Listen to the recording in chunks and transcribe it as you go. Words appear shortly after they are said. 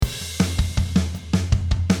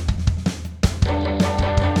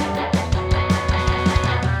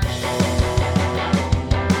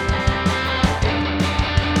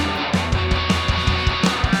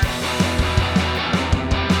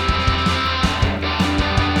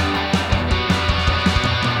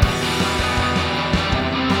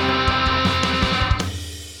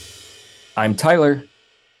I'm Tyler,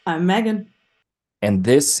 I'm Megan. and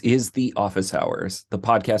this is The Office Hours, the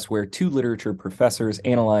podcast where two literature professors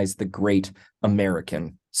analyze the great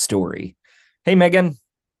American story. Hey, Megan.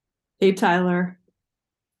 Hey, Tyler.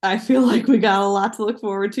 I feel like we got a lot to look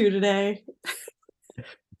forward to today.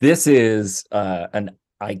 This is an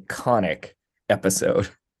iconic episode.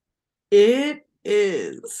 It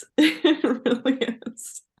is. It really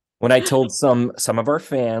is. When I told some of our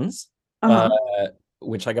fans, uh, Uh-huh.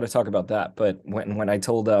 which I got to talk about that, but when I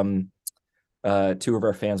told two of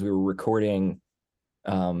our fans we were recording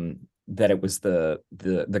that it was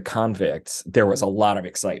the convicts, there was a lot of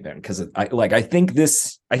excitement because I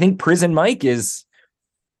think Prison Mike is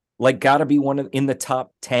like got to be one of in the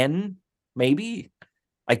top 10 maybe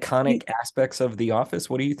iconic He, aspects of The Office.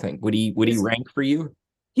 What do you think? Would he he's rank for you?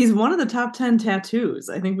 he's one of the top 10 tattoos.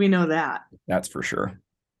 I think we know that. That's for sure.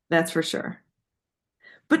 That's for sure.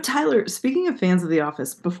 But Tyler, speaking of fans of The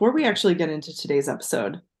Office, before we actually get into today's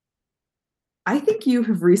episode, I think you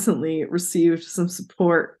have recently received some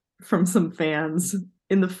support from some fans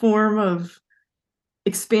in the form of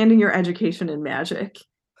expanding your education in magic.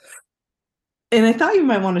 And I thought you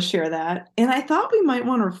might want to share that. And I thought we might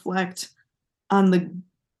want to reflect on the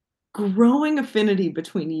growing affinity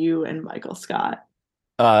between you and Michael Scott.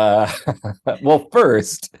 uh well,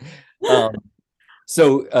 first, um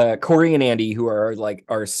Corey and Andy, who are like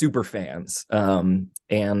our super fans, and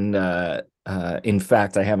in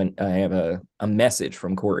fact, I have a message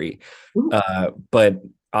from Corey, Ooh, but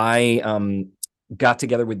I got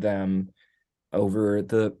together with them over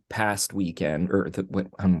the past weekend, or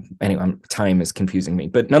anyway, time is confusing me,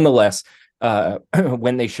 but nonetheless,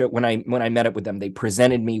 when I met up with them, they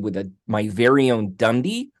presented me with my very own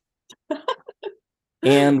Dundee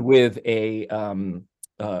and with a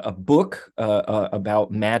book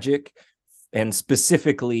about magic and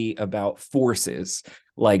specifically about forces,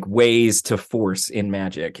 like ways to force in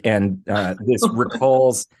magic. And this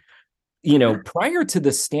recalls, prior to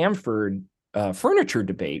the Stanford furniture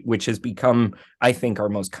debate, which has become, I think, our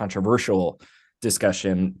most controversial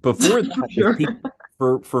discussion. Before for that, if sure.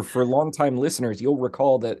 people, for longtime listeners, you'll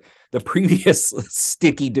recall that the previous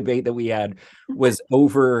sticky debate that we had was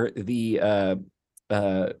over the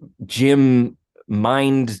Jim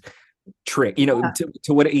mind trick, Yeah.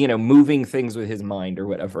 to what, moving things with his mind or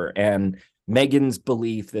whatever. And Megan's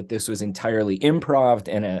belief that this was entirely improv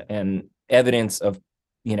and evidence of,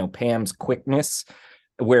 Pam's quickness,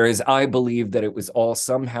 whereas I believe that it was all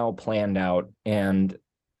somehow planned out and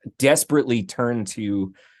desperately turned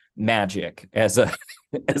to magic as a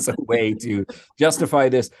as a way to justify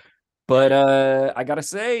this. But I gotta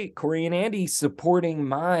say, Corey and Andy supporting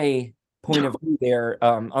my point of view there.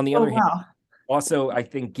 On the Oh, other hand, wow. also, I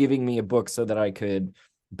think giving me a book so that I could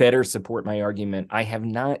better support my argument. I have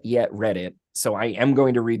not yet read it, so I am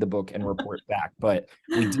going to read the book and report back. But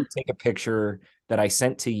we did take a picture that I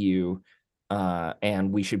sent to you,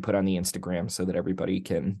 and we should put on the Instagram so that everybody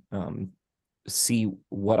can see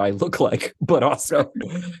what I look like, but also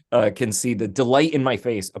can see the delight in my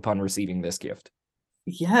face upon receiving this gift.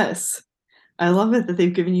 Yes. I love it that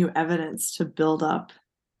they've given you evidence to build up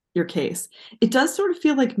your case. It does sort of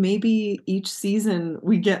feel like maybe each season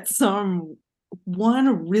we get some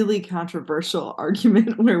one really controversial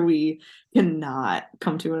argument where we cannot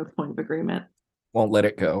come to a point of agreement. Won't let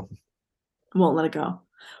it go. Won't let it go.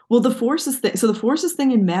 Well, the forces thing. So the forces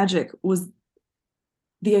thing in magic was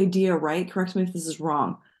the idea, right? Correct me if this is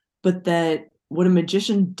wrong, but that what a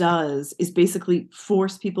magician does is basically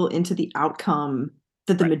force people into the outcome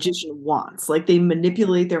that the Right. magician wants. Like they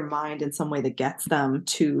manipulate their mind in some way that gets them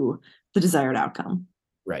to the desired outcome.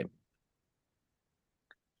 Right.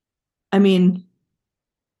 I mean,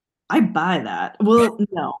 I buy that. Well,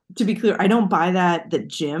 no, to be clear, I don't buy that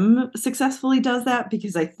Jim successfully does that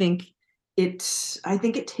because I think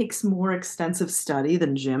it takes more extensive study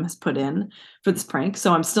than Jim has put in for this prank.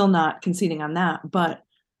 So I'm still not conceding on that, but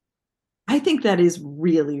I think that is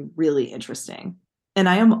really, really interesting. And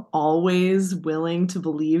I am always willing to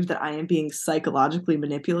believe that I am being psychologically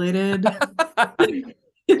manipulated at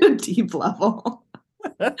a deep level.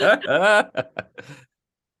 uh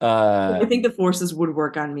I think the forces would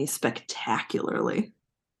work on me spectacularly.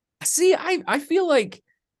 See, I feel like,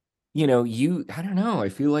 I don't know. I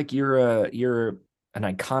feel like you're an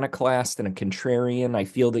iconoclast and a contrarian. I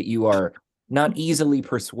feel that you are not easily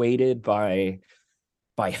persuaded by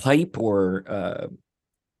hype, or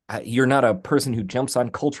you're not a person who jumps on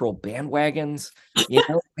cultural bandwagons.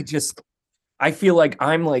 I feel like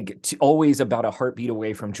I'm like always about a heartbeat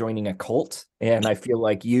away from joining a cult, and I feel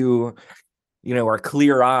like you are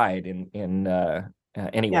clear-eyed Yeah.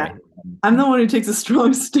 anyway. I'm the one who takes a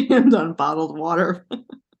strong stand on bottled water.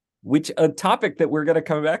 which a topic that we're going to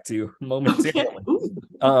come back to momentarily. Okay. Ooh,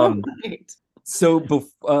 Um, right. so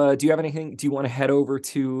do you have anything? Do you want to head over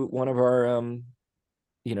to one of our,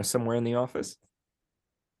 somewhere in the office?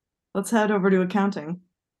 Let's head over to accounting.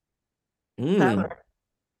 Mm, Tyler,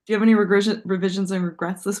 do you have any revisions and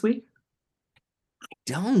regrets this week?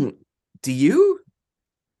 don't. Do you?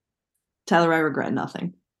 Tyler, I regret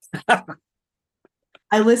nothing.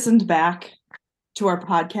 I listened back to our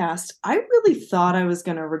podcast. I really thought I was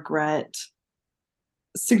going to regret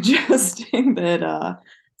suggesting that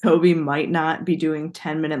Toby might not be doing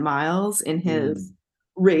 10-minute miles in his Mm,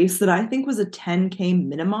 race that I think was a 10K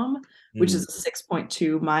minimum, which is mm, a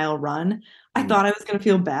 6.2 mile run. I mm, thought I was going to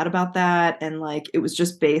feel bad about that. And like it was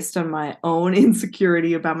just based on my own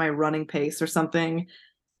insecurity about my running pace or something.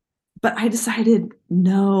 But I decided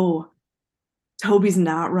no, Toby's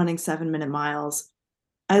not running 7-minute miles.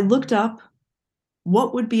 I looked up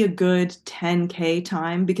what would be a good 10K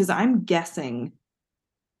time because I'm not guessing.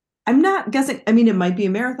 I mean, it might be a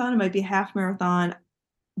marathon, it might be a half marathon,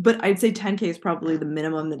 but I'd say 10K is probably the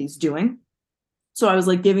minimum that he's doing. So I was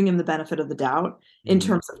like giving him the benefit of the doubt in mm,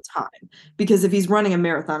 terms of time. Because if he's running a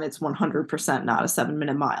marathon, it's 100% not a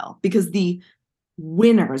 7-minute mile. Because the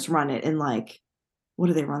winners run it in like, what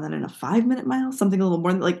do they run that in a 5-minute mile? Something a little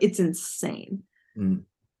more like it's insane. mm.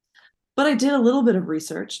 But I did a little bit of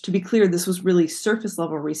research. To be clear, this was really surface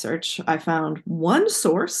level research. I found one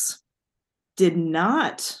source did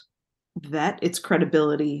not vet its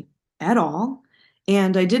credibility at all.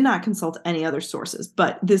 And I did not consult any other sources,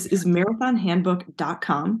 but this is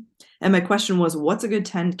marathonhandbook.com. And my question was, what's a good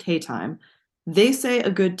 10K time? They say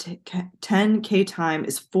a good 10K time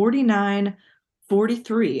is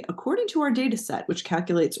 49:43, according to our data set, which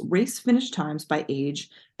calculates race finish times by age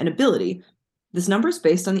and ability. This number is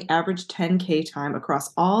based on the average 10K time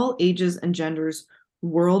across all ages and genders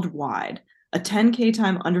worldwide. A 10K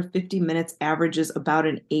time under 50 minutes averages about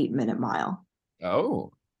an 8-minute mile.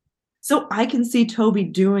 Oh, So I can see Toby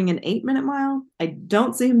doing an 8-minute mile. I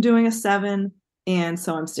don't see him doing a 7, and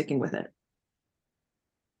so I'm sticking with it.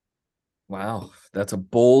 wow. That's a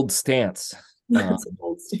bold stance. That's a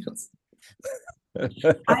bold stance.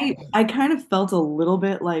 I kind of felt a little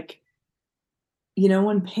bit like,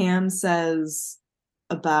 when Pam says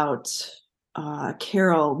about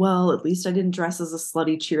Carol, well, at least I didn't dress as a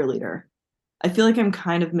slutty cheerleader. I feel like I'm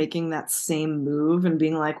kind of making that same move and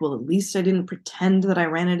being like, well, at least I didn't pretend that I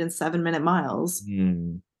ran it in 7-minute miles,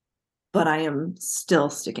 Hmm. but I am still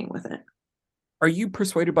sticking with it. Are you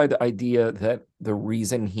persuaded by the idea that the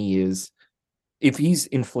reason if he's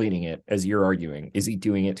inflating it, as you're arguing, is he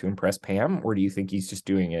doing it to impress Pam, or do you think he's just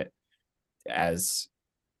doing it as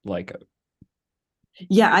like a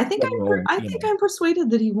Yeah, I think general, I think I'm persuaded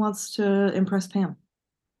that he wants to impress Pam.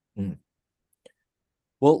 Hmm.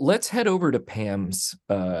 Well, let's head over to Pam's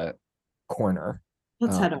corner.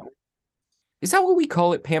 Let's Uh, head over. is that what we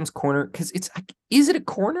call it, Pam's corner? Because it's like, is it a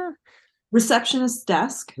corner? Receptionist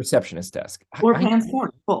desk Receptionist desk. or Pam's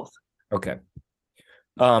corner, both. Okay.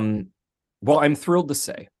 Um, well, I'm thrilled to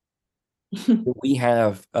say we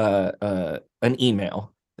have an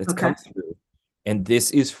email that's Okay. come through, and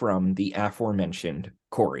this is from the aforementioned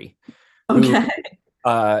Corey, who, Okay.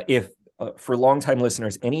 if for longtime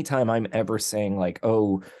listeners, anytime I'm ever saying like,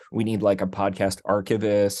 oh, we need like a podcast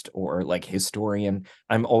archivist or like historian,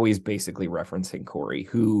 I'm always basically referencing Corey,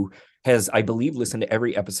 who has, I believe, listened to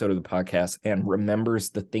every episode of the podcast and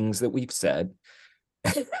remembers the things that we've said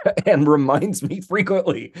and reminds me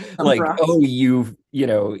frequently Come for like, us. oh,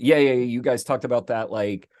 yeah, you guys talked about that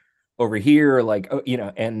like over here, like, oh,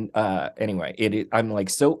 and anyway, I'm like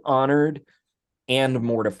so honored and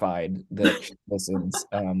mortified that she listens.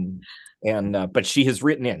 And but she has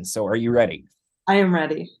written in, so are you ready? I am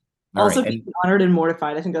ready. All right. Also, being And honored and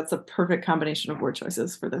mortified. I think that's a perfect combination of word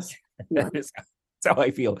choices for this. Yeah. that's how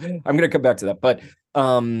I feel. I'm gonna come back to that, but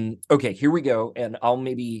okay, here we go, and I'll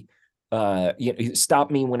maybe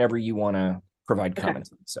stop me whenever you want to provide Okay.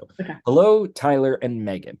 comments. So Okay. hello, Tyler and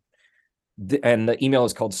Megan. And the email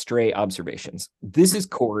is called Stray Observations. This is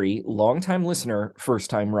Corey, longtime listener, first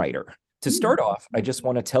time writer. To start off, I just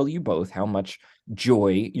want to tell you both how much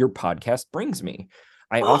joy your podcast brings me.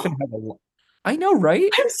 I often have I know, right?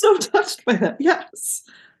 I'm so touched by that. Yes.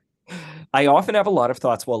 I often have a lot of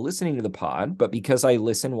thoughts while listening to the pod, but because I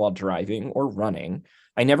listen while driving or running,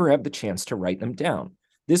 I never have the chance to write them down.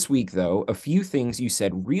 This week, though, a few things you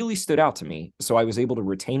said really stood out to me, so I was able to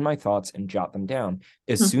retain my thoughts and jot them down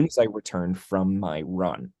as Hmm. soon as I returned from my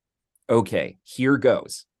run. Okay, here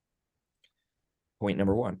goes. Point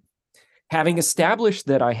number one. Having established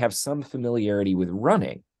that I have some familiarity with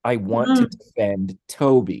running, I want to defend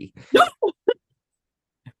Toby.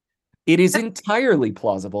 It is entirely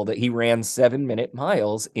plausible that he ran 7-minute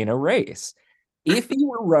miles in a race. If you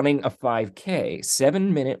were running a 5K,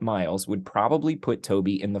 7-minute miles would probably put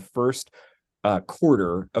Toby in the first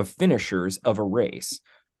quarter of finishers of a race.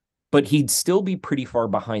 But he'd still be pretty far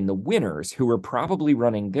behind the winners, who are probably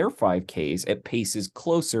running their 5Ks at paces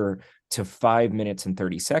closer to 5 minutes and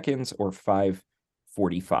 30 seconds or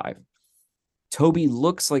 5:45. Toby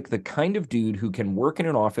looks like the kind of dude who can work in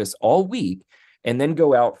an office all week and then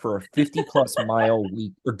go out for a 50 plus mile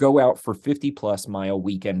week or go out for 50 plus mile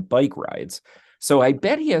weekend bike rides. So I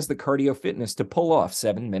bet he has the cardio fitness to pull off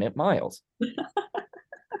 7-minute miles. Do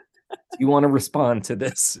you want to respond to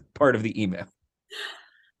this part of the email?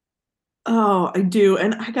 Oh, I do.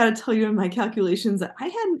 And I got to tell you in my calculations that I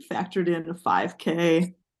hadn't factored in a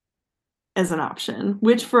 5K as an option,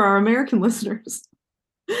 which for our American listeners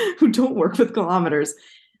who don't work with kilometers,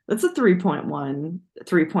 that's a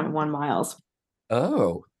 3.1 miles.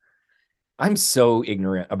 Oh, I'm so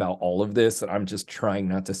ignorant about all of this that I'm just trying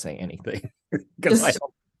not to say anything. Because I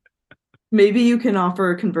don't. Maybe you can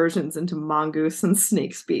offer conversions into mongoose and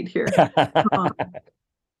snake speed here.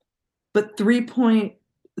 But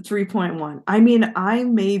 3.1. I mean, I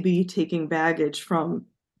may be taking baggage from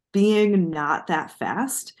being not that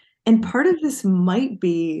fast. And part of this might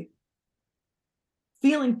be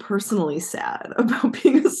feeling personally sad about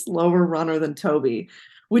being a slower runner than Toby,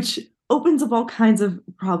 which opens up all kinds of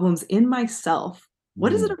problems in myself.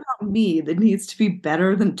 What is it about me that needs to be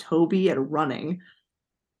better than Toby at running?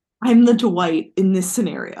 I'm the Dwight in this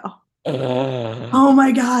scenario. Oh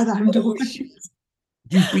my God, I'm Dwight.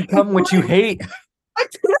 You've become what you hate. I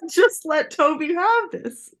can't just let Toby have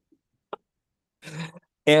this.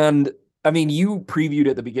 And I mean, you previewed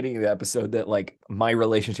at the beginning of the episode that like my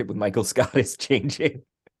relationship with Michael Scott is changing.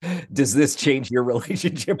 Does this change your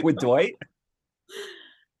relationship with Dwight?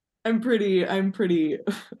 I'm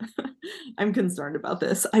I'm concerned about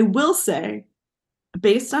this. I will say,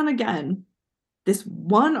 based on, again, this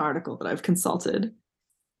one article that I've consulted,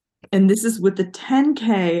 and this is with the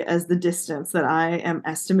 10K as the distance that I am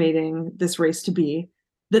estimating this race to be,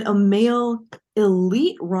 that a male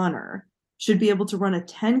elite runner should be able to run a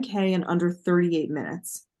 10K in under 38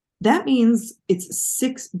 minutes. That means it's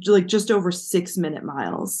just over 6-minute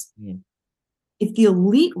miles. If the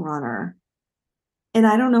elite runner, and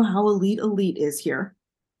I don't know how elite is here,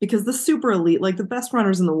 because the super elite, like the best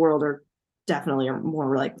runners in the world, are definitely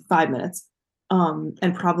more like 5 minutes,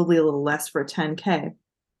 and probably a little less for a 10K.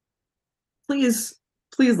 Please,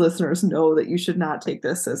 listeners, know that you should not take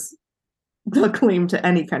this as the claim to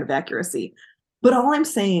any kind of accuracy. But all I'm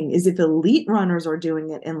saying is if elite runners are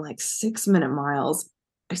doing it in like 6-minute miles,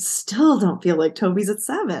 I still don't feel like Toby's at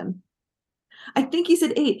 7. I think he's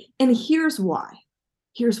at 8. And here's why.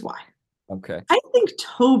 Okay. I think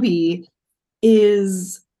Toby's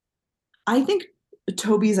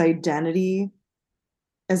identity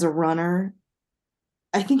as a runner,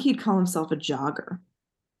 I think he'd call himself a jogger.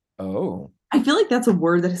 Oh. I feel like that's a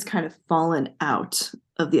word that has kind of fallen out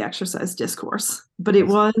of the exercise discourse, but it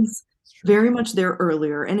was very much there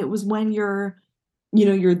earlier. And it was when you're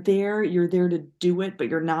there to do it, but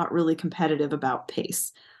you're not really competitive about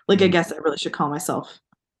pace. Like, I guess I really should call myself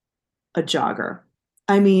a jogger.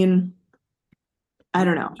 I mean, I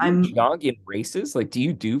don't know. Do you jog in races? Like, do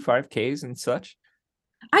you do 5Ks and such?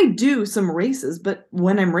 I do some races, but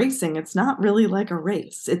when I'm racing, it's not really like a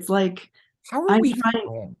race. It's like, how are we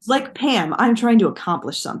friends? Like Pam, I'm trying to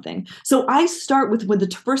accomplish something. So I start with when the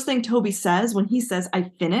first thing Toby says, when he says,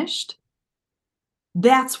 I finished,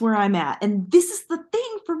 that's where I'm at. And this is the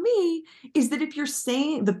thing for me, is that if you're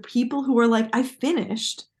saying the people who are like, I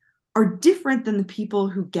finished, are different than the people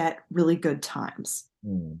who get really good times.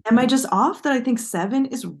 Am I just off that I think 7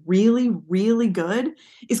 is really, really good?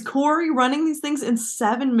 Is Corey running these things in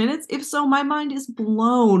 7 minutes? If so, my mind is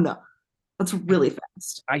blown. That's really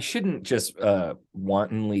fast. I shouldn't just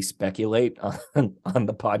wantonly speculate on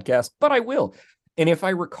the podcast, but I will. And if I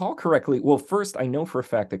recall correctly, well, first, I know for a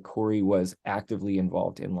fact that Corey was actively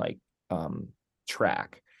involved in like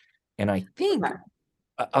track. And I think,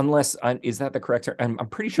 is that the correct term? I'm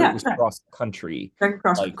pretty sure it was cross country.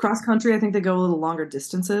 Cross country, I think they go a little longer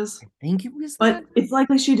distances. I think it was But it's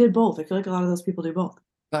likely she did both. I feel like a lot of those people do both.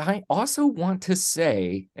 But I also want to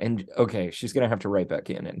say, and okay, she's going to have to write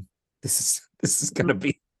back in, and this is going to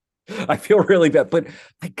be, I feel really bad, but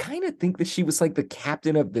I kind of think that she was like the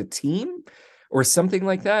captain of the team or something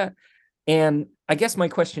like that. And I guess my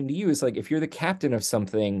question to you is like, if you're the captain of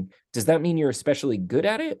something, does that mean you're especially good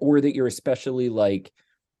at it, or that you're especially like,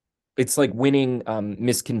 it's like winning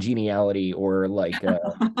Miss Congeniality, or like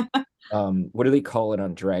what do they call it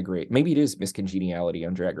on Drag Race? Maybe it is Miss Congeniality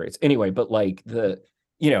on Drag Race. Anyway, but like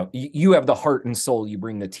you have the heart and soul, you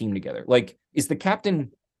bring the team together. Like, is the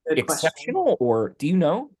captain Good question. exceptional, or do you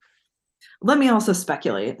know? Let me also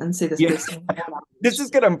speculate and say this Yeah. based on This is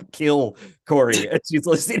gonna kill Corey as she's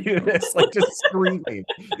listening to this, like just screaming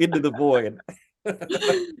into the void.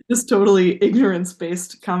 just totally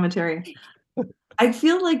ignorance-based commentary. I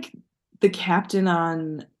feel like the captain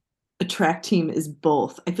on a track team is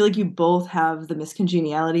both. I feel like you both have the Miss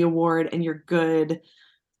Congeniality Award and you're good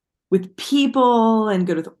with people and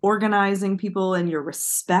good with organizing people and you're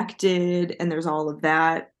respected and there's all of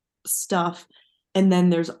that stuff. And then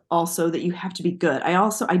there's also that you have to be good. I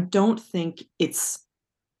don't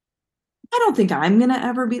think I'm going to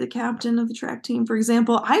ever be the captain of the track team, for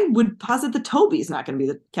example. I would posit that Toby's not going to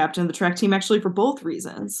be the captain of the track team, actually, for both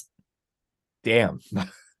reasons. Damn.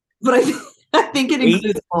 But I think it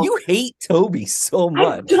includes both. You hate Toby so I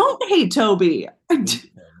much. don't hate Toby.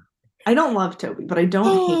 I don't love Toby, but I don't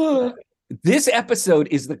hate Toby. This episode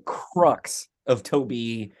is the crux of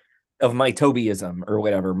my Tobyism or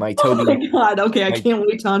whatever. My Toby. Oh my God. Okay, I can't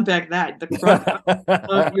wait to unpack that. The crux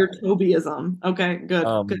of your Tobyism. Okay, good.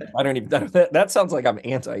 Good. I don't even that sounds like I'm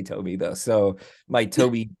anti-Toby though. So my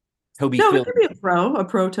Toby No, it could be a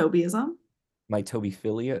pro Tobyism. My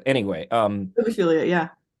Tobyphilia. Anyway, Tobyphilia, yeah.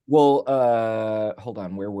 well, hold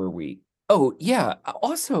on, where were we? Oh, yeah.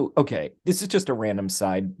 Also, okay, this is just a random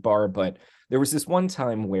sidebar, but there was this one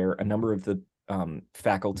time where a number of the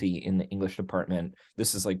faculty in the English department,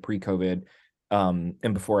 this is like pre-COVID,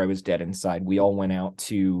 and before I was dead inside, we all went out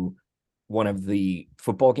to one of the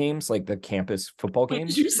football games, like the campus football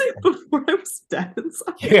games. Did you say before I was dead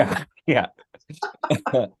inside? Yeah, yeah.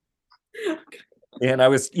 And I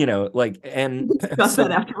was, like, and discuss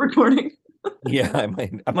that after recording. Yeah,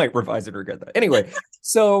 I might revise it or regret that. Anyway,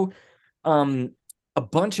 so a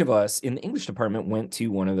bunch of us in the English department went to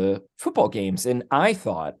one of the football games, and I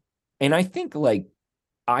thought, and I think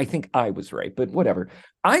I was right, but whatever.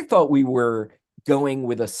 I thought we were going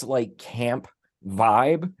with a slight camp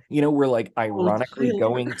vibe. We're like ironically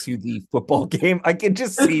going to the football game. I can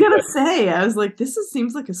just see. I was like,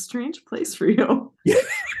 seems like a strange place for you.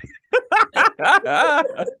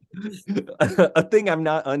 A thing I'm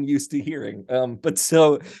not unused to hearing. But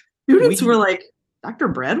so students were like, Dr.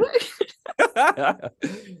 Bradwick?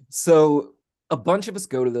 So a bunch of us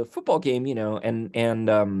go to the football game,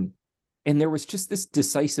 and there was just this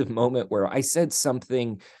decisive moment where I said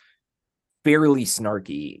something fairly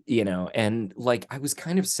snarky, and like I was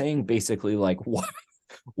kind of saying basically like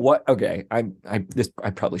what okay, I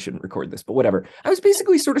probably shouldn't record this, but whatever. I was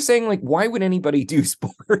basically sort of saying like, why would anybody do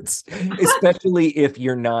sports, especially if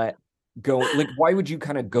you're not going, like, why would you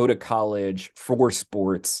kind of go to college for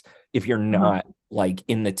sports if you're not like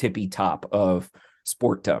in the tippy top of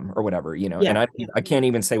sportdom or whatever, and I can't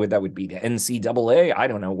even say what that would be, the NCAA, I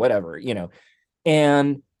don't know, whatever,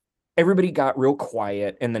 and everybody got real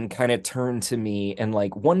quiet and then kind of turned to me, and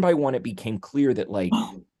like one by one it became clear that like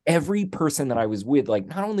every person that I was with, like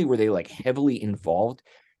not only were they like heavily involved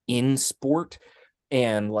in sport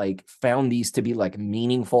and like found these to be like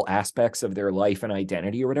meaningful aspects of their life and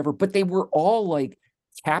identity or whatever, but they were all like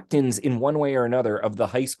captains in one way or another of the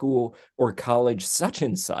high school or college such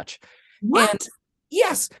and such. What? And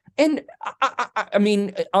yes. And I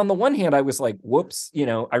mean, on the one hand, I was like, whoops,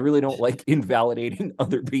 I really don't like invalidating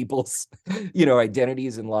other people's,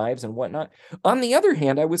 identities and lives and whatnot. On the other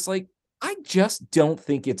hand, I was like, I just don't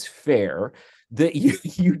think it's fair that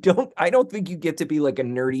I don't think you get to be like a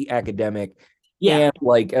nerdy academic and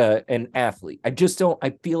like an athlete. I just don't,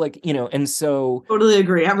 I feel like, and so. Totally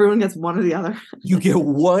agree. Everyone gets one or the other. You get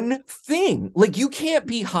one thing. Like you can't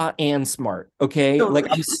be hot and smart. Okay. Totally.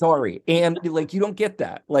 Like, I'm sorry. And like, you don't get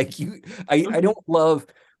that. Like I don't love,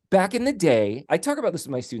 back in the day, I talk about this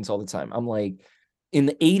with my students all the time. I'm like, in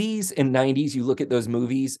the 80s and 90s, you look at those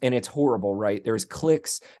movies and it's horrible, right? There's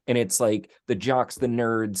cliques and it's like the jocks, the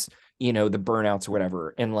nerds, the burnouts or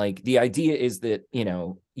whatever. And like, the idea is that,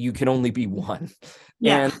 you can only be one.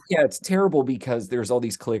 Yeah. And yeah, it's terrible because there's all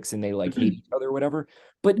these cliques and they like hate each other or whatever.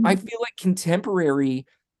 But I feel like contemporary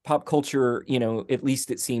pop culture, at least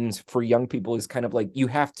it seems for young people, is kind of like, you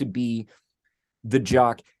have to be the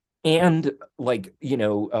jock and like,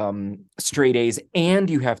 straight A's, and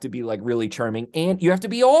you have to be like really charming, and you have to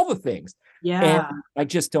be all the things. Yeah. And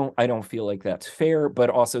I don't feel like that's fair,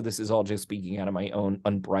 but also this is all just speaking out of my own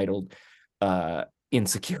unbridled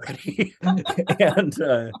insecurity.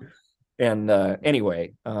 and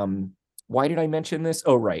anyway, why did I mention this?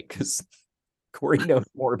 Oh, right, because Corey knows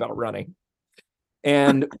more about running.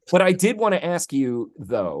 But I did want to ask you,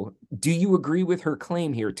 though, do you agree with her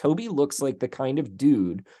claim here? Toby looks like the kind of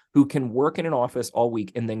dude who can work in an office all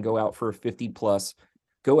week and then go out for a 50 plus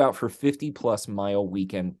go out for 50-plus-mile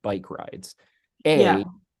weekend bike rides. Yeah. A,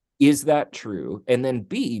 is that true? And then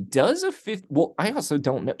B, does a 50, well, I also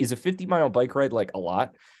don't know, is a 50-mile bike ride like a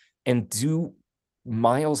lot? And do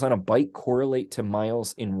miles on a bike correlate to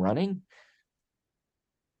miles in running?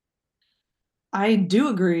 I do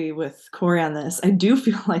agree with Corey on this. I do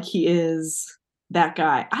feel like he is that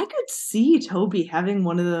guy. I could see Toby having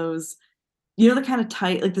one of those, the kind of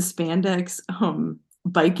tight, like the spandex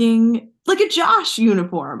biking, like a Josh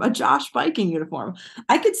uniform, a Josh biking uniform.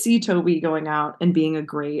 I could see Toby going out and being a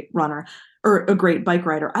great runner or a great bike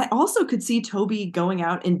rider. I also could see Toby going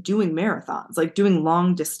out and doing marathons, like doing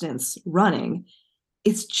long distance running.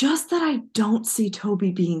 It's just that I don't see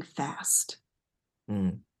Toby being fast.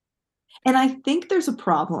 Mm. And I think there's a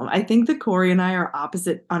problem. I think that Corey and I are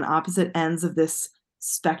opposite on opposite ends of this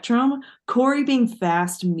spectrum. Corey being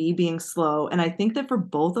fast, me being slow. And I think that for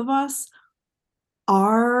both of us,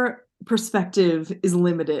 our perspective is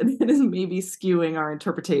limited and is maybe skewing our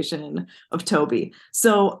interpretation of Toby.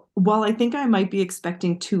 So while I think I might be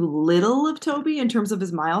expecting too little of Toby in terms of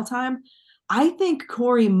his mile time, I think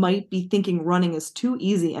Corey might be thinking running is too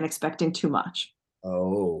easy and expecting too much.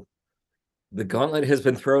 Oh, the gauntlet has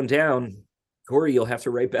been thrown down. Corey, you'll have to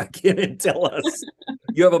write back in and tell us.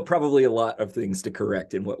 You have probably a lot of things to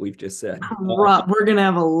correct in what we've just said. We're going to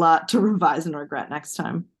have a lot to revise and regret next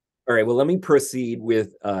time. All right, well, let me proceed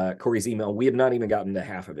with Corey's email. We have not even gotten to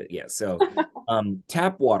half of it yet. So,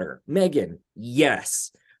 tap water. Megan,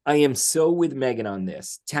 yes. I am so with Megan on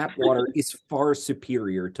this. Tap water is far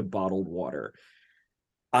superior to bottled water.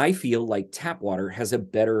 I feel like tap water has a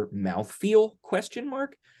better mouthfeel, question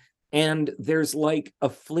mark. And there's like a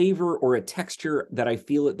flavor or a texture that I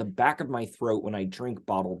feel at the back of my throat when I drink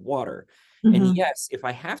bottled water. And Mm-hmm. yes, if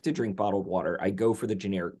I have to drink bottled water, I go for the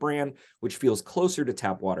generic brand, which feels closer to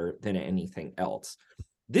tap water than anything else.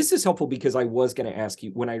 This is helpful because I was going to ask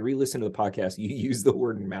you, when I re-listened to the podcast, you use the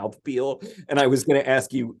word mouthfeel. And I was going to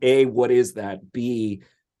ask you, A, what is that? B,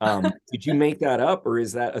 did you make that up or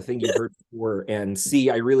is that a thing you've heard before? And C,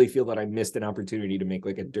 I really feel that I missed an opportunity to make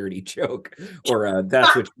like a dirty joke or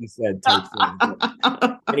that's what she said type thing.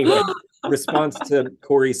 But anyway, response to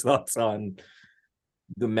Corey's thoughts on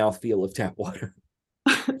the mouthfeel of tap water.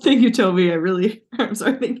 Thank you, Toby. I'm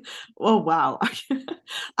sorry. Oh, wow.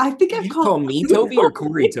 I think Did I've you called call me you Toby or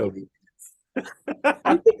Corey Toby?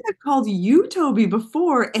 I think I've called you Toby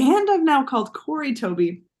before, and I've now called Corey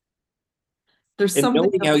Toby. There's And something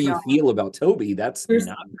knowing how going you on. feel about Toby, that's There's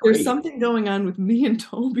not there's great. something going on with me and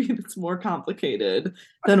Toby that's more complicated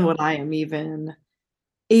than what I am even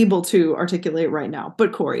able to articulate right now.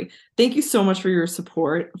 But Corey, thank you so much for your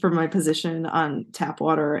support for my position on tap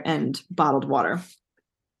water and bottled water.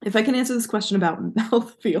 If I can answer this question about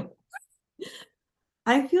mouthfeel,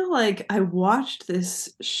 I feel like I watched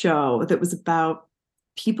this show that was about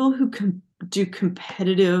people who do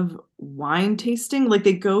competitive wine tasting. Like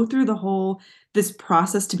they go through this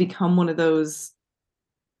process to become one of those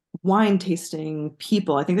wine tasting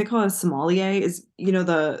people. I think they call it a sommelier, is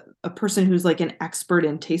a person who's like an expert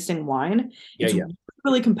in tasting wine. Yeah, It's yeah.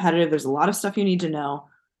 really competitive. There's a lot of stuff you need to know.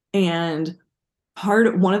 And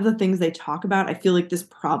one of the things they talk about, I feel like this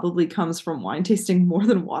probably comes from wine tasting more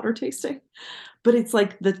than water tasting, but it's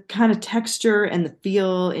like the kind of texture and the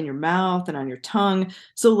feel in your mouth and on your tongue.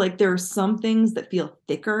 So like there are some things that feel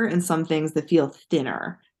thicker and some things that feel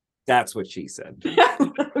thinner. That's what she said.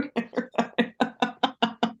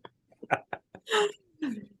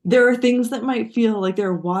 There are things that might feel like there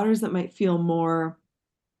are waters that might feel more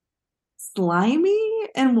slimy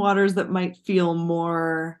and waters that might feel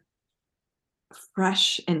more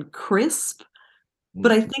fresh and crisp.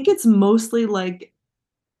 But I think it's mostly like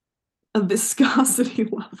a viscosity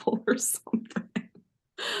level or something.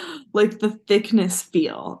 Like the thickness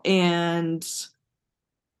feel. And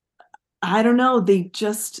I don't know, they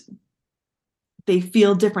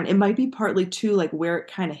feel different. It might be partly too like where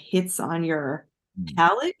it kind of hits on your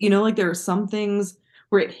palate. Like there are some things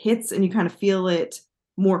where it hits and you kind of feel it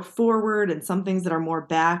more forward and some things that are more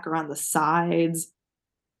back or on the sides.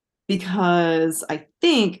 Because I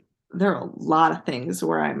think there are a lot of things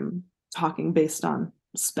where I'm talking based on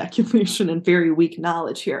speculation and very weak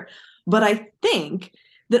knowledge here. But I think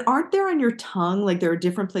that aren't there on your tongue, like there are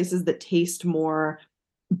different places that taste more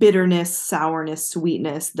bitterness, sourness,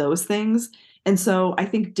 sweetness, those things. And so I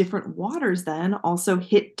think different waters then also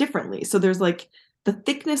hit differently. So there's like the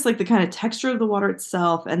thickness, like the kind of texture of the water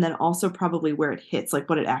itself, and then also probably where it hits, like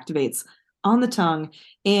what it activates on the tongue.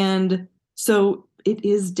 And so it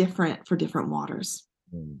is different for different waters.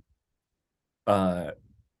 Uh,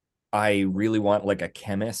 I really want like a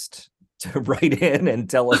chemist to write in and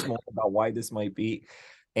tell us more about why this might be.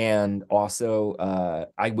 And also,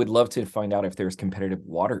 I would love to find out if there's competitive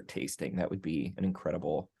water tasting. That would be an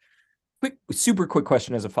incredible, super quick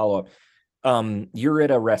question as a follow-up. You're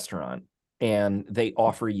at a restaurant and they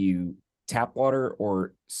offer you tap water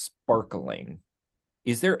or sparkling.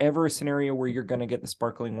 Is there ever a scenario where you're going to get the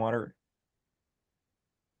sparkling water?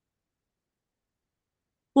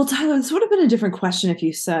 Well, Tyler, this would have been a different question if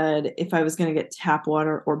you said if I was going to get tap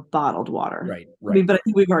water or bottled water. Right, I mean, right. but I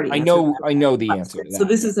think we've already I answered know, I know the answer that. to So that.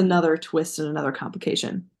 this is another twist and another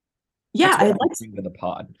complication. Yeah, That's what I bring to the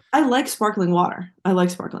pod, I like sparkling water. I like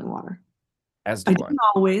sparkling water. as I do I. didn't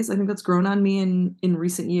always. I think that's grown on me in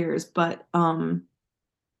recent years, but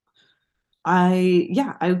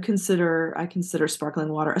I consider sparkling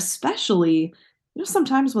water, especially,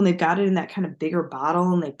 sometimes when they've got it in that kind of bigger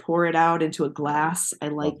bottle and they pour it out into a glass. I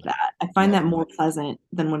Love like that. that. I find Love that that. more pleasant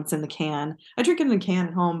than when it's in the can. I drink it in a can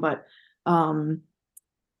at home, but um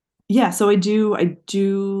yeah, so I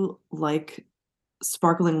do like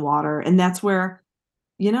sparkling water, and that's where,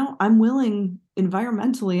 I'm willing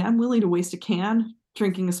to waste a can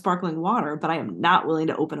drinking a sparkling water, but I am not willing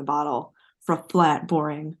to open a bottle for a flat,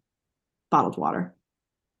 boring bottled water.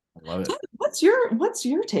 I love it. What's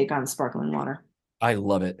your take on sparkling water? I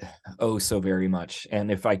love it. Oh, so very much.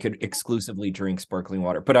 And if I could exclusively drink sparkling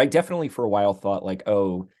water, but I definitely for a while thought like,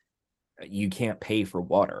 oh, you can't pay for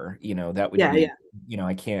water. That would Yeah, be, yeah.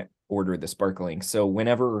 I can't order the sparkling. So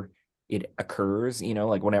whenever it occurs,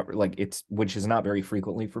 like whenever, like which is not very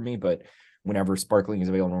frequently for me, but whenever sparkling is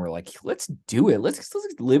available, we're like, let's do it. Let's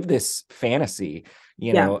live this fantasy,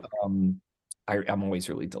 you Yeah. know. I'm always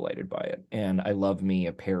really delighted by it. And I love me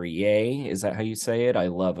a Perrier. Is that how you say it? I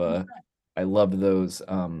love those,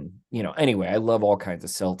 anyway, I love all kinds of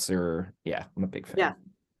seltzer. Yeah, I'm a big Yeah. fan.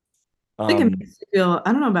 I think it Um, makes me feel,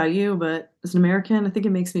 I don't know about you, but as an American, I think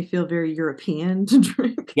it makes me feel very European to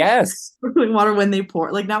drink yes. sparkling water when they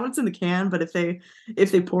pour, like not when it's in the can, but if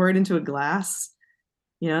they pour it into a glass,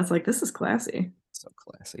 it's like this is classy. So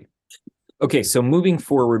classy. Okay, so moving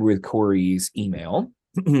forward with Corey's email,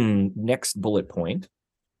 next bullet point.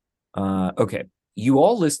 Okay, you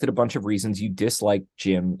all listed a bunch of reasons you disliked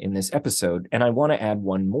Jim in this episode, and I want to add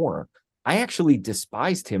one more. I actually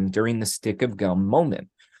despised him during the stick of gum moment.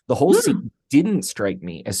 The whole Hmm. scene didn't strike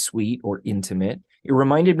me as sweet or intimate. It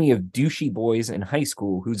reminded me of douchey boys in high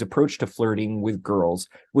school whose approach to flirting with girls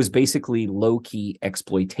was basically low-key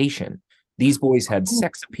exploitation. These boys had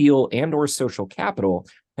sex appeal and or social capital,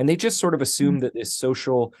 and they just sort of assumed that this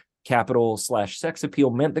social capital slash sex appeal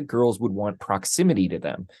meant that girls would want proximity to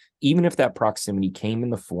them, even if that proximity came in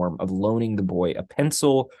the form of loaning the boy a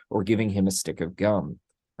pencil or giving him a stick of gum.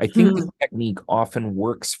 I think Hmm. this technique often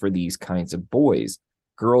works for these kinds of boys.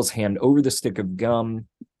 Girls hand over the stick of gum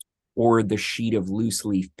or the sheet of loose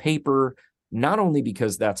leaf paper, not only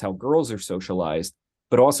because that's how girls are socialized,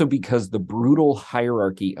 but also because the brutal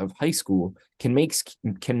hierarchy of high school can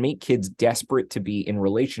make kids desperate to be in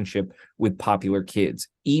relationship with popular kids,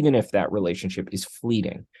 even if that relationship is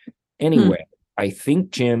fleeting. Hmm. Anyway, I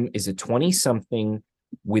think Jim is a 20 something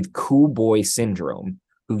with cool boy syndrome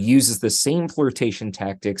who uses the same flirtation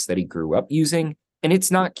tactics that he grew up using, and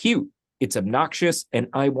it's not cute. It's obnoxious, and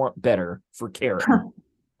I want better for Karen.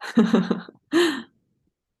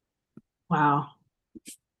 Wow.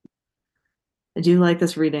 I do like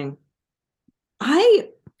this reading. I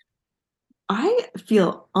I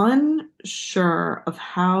feel unsure of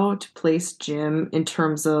how to place Jim in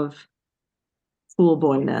terms of cool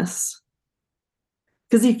boyness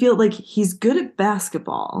because he feel like he's good at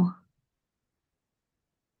basketball,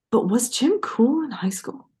 but was Jim cool in high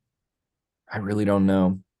school? I really don't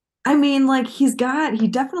know. I mean, like he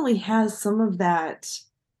definitely has some of that.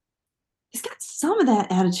 He's got some of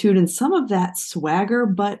that attitude and some of that swagger,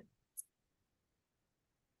 but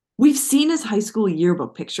we've seen his high school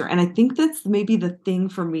yearbook picture, and I think that's maybe the thing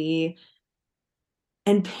for me.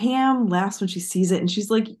 And Pam laughs when she sees it, and she's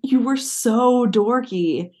like, "You were so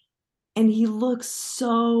dorky." And he looks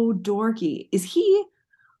so dorky. Is he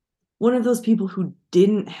one of those people who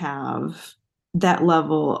didn't have that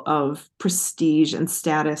level of prestige and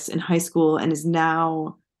status in high school and is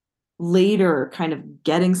now later kind of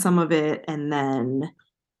getting some of it and then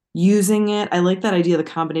using it? I like that idea, the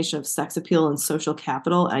combination of sex appeal and social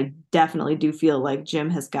capital. I definitely do feel like Jim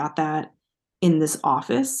has got that in this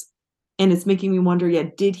office. And it's making me wonder, yeah,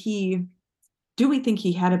 do we think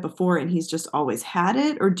he had it before and he's just always had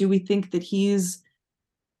it? Or do we think that he's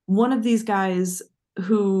one of these guys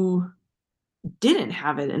who didn't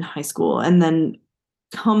have it in high school and then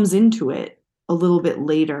comes into it a little bit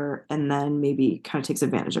later and then maybe kind of takes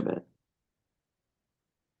advantage of it?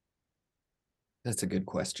 That's a good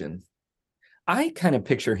question. I kind of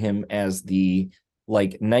picture him as the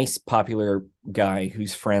like nice popular guy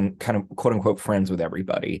who's friend kind of quote unquote friends with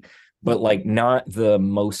everybody, but like not the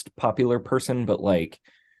most popular person, but like,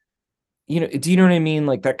 do you know what I mean?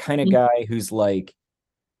 Like that kind of guy who's like,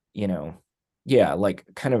 you know, yeah, like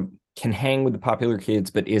kind of can hang with the popular kids,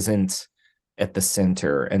 but isn't at the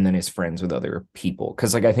center and then is friends with other people.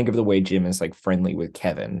 Cause like I think of the way Jim is like friendly with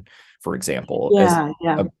Kevin, for example, as Yeah,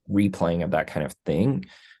 yeah. a replaying of that kind of thing.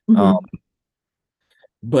 Um, Mhm.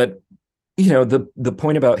 but the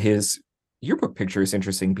point about his yearbook picture is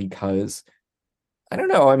interesting because I don't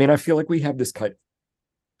know. I mean, I feel like we have this kind of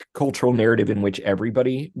cultural narrative in which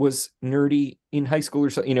everybody was nerdy in high school or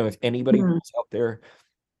something. If anybody Mhm. pulls out their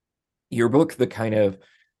yearbook, the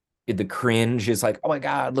cringe is like, oh my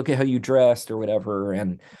God, look at how you dressed or whatever.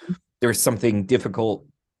 And there's something difficult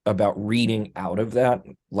about reading out of that,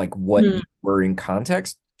 like what Mhm. you were in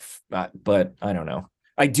context. But I don't know.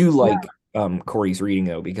 I do like Corey's reading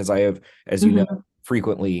though, because I have, as you know, Mhm.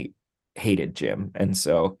 frequently hated Jim. And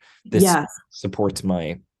so this Yes, supports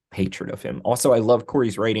my hatred of him. Also, I love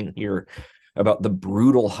Corey's writing here about the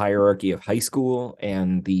brutal hierarchy of high school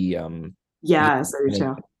and the yes, I do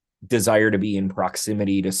kind of too. desire to be in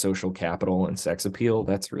proximity to social capital and sex appeal.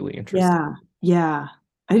 That's really interesting. Yeah, yeah,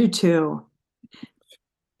 I do too.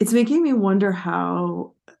 It's making me wonder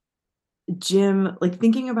how Jim, like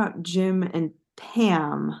thinking about Jim and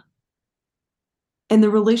Pam and the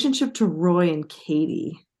relationship to Roy and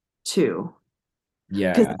Katie too.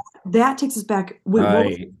 Because Yeah. that takes us back. Wait,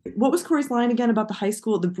 I what was Corey's line again about the high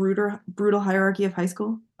school, the brutal hierarchy of high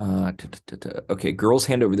school? Okay, girls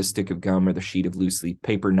hand over the stick of gum or the sheet of loose leaf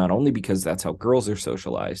paper not only because that's how girls are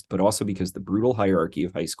socialized, but also because the brutal hierarchy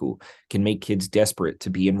of high school can make kids desperate to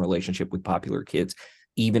be in relationship with popular kids,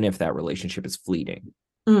 even if that relationship is fleeting.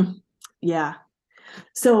 Mm, yeah.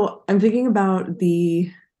 So I'm thinking about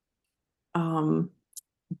the um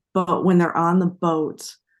but when they're on the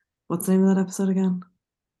boat, what's the name of that episode again?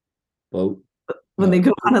 Boat, When they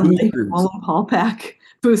go on a booze like cruise. Mullen Paul pack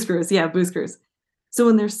booze cruise, yeah, booze cruise. So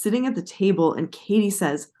when they're sitting at the table and Katie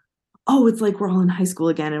says, "Oh, it's like we're all in high school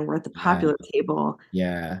again and we're at the Yeah, popular table."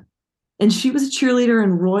 yeah. And she was a cheerleader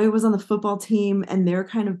and Roy was on the football team and they're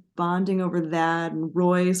kind of bonding over that. And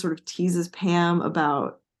Roy sort of teases Pam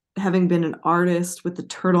about having been an artist with the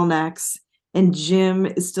turtlenecks. And Jim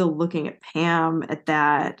is still looking at Pam at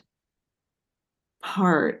that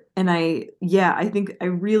part. And yeah, I think I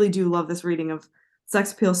really do love this reading of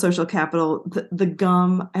Sex Appeal, Social Capital, the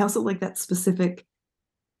gum. I also like those specific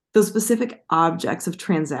objects of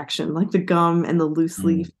transaction, like the gum and the loose Mm,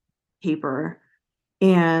 leaf paper.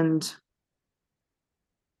 And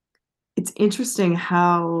it's interesting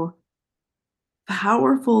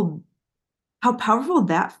powerful how powerful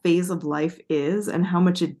that phase of life is and how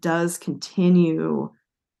much it does continue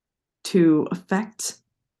to affect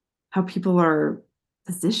how people are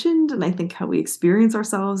positioned and I think how we experience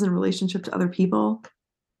ourselves in relationship to other people.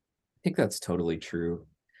 I think that's totally true.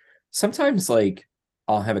 Sometimes, like,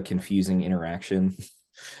 I'll have a confusing interaction,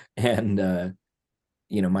 and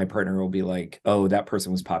my partner will be like, "Oh, that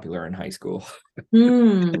person was popular in high school."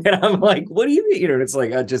 Hmm. And I'm like, what do you mean? It's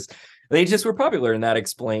like they just were popular, and that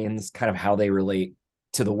explains kind of how they relate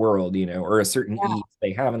to the world, or a certain Yeah. ease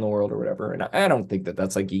they have in the world or whatever. And I don't think that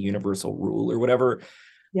that's like a universal rule or whatever,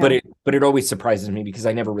 but Yeah. it always surprises me because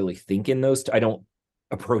I never really think in those. I don't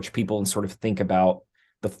approach people and sort of think about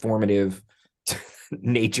the formative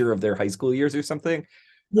nature of their high school years or something.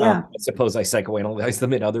 Yeah. I suppose I psychoanalyze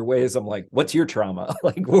them in other ways. I'm like, what's your trauma?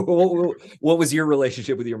 Like, what was your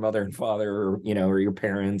relationship with your mother and father, or your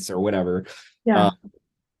parents or whatever? Yeah. Uh,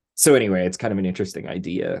 so anyway, it's kind of an interesting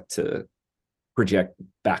idea to project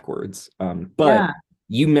backwards. But Yeah.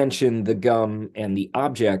 you mentioned the gum and the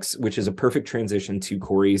objects, which is a perfect transition to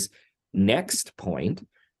Corey's next point.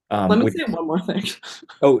 Let me Which, say one more thing.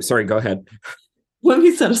 oh, sorry, go ahead. Let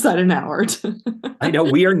me set aside an hour to I know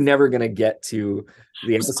we are never going to get to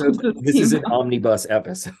the episode. this This is an email. omnibus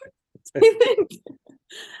episode. I think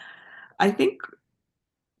I think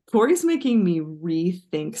Corey's making me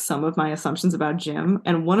rethink some of my assumptions about Jim.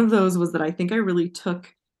 And one of those was that I think I really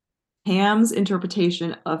took Pam's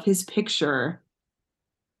interpretation of his picture.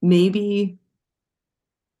 Maybe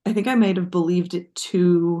I think I might have believed it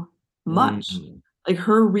too much. Mm, Like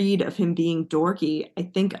her read of him being dorky, I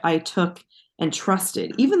think I took and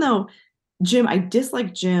trusted, even though I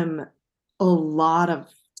dislike Jim a lot of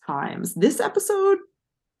times. This episode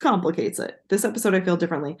complicates it. This episode I feel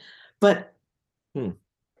differently. But hmm,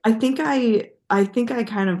 I think I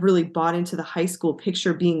kind of really bought into the high school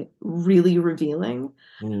picture being really revealing.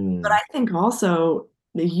 But I hmm. think also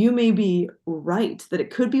that you may be right that it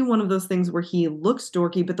could be one of those things where he looks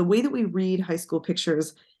dorky, but the way that we read high school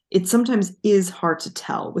pictures it sometimes is hard to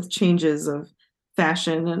tell with changes of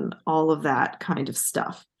fashion and all of that kind of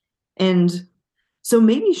stuff. And so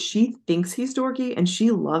maybe she thinks he's dorky and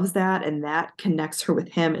she loves that, and that connects her with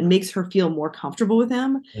him and makes her feel more comfortable with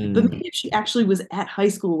him. But maybe if she actually was at high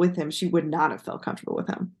school with him, she would not have felt comfortable with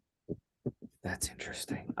him. That's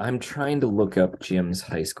interesting. I'm trying to look up Jim's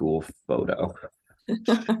high school photo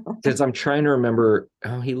because I'm trying to remember.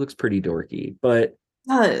 Oh, he looks pretty dorky, but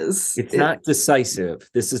Does it's it? not decisive.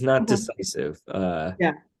 This is not Mhm. decisive.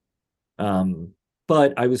 Yeah.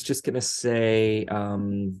 But I was just gonna say,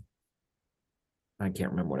 I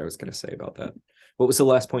can't remember what I was gonna say about that. What was the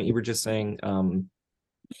last point you were just saying? All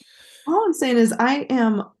I'm saying is I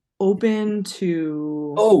am open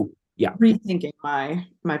to Oh, yeah. rethinking my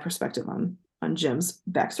perspective on Jim's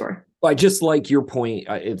backstory. I just like your point.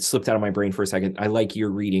 It slipped out of my brain for a second. I like your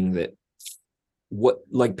reading that what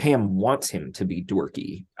like Pam wants him to be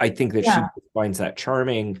dorky. I think that Yeah. she finds that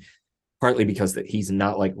charming, partly because that he's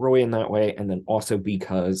not like Roy in that way, and then also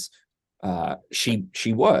because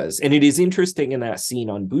she was. And it is interesting in that scene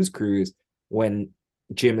on Booze Cruise when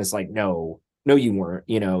Jim is like, no, you weren't,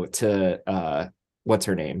 to what's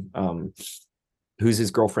her name? Who's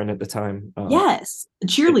his girlfriend at the time? Yes, a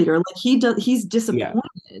cheerleader. Like he's Yeah,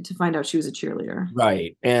 disappointed to find out she was a cheerleader.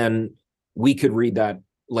 right. And we could read that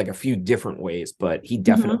like a few different ways, but he Mhm.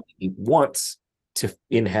 definitely wants to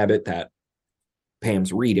inhabit that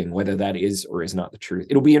Pam's reading, whether that is or is not the truth.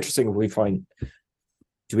 It'll be interesting if we find,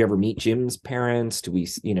 do we ever meet Jim's parents? Do we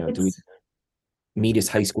It's meet his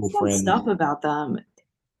high school some friend? stuff about them.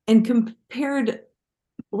 And compared,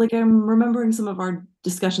 like I'm remembering some of our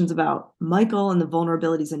discussions about Michael and the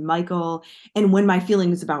vulnerabilities in Michael, and when my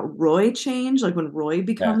feelings about Roy change, like when Roy Yeah.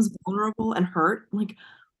 becomes vulnerable and hurt, like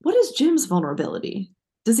what is Jim's vulnerability?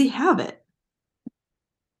 Does he have it?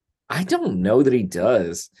 I don't know that he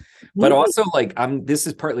does. But Maybe. also like this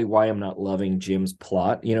is partly why I'm not loving Jim's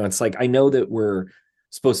plot. It's like I know that we're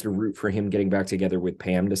supposed to root for him getting back together with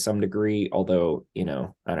Pam to some degree, although,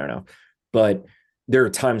 I don't know. But there are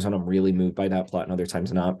times when I'm really moved by that plot and other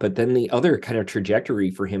times not. But then the other kind of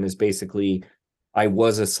trajectory for him is basically I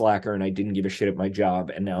was a slacker and I didn't give a shit at my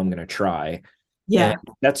job and now I'm gonna try. And Yeah.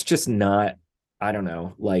 that's just not, I don't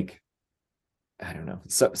know, like I don't know.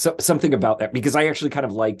 So something about that because I actually kind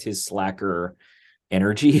of liked his slacker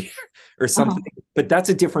energy or Uh-huh. something. But that's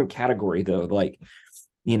a different category though. Like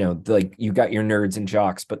you got your nerds and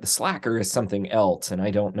jocks, but the slacker is something else. And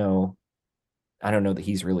I don't know that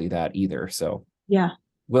he's really that either. So Yeah.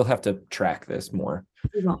 we'll have to track this more.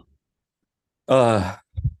 We will. Uh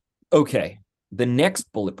okay. The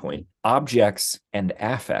next bullet point, objects and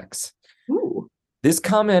affects. Ooh. This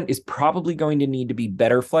comment is probably going to need to be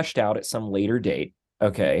better fleshed out at some later date.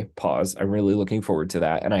 Okay, pause. I'm really looking forward to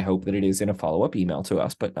that. And I hope that it is in a follow up email to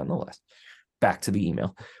us, but nonetheless, back to the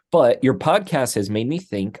email. But your podcast has made me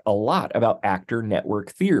think a lot about actor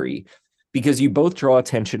network theory because you both draw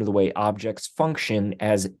attention to the way objects function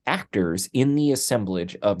as actors in the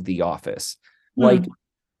assemblage of the office. Like Hmm.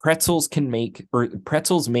 pretzels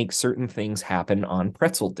make certain things happen on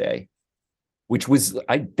pretzel day, which was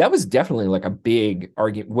that was definitely like a big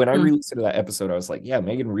argument when I Hmm. re-listened to that episode. I was like, yeah,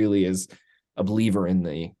 Megan really is a believer in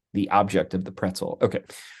the object of the pretzel. Okay,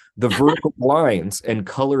 the vertical lines and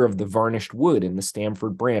color of the varnished wood in the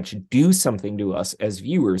Stamford branch do something to us as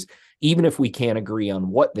viewers, even if we can't agree on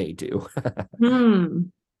what they do. Hmm.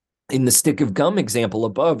 In the stick of gum example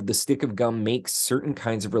above, the stick of gum makes certain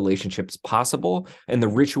kinds of relationships possible, and the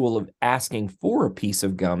ritual of asking for a piece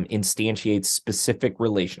of gum instantiates specific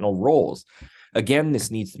relational roles. Again, this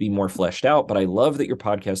needs to be more fleshed out, but I love that your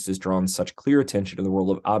podcast has drawn such clear attention to the role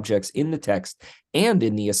of objects in the text and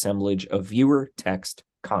in the assemblage of viewer text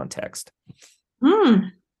context. Hmm.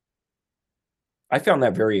 I found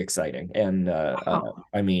that very exciting. And Wow.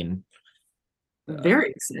 I mean,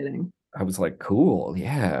 Very exciting. I was like, cool.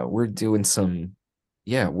 Yeah, we're doing some,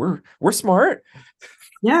 yeah, we're smart.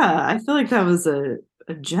 Yeah, I feel like that was a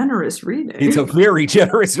generous It's reading. a very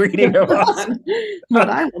generous reading of us. But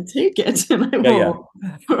I will take it and I Yeah,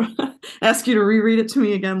 will ask you to reread it to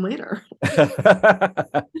me again later.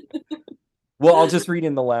 yeah. Well, I'll just read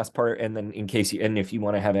in the last part, and then if you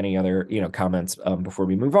want to have any other, comments before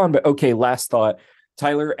we move on. But okay, last thought.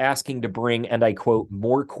 Tyler asking to bring, and I quote,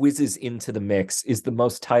 more quizzes into the mix is the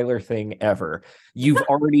most Tyler thing ever. You've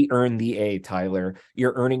already earned the A, Tyler.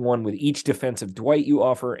 You're earning one with each defensive Dwight you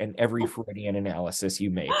offer and every Freudian analysis you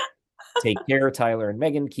make. Take care, Tyler and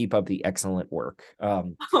Megan. Keep up the excellent work.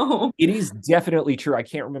 Oh. It is definitely true. I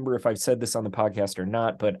can't remember if I've said this on the podcast or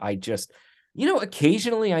not, but I just,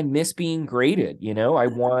 occasionally I miss being graded. I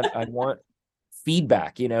want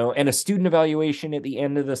feedback, and a student evaluation at the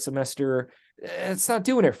end of the semester. it's not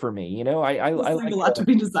doing it for me. You know, I Leave like a lot to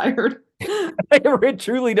be desired. it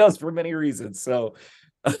truly does for many reasons. So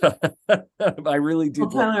I really do Well,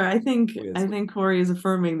 blame Tyler, I this. think Corey is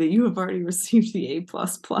affirming that you have already received the A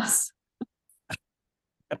plus plus.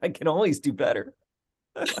 I can always do better.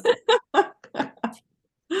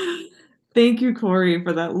 Thank you, Corey,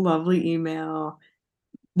 for that lovely email.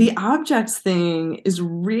 The objects thing is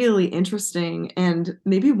really interesting, and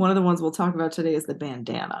maybe one of the ones we'll talk about today is the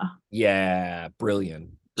bandana. Yeah,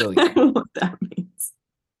 brilliant. I Brilliant. don't know what that means.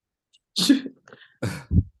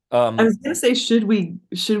 I Um, was gonna say, should we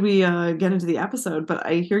get into the episode, but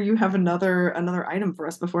I hear you have another item for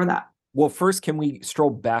us before that. well, first, can we stroll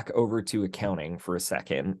back over to accounting for a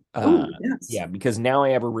second? Oh, yes. Yeah, because now I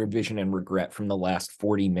have a revision and regret from the last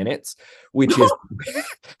 40 minutes, which is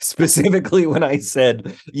specifically when I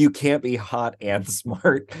said you can't be hot and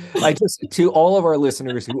smart. I just, to all of our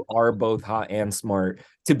listeners who are both hot and smart,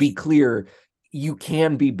 to be clear, you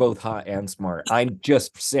can be both hot and smart. I'm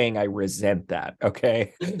just saying I resent that.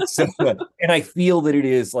 Okay. So, and I feel that it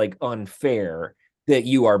is like unfair that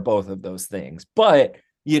you are both of those things. But,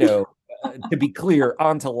 you know, to be clear,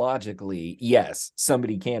 ontologically, yes,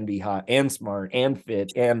 somebody can be hot and smart and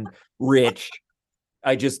fit and rich.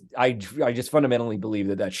 I just fundamentally believe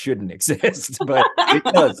that that shouldn't exist, but it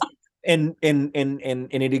does. And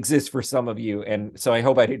it exists for some of you. And so I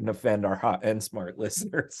hope I didn't offend our hot and smart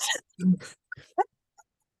listeners.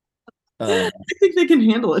 I think they can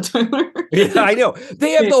handle it, Tyler. Yeah, I know.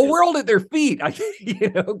 They have the world at their feet.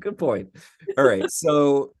 Good point. All right.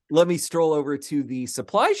 So let me stroll over to the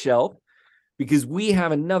supply shelf because we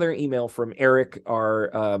have another email from Eric,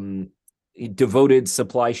 our devoted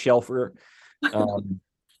supply shelfer.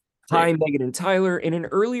 Hi, Megan and Tyler. In an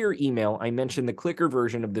earlier email, I mentioned the clicker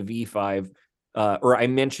version of the V5, or I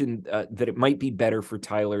mentioned that it might be better for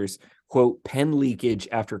Tyler's, quote, pen leakage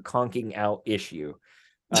after conking out issue.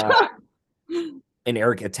 And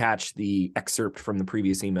Eric attached the excerpt from the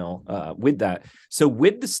previous email with that. So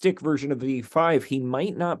with the stick version of the V5, he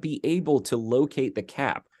might not be able to locate the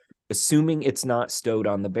cap, assuming it's not stowed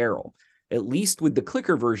on the barrel. At least with the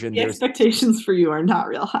clicker version, The there's expectations for you are not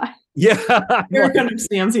real high. yeah, Eric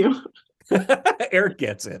understands you. Eric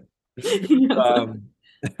gets it. Yes.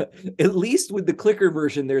 At least with the clicker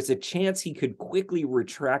version, there's a chance he could quickly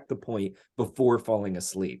retract the point before falling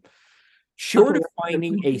asleep. Short of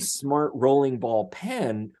finding a smart rolling ball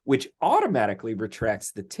pen, which automatically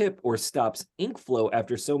retracts the tip or stops ink flow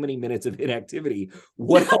after so many minutes of inactivity,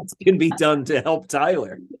 what else can be done to help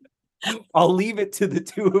Tyler? I'll leave it to the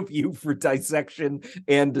two of you for dissection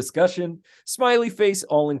and discussion. Smiley face,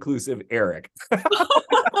 all inclusive, Eric.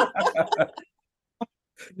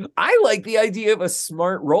 I like the idea of a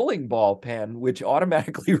smart rolling ball pen, which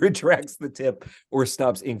automatically retracts the tip or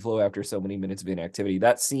stops ink flow after so many minutes of inactivity.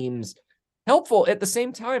 That seems helpful. At the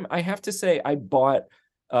same time, I have to say, I bought,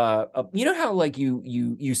 you know how like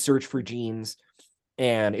you search for jeans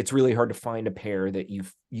and it's really hard to find a pair that you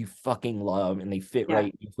fucking love and they fit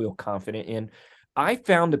right, you feel confident in. I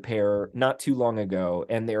found a pair not too long ago,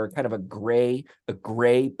 and they're kind of a gray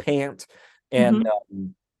pant and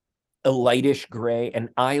a lightish gray, and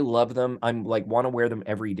I love them. I'm like want to wear them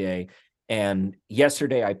every day. And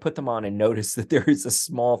yesterday I put them on and noticed that there is a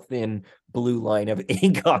small thin blue line of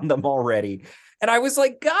ink on them already. And I was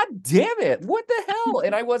like, God damn it, what the hell?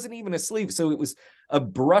 And I wasn't even asleep. So it was a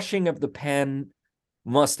brushing of the pen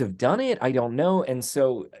must have done it. I don't know. And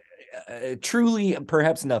so truly,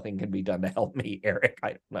 perhaps nothing can be done to help me, Eric. I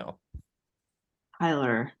don't know.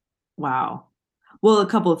 Tyler, wow. Well, a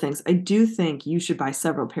couple of things. I do think you should buy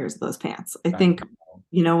several pairs of those pants. I think,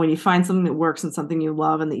 when you find something that works and something you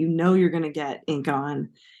love and that you know you're going to get ink on,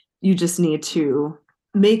 you just need to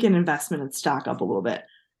make an investment and stock up a little bit.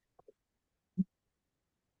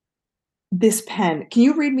 This pen, can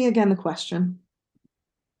you read me again the question?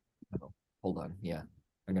 Oh, hold on. Yeah.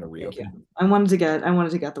 I'm going to reopen. I wanted to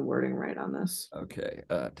get the wording right on this. Okay.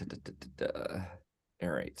 All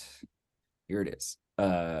right. Here it is.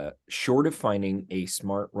 Short of finding a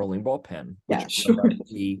smart rolling ball pen, which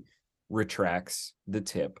retracts the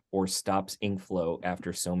tip or stops ink flow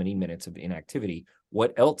after so many minutes of inactivity,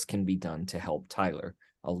 what else can be done to help Tyler?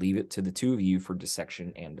 I'll leave it to the two of you for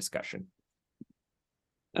dissection and discussion.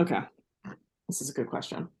 Okay. This is a good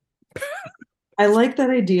question. I like that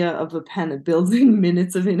idea of a pen that builds in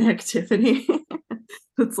minutes of inactivity.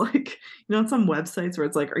 It's like, on some websites where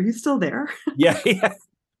it's like, are you still there? Yeah.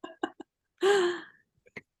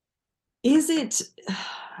 Is it,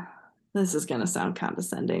 this is going to sound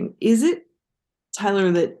condescending. Is it,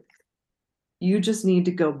 Tyler, that you just need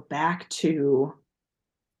to go back to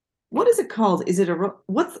what is it called? Is it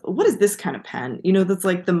what is this kind of pen? That's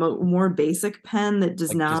like the more basic pen that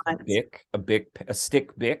does Like not, just a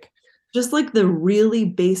stick bic. just like the really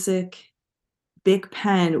basic Bic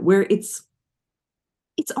pen where it's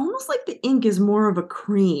almost like the ink is more of a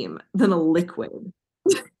cream than a liquid.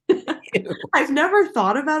 I've never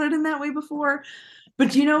thought about it in that way before,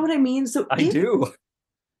 but do you know what I mean? So I if do.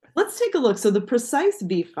 let's take a look. So the precise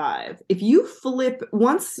V5, if you flip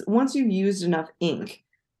once you've used enough ink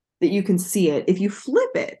that you can see it, if you flip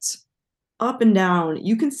it up and down,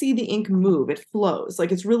 you can see the ink move. It flows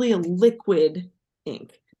like it's really a liquid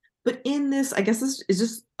ink. But in this, I guess this is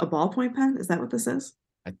just a ballpoint pen. Is that what this is?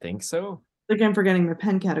 I think so. Like I'm forgetting the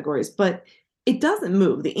pen categories, but it doesn't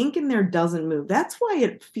move. The ink in there doesn't move. That's why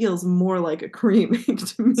it feels more like a cream ink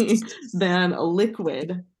to me than a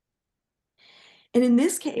liquid. And in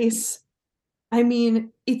this case, I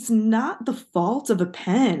mean, it's not the fault of a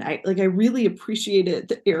pen. I really appreciate it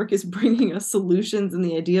that Eric is bringing us solutions and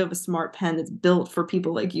the idea of a smart pen that's built for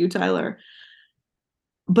people like you, Tyler.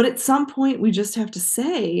 But at some point, we just have to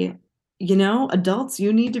say, adults,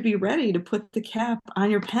 you need to be ready to put the cap on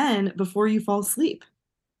your pen before you fall asleep.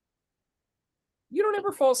 You don't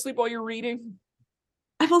ever fall asleep while you're reading?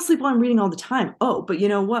 I fall asleep while I'm reading all the time. Oh, but you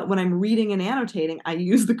know what? When I'm reading and annotating, I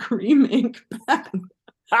use the cream ink pen.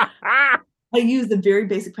 I use the very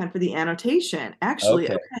basic pen for the annotation. Actually,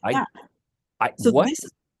 Okay. okay, yeah. So What? this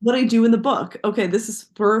is what I do in the book. Okay, this is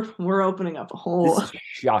we're opening up a This whole is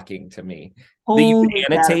shocking to me. That you whole can new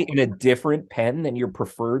annotate in a category. different pen than your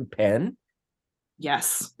preferred pen.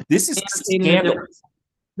 Yes, This is annotating a different scandalous.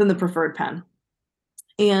 than the preferred pen.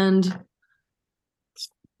 And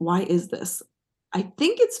why is this? I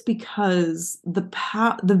think it's because the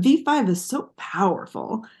V5 is so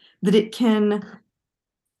powerful that it can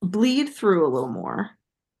bleed through a little more.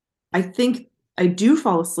 I think I do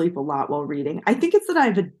fall asleep a lot while reading. I think it's that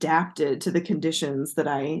I've adapted to the conditions that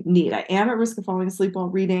I need. I am at risk of falling asleep while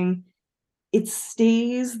reading. It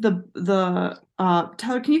stays the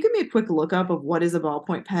Tyler, can you give me a quick lookup of what is a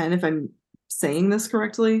ballpoint pen if I'm saying this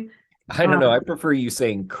correctly? I don't Um, know. I prefer you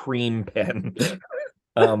saying cream pen.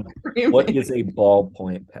 What is a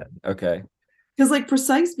ballpoint pen? Okay. because like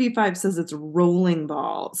precise V5 says it's rolling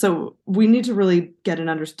ball. So we need to really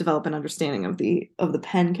develop an understanding of the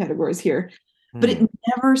pen categories here. But Hmm. it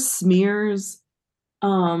never smears.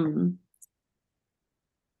 Um,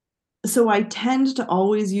 so I tend to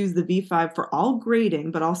always use the V5 for all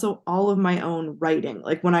grading, but also all of my own writing.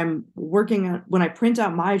 Like when I print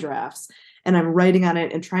out my drafts and I'm writing on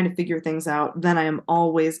it and trying to figure things out, then I am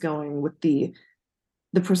always going with the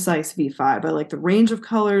precise V5. I like the range of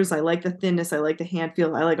colors, I like the thinness, I like the hand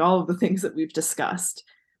feel, I like all of the things that we've discussed.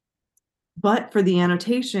 But for the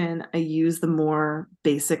annotation, I use the more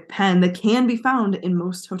basic pen that can be found in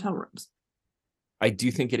most hotel rooms. I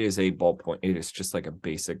do think it is a ballpoint. It is just like a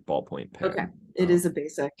basic ballpoint Okay. pen. It is a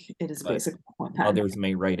But basic point pen. others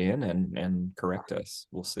may write in and correct us.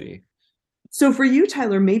 We'll see. So for you,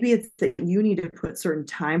 Tyler, maybe it's that you need to put certain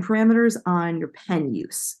time parameters on your pen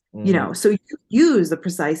use. Mm, So you use the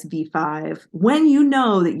precise V5 when you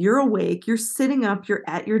know that you're awake, you're sitting up, you're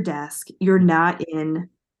at your desk, you're not in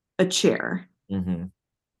a chair. mhm.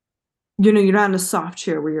 You're not in a soft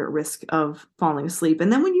chair where you're at risk of falling asleep.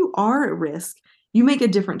 And then when you are at risk, you make a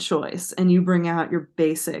different choice and you bring out your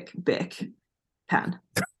basic Bic pen.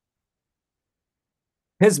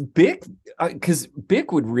 Has Bic, because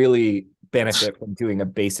Bic would really benefit from doing a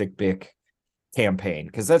basic Bic campaign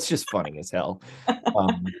because that's just funny as hell.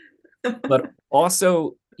 Um, but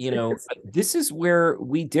also, this is where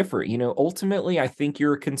we differ. Ultimately, I think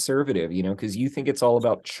you're a conservative, because you think it's all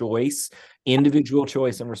about choice, individual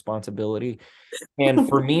choice and responsibility. And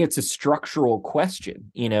for me, it's a structural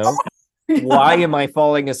question, why am I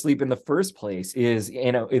falling asleep in the first place?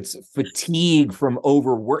 It's fatigue from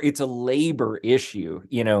overwork. It's a labor issue.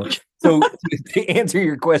 So to answer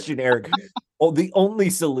your question, Eric, the only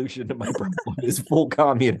solution to my problem is full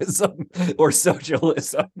communism or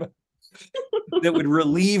socialism that would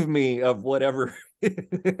relieve me of whatever.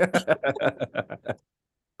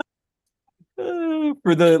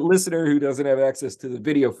 For the listener who doesn't have access to the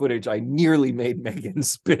video footage, I nearly made Megan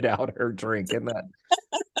spit out her drink, and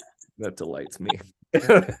that delights me.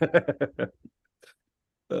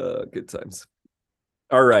 Good times.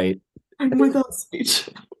 All right. I'm without speech.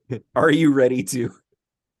 Are you ready to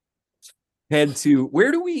head to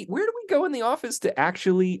where do we go in the office to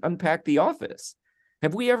actually unpack the office?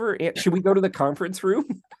 Should we go to the conference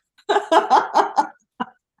room?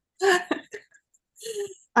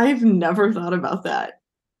 I've never thought about that.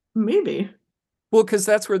 Maybe. Well, because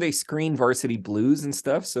that's where they screen Varsity Blues and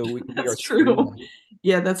stuff, so we can be our That's true. screen.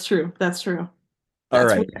 Yeah, that's true. That's true. All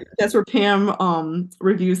That's where right. that's where Pam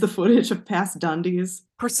reviews the footage of past Dundies.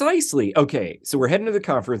 Precisely. Okay, so we're heading to the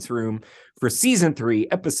conference room for season 3,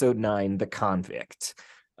 episode 9, The Convict.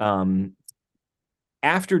 Um,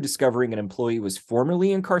 After discovering an employee was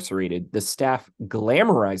formerly incarcerated, the staff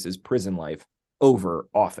glamorizes prison life over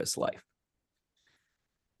office life.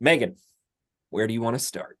 Megan, where do you want to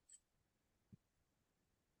start?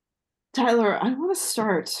 Tyler, I want to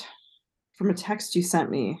start from a text you sent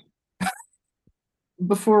me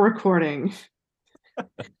before recording.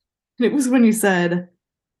 It was when you said,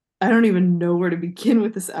 I don't even know where to begin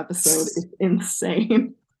with this episode. It's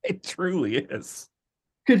insane. It truly is.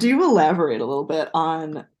 Could you elaborate a little bit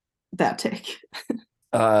on that take?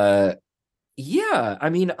 Uh, yeah, I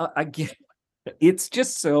mean, I get it's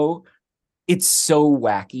just so it's so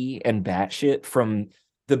wacky and batshit from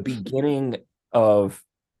the beginning of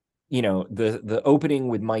the opening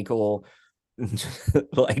with Michael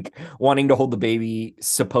like wanting to hold the baby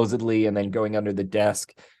supposedly and then going under the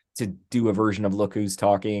desk to do a version of Look Who's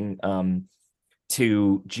Talking,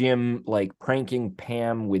 to Jim like pranking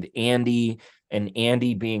Pam with Andy and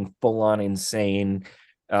Andy being full on insane,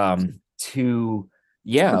 to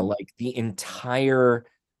like the entire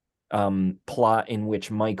plot in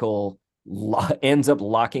which Michael ends up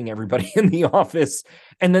locking everybody in the office.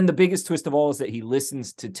 And then the biggest twist of all is that he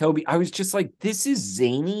listens to Toby. I was just like, this is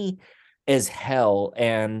zany as hell.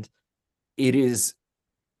 And it is,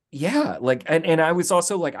 like, and I was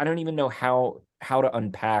also like, I don't even know how to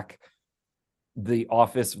unpack the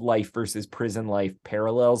office life versus prison life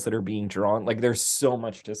parallels that are being drawn. Like, there's so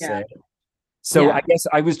much to say. So I guess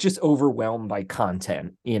I was just overwhelmed by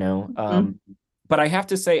content, Mhm. but I have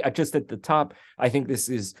to say, just at the top, I think this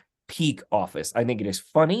is peak Office. I think it is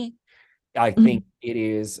funny. I Mhm. think it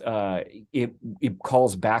is it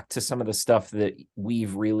calls back to some of the stuff that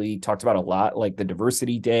we've really talked about a lot, like the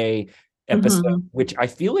Diversity Day episode, Mhm. which I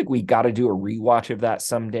feel like we got to do a rewatch of that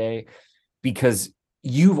someday, because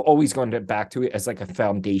you've always gone back to it as like a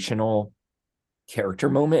foundational character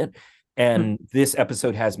moment. And this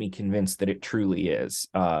episode has me convinced that it truly is,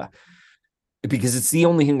 because it's the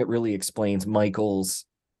only thing that really explains Michael's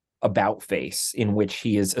about face, in which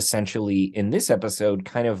he is essentially in this episode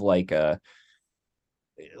kind of like a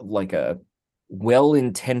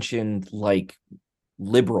well-intentioned like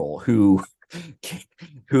liberal who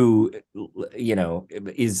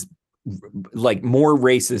is like more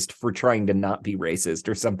racist for trying to not be racist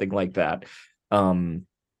or something like that.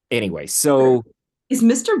 Anyway, so Is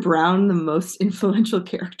Mr. Brown the most influential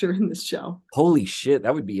character in this show? holy shit,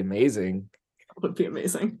 that would be amazing. That would be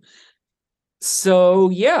amazing. So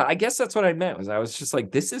yeah, I guess that's what I meant. I was just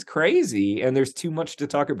like, this is crazy and there's too much to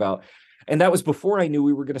talk about. And that was before I knew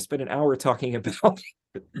we were going to spend an hour talking about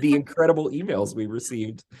the incredible emails we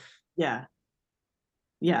received. Yeah.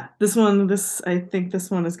 Yeah. I think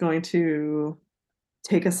this one is going to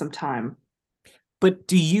take us some time. But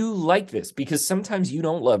do you like this? Because sometimes you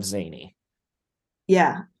don't love zany.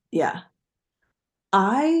 Yeah. Yeah.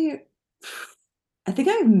 I I think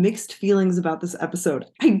I have mixed feelings about this episode.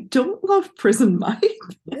 I don't love Prison Mike.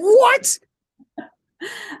 What?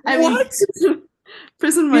 I mean, What?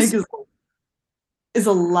 Prison Mike Is is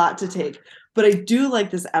a lot to take, but I do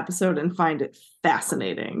like this episode and find it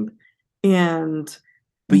fascinating. And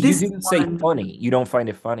but you this didn't say one, funny. You don't find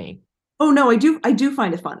it funny. oh no, I do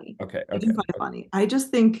find it funny. Okay, I do okay. find it funny. I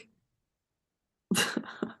just think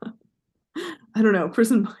I don't know,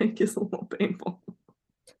 Prison Mike is a little painful.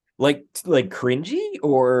 Like cringy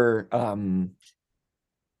or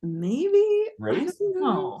Maybe I don't racist?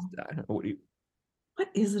 know. I don't know. What do you What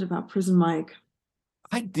is it about Prison Mike?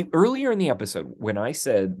 I did earlier in the episode when I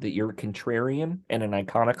said that you're a contrarian and an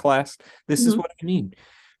iconoclast. This is Mhm. what I mean,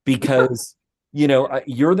 because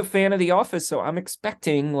you're the fan of The Office, so I'm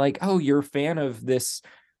expecting like, oh, you're a fan of this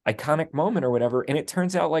iconic moment or whatever, and it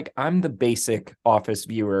turns out like I'm the basic Office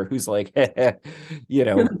viewer who's like,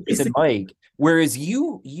 Prison Mike. Whereas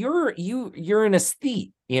you're an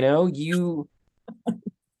aesthete, you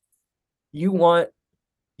want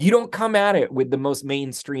you don't come at it with the most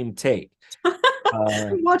mainstream take. Uh,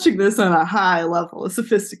 I'm watching this on a high level of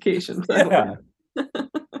sophistication, Tyler. yeah.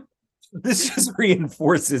 This just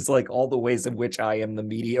reinforces like all the ways in which I am the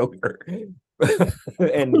mediocre.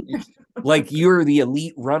 And like you're the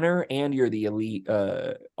elite runner and you're the elite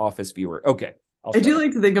Office viewer. Okay, I'll I shut do up.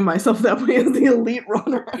 like to think of myself that way as the elite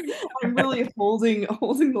runner. I'm really holding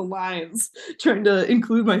the lines, trying to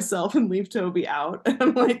include myself and leave Toby out. And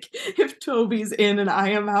I'm like, if Toby's in and I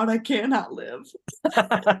am out, I cannot live.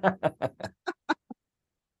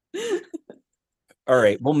 All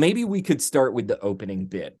right. Well, maybe we could start with the opening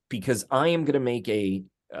bit, because I am going to make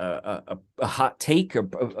a hot take, a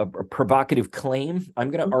provocative claim.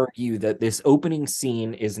 I'm going to argue that this opening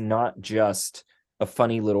scene is not just a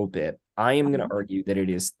funny little bit. I am going to argue that it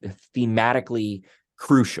is thematically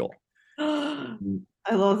crucial. I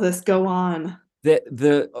love this. Go on.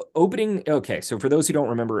 The opening, okay, so for those who don't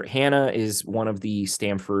remember, Hannah is one of the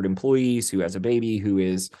Stanford employees who has a baby who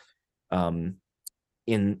is in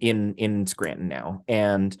Scranton now.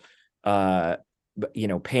 And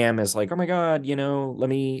Pam is like, oh my God, let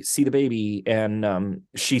me see the baby. And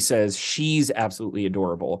she says she's absolutely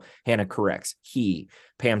adorable. Hannah corrects he.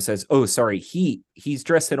 Pam says, oh, sorry, he's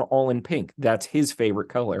dressed in all in pink. That's his favorite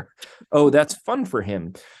color. Oh, that's fun for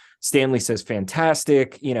him. Stanley says,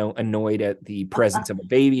 fantastic, annoyed at the presence of a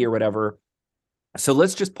baby or whatever. So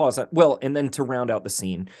let's just pause that. Well, and then to round out the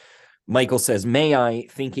scene, Michael says, may I,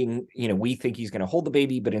 thinking, we think he's going to hold the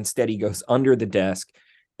baby, but instead he goes under the desk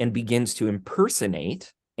and begins to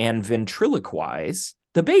impersonate and ventriloquize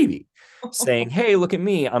the baby, saying, hey, look at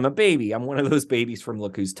me. I'm a baby. I'm one of those babies from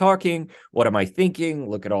Look Who's Talking. What am I thinking?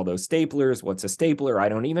 Look at all those staplers. What's a stapler? I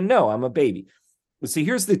don't even know. I'm a baby. See,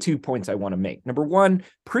 here's the 2 points I want to make. Number one,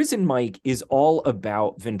 Prison Mike is all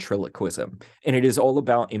about ventriloquism, and it is all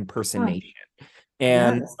about impersonation.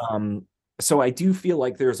 And Yes. so I do feel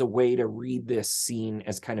like there's a way to read this scene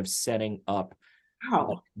as kind of setting up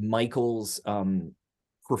Wow. Michael's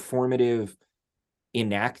performative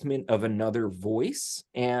enactment of another voice.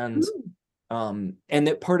 And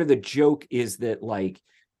that part of the joke is that like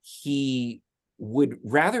he would,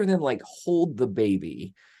 rather than like hold the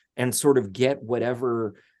baby and sort of get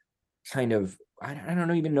whatever kind of, I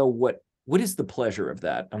don't even know what is the pleasure of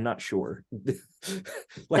that. I'm not sure.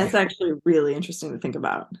 That's actually really interesting to think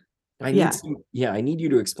about. I need I need you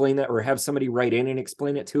to explain that, or have somebody write in and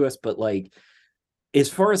explain it to us. But like, as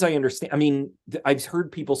far as I understand, I mean, I've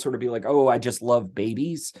heard people sort of be like, oh, I just love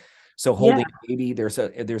babies. So holding a baby, there's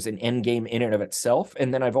an end game in and of itself.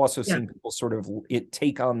 And then I've also seen people sort of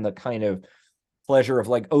take on the kind of pleasure of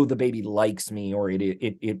like, oh, the baby likes me, or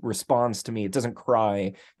it responds to me, it doesn't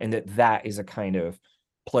cry, and that is a kind of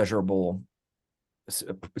pleasurable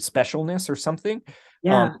specialness or something.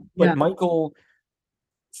 But Michael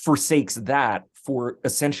forsakes that for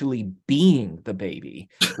essentially being the baby,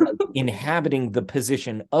 like inhabiting the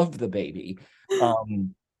position of the baby,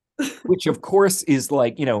 which of course is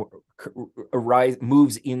like,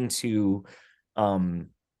 moves into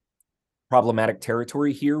problematic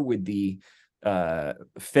territory here with the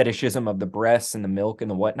fetishism of the breasts and the milk and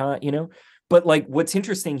the whatnot, but like what's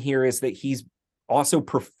interesting here is that he's also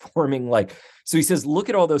performing like, so he says, look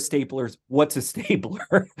at all those staplers. What's a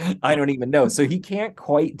stapler? I don't even know. So he can't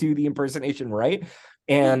quite do the impersonation right.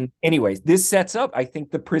 And anyways, this sets up, I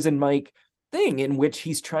think, the Prison Mike thing in which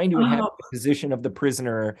he's trying to inhabit the position of the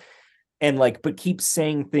prisoner and like, but keeps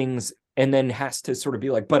saying things and then has to sort of be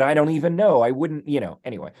like, but I don't even know. I wouldn't,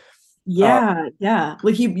 anyway.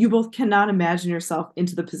 Like you both cannot imagine yourself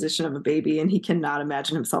into the position of a baby, and he cannot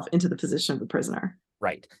imagine himself into the position of a prisoner.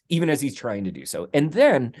 Right. Even as he's trying to do so. And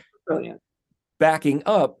then Brilliant. Backing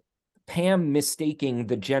up, Pam mistaking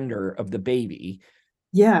the gender of the baby.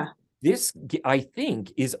 Yeah. This, I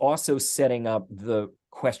think, is also setting up the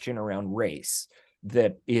question around race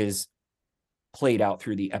that is played out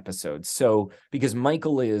through the episode. So, because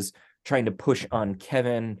Michael is trying to push on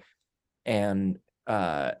Kevin and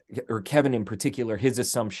or Kevin in particular, his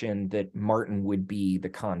assumption that Martin would be the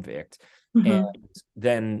convict. And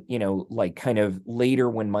then, like kind of later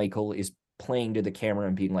when Michael is playing to the camera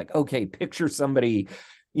and being like, okay, picture somebody,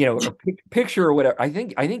 or picture or whatever. I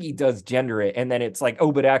think he does gender it. And then it's like,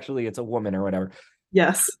 oh, but actually it's a woman or whatever.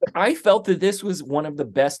 Yes. I felt that this was one of the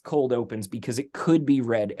best cold opens because it could be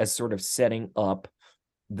read as sort of setting up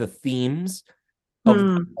the themes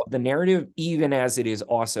of the narrative, even as it is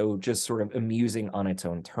also just sort of amusing on its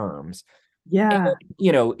own terms. Yeah.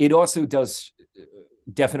 And, it also does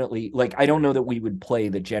definitely, like, I don't know that we would play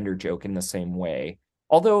the gender joke in the same way.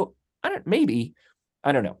 Although, I don't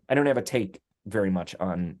know. I don't have a take very much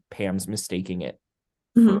on Pam's mistaking it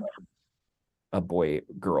for a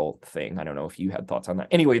boy-girl thing. I don't know if you had thoughts on that.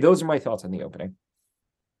 Anyway, those are my thoughts on the opening.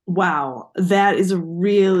 Wow. That is a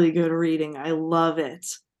really good reading. I love it.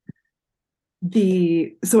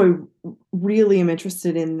 So I really am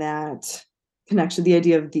interested in that connection, the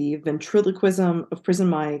idea of the ventriloquism of Prison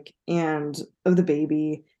Mike and of the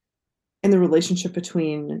baby, and the relationship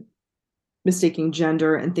between mistaking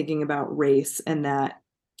gender and thinking about race and that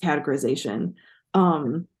categorization.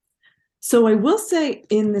 So I will say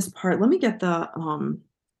in this part, let me get the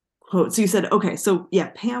quote. So you said, okay, so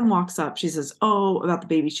yeah, Pam walks up. She says, oh, about the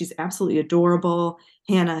baby, she's absolutely adorable.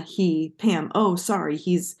 Hannah, Pam, oh, sorry,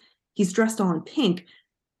 he's dressed all in pink.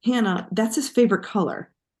 Hannah, that's his favorite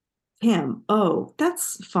color. Pam, oh,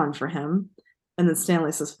 that's fun for him. And then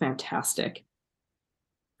Stanley says, fantastic.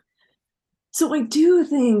 So I do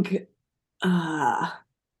think I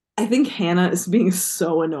think Hannah is being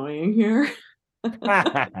so annoying here.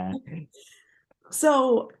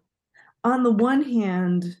 So on the one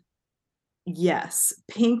hand, yes,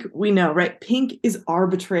 pink, we know, right? Pink is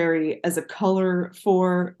arbitrary as a color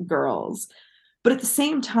for girls. But at the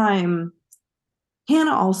same time,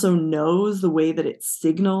 Hannah also knows the way that it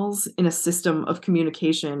signals in a system of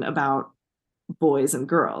communication about boys and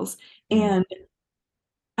girls. Mm, And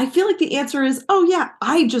I feel like the answer is, oh, yeah,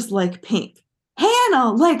 I just like pink.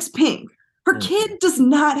 Hannah likes pink. Her mm, kid does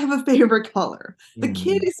not have a favorite color. The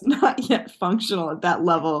kid mm. is not yet functional at that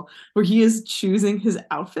level where he is choosing his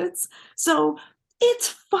outfits. So it's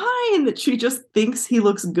fine that she just thinks he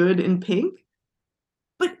looks good in pink,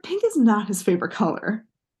 but pink is not his favorite color.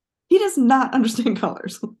 He does not understand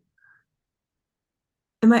colors.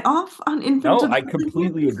 Am I off on infant No, I development here?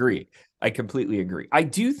 completely agree. I completely agree. I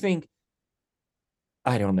do think,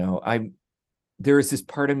 I don't know. There is this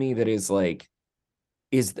part of me that is like,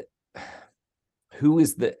 is the who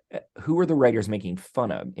is the who are the writers making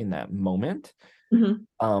fun of in that moment? Mhm.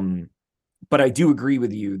 Um, but I do agree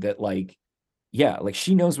with you that like, yeah, like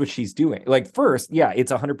she knows what she's doing. Like first, yeah,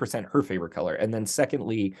 it's 100% her favorite color. And then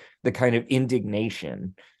secondly, the kind of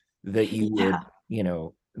indignation that you would, Yeah.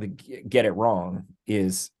 get it wrong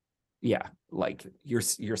is, yeah, like you're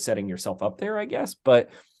setting yourself up there, I guess. But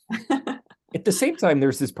at the same time,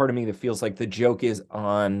 there's this part of me that feels like the joke is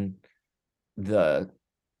on the,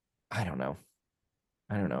 I don't know.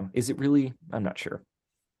 I don't know. Is it really? I'm not sure.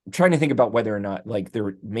 I'm trying to think about whether or not like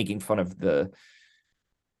they're making fun of the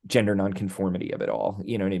gender nonconformity of it all.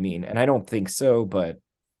 You know what I mean? And I don't think so, but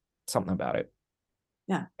something about it.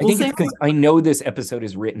 Yeah. I Well, think it's same because I know this episode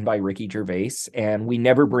is written by Ricky Gervais and we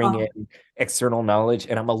never bring with, in external knowledge.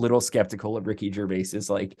 And I'm a little skeptical of Ricky Gervais's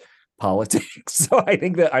like politics. So I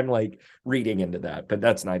think that I'm like reading into that, but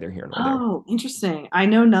that's neither here nor there. oh, interesting. I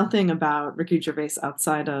know nothing about Ricky Gervais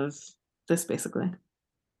outside of this, basically,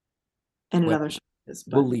 and Well, another show, but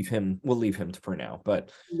we'll leave him for now.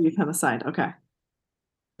 leave him aside. Okay.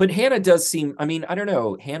 But Hannah does seem, I mean, I don't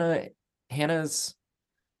know. Hannah's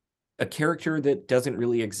a character that doesn't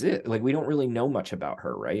really exist. Like we don't really know much about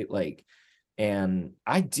her, right? Like, and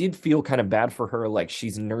I did feel kind of bad for her. Like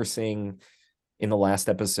she's nursing in the last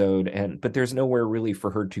episode, but there's nowhere really for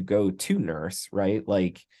her to go to nurse, right?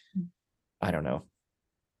 Like, I don't know.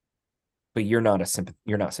 But you're not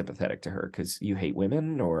sympathetic to her because you hate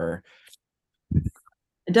women, or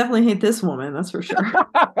I definitely hate this woman, that's for sure.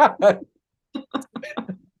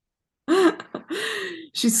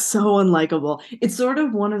 She's so unlikable. It's sort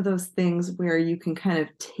of one of those things where you can kind of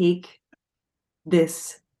take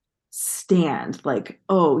this stand, like,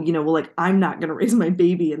 oh, well, like, I'm not going to raise my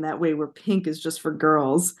baby in that way where pink is just for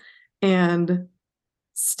girls, and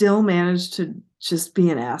still manage to just be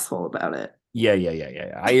an asshole about it. yeah.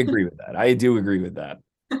 I agree with that. I do agree with that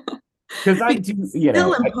because I Because do, it's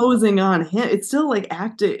still imposing on him. It's still like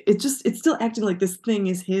acting, it's still acting like this thing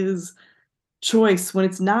is his choice when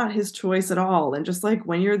it's not his choice at all. And just like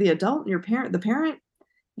when you're the adult and the parent,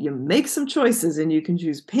 you make some choices and you can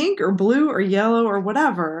choose pink or blue or yellow or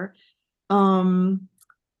whatever. Um,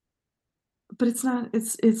 but it's not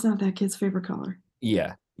that kid's favorite color.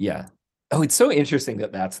 yeah. Oh, it's so interesting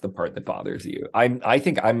that that's the part that bothers you. I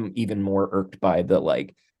think I'm even more irked by the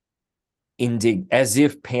like as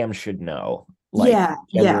if Pam should know like Yeah,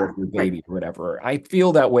 gender yeah, of your right. baby or whatever. I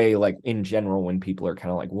feel that way like in general when people are kind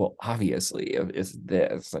of like, well, obviously it's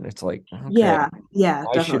this, and it's like, okay, Yeah, yeah,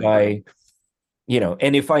 why should definitely. I,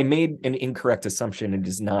 and if I made an incorrect assumption, it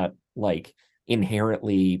is not like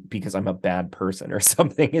inherently because I'm a bad person or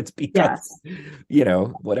something. It's because, Yes.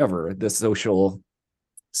 whatever the social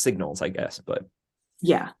signals, I guess. But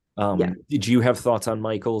Yeah. Yeah. did you have thoughts on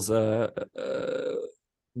Michael's look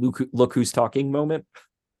who's talking moment?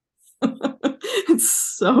 It's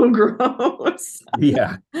so gross.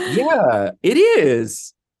 Yeah. Yeah, it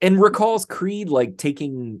is. And recalls Creed like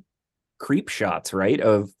taking creep shots, right?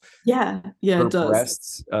 Of Yeah, yeah, her it does.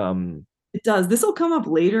 breasts. It does. This will come up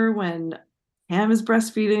later when Pam is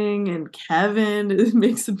breastfeeding and Kevin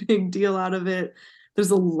makes a big deal out of it.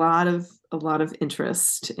 There's a lot of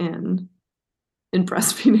interest in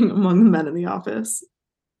breastfeeding among the men in the office.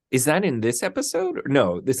 Is that in this episode?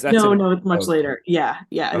 No, that's No, in. no, it's much Okay. later. Yeah,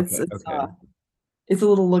 yeah, it's Okay. it's Okay. it's a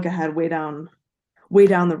little look ahead, way down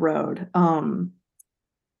the road. Um,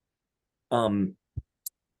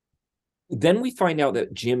 then we find out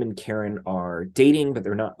that Jim and Karen are dating, but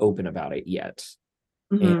they're not open about it yet.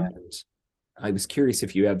 And Mhm. I was curious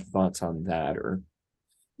if you had thoughts on that or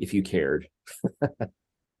if you cared.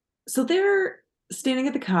 so they're standing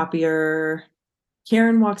at the copier.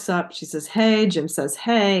 Karen walks up. She says, "Hey." Jim says,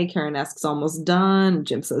 "Hey." Karen asks, "Almost done?"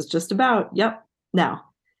 Jim says, "Just about. Yep. Now."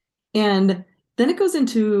 And then it goes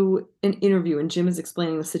into an interview, and Jim is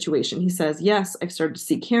explaining the situation. He says, "Yes, I've started to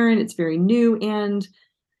see Karen. It's very new and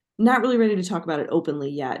not really ready to talk about it openly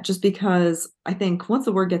yet, just because I think once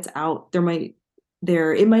the word gets out, it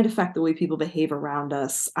might affect the way people behave around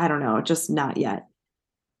us. I don't know, just not yet."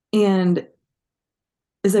 And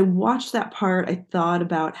as I watched that part, I thought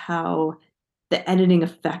about how the editing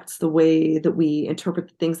affects the way that we interpret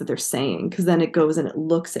the things that they're saying, because then it goes and it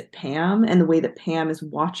looks at Pam and the way that Pam is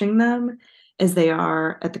watching them as they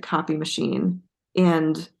are at the copy machine.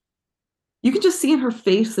 And you can just see in her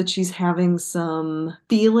face that she's having some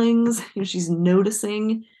feelings. She's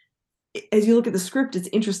noticing. As you look at the script, it's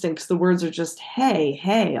interesting because the words are just, "Hey,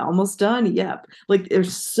 hey, almost done. Yep." Like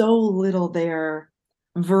there's so little there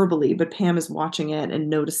verbally, but Pam is watching it and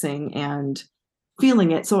noticing and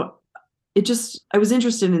feeling it. So I was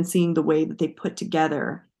interested in seeing the way that they put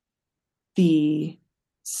together the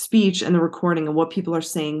speech and the recording and what people are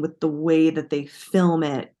saying with the way that they film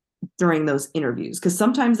it during those interviews. Because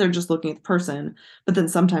sometimes they're just looking at the person, but then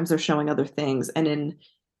sometimes they're showing other things. And in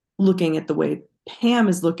looking at the way Pam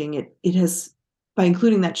is looking, it has, by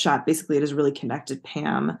including that shot, basically it has really connected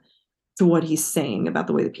Pam to what he's saying about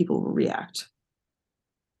the way that people will react.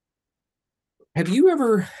 Have you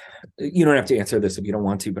ever, you don't have to answer this if you don't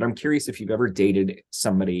want to, but I'm curious if you've ever dated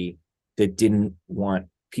somebody that didn't want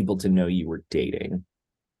people to know you were dating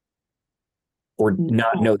or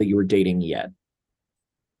not No. know that you were dating yet.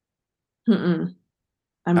 Mm-mm.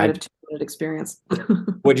 I might I have too limited experience.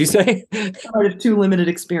 What'd you say? I might have too limited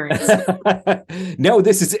experience. No,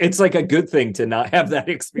 it's like a good thing to not have that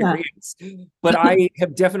Yeah. experience. But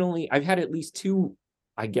I've had at least two,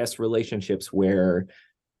 I guess, relationships where,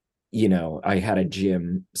 I had a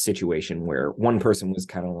gym situation where one person was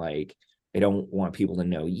kind of like, I don't want people to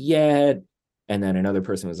know yet. And then another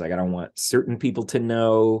person was like, I don't want certain people to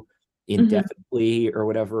know Mhm. indefinitely or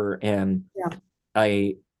whatever. And Yeah.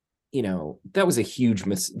 I, that was a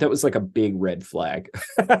that was like a big red flag.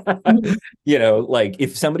 Mhm. Like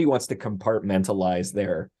if somebody wants to compartmentalize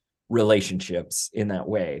their relationships in that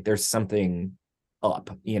way, there's something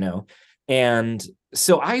up. And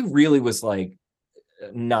so I really was like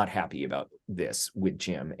not happy about this with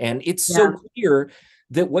Jim. And it's so Yeah. clear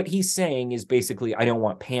that what he's saying is basically, I don't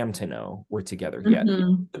want Pam to know we're together yet.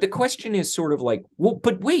 Mhm. But the question is sort of like, well,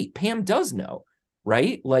 but wait, Pam does know,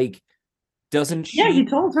 right? Like, doesn't Yeah, he she?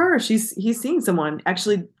 told her he's seeing someone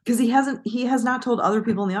actually because he has not told other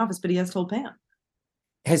people in the office, but he has told Pam.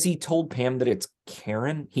 Has he told Pam that it's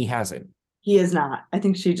Karen? He hasn't. He is not. I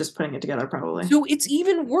think she's just putting it together probably. So it's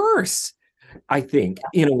even worse, I think,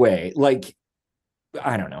 in a way. Like,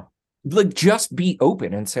 I don't know. Like, just be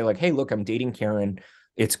open and say, like, hey, look, I'm dating Karen.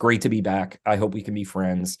 It's great to be back. I hope we can be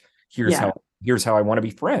friends. Here's Yeah. how I want to be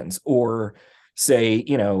friends. Or say,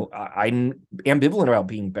 I'm ambivalent about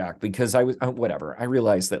being back because I was whatever. I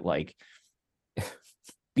realized that like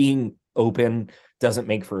being open doesn't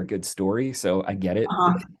make for a good story. So I get it.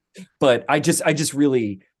 Uh-huh. But I just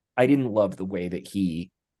really I didn't love the way that he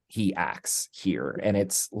acts here. And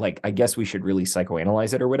it's like, I guess we should really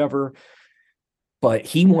psychoanalyze it or whatever. But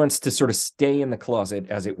he wants to sort of stay in the closet,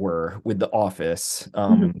 as it were, with the office.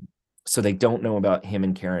 Mhm. So they don't know about him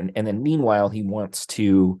and Karen. And then meanwhile, he wants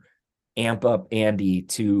to amp up Andy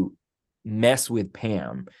to mess with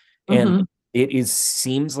Pam. And Mhm. it is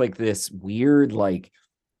seems like this weird, like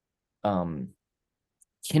um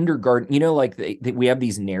kindergarten, like we have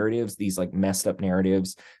these narratives, these like messed up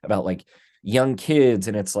narratives about like young kids,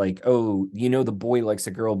 and it's like, oh, the boy likes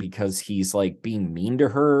a girl because he's like being mean to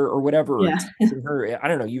her or whatever, or Yeah. teasing her. I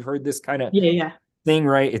don't know, you've heard this kind of Yeah, yeah. thing,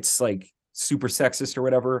 right? It's like super sexist or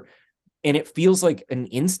whatever, and it feels like an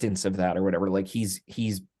instance of that or whatever. Like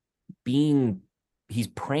being he's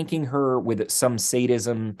pranking her with some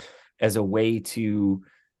sadism as a way to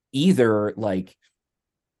either like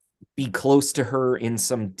be close to her in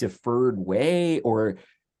some deferred way, or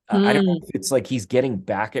I don't know Mm. if it's like he's getting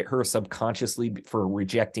back at her subconsciously for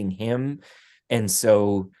rejecting him, and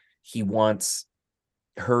so he wants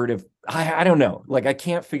her to, I don't know, like I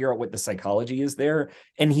can't figure out what the psychology is there.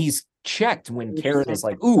 And he's checked when Karen Interesting. is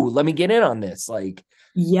like, ooh, let me get in on this, like,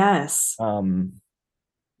 Yes. um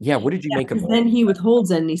yeah, what did you Yeah, make of because all then of he that? withholds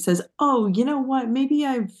it and he says, "Oh, you know what? Maybe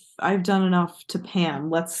I've done enough to Pam.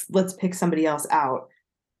 Let's pick somebody else out."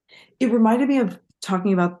 It reminded me of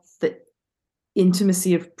talking about the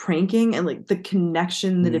intimacy of pranking and like the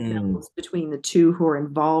connection that it Mm, builds between the two who are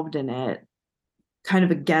involved in it, kind of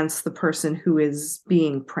against the person who is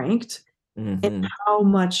being pranked, and hmm how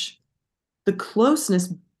much the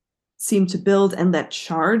closeness. seem to build, and that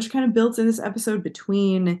charge kind of builds in this episode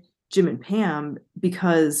between Jim and Pam,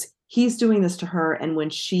 because he's doing this to her, and when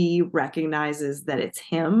she recognizes that it's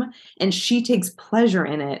him, and she takes pleasure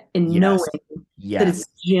in it, in knowing Yes. that it's Yes.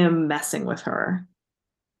 Jim messing with her.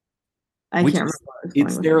 I Which can't remember is, what I was going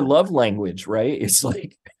it's with their that. love language, right? It's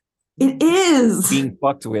like It is. being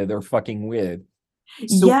fucked with or fucking with.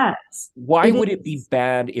 So Yes, why it would it be is.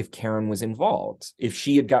 bad if Karen was involved? If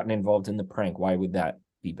she had gotten involved in the prank, why would that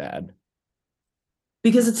be bad?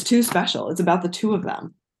 Because it's too special. It's about the two of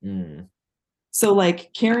them. Mm. So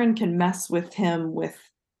like Karen can mess with him with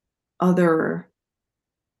other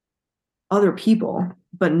people,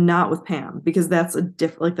 but not with Pam, because that's a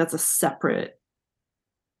different, like that's a separate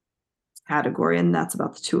category, and that's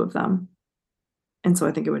about the two of them. And so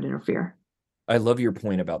I think it would interfere. I love your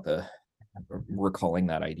point about the recalling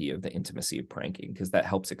that idea of the intimacy of pranking, because that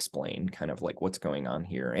helps explain kind of like what's going on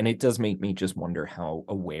here. And it does make me just wonder how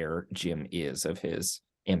aware Jim is of his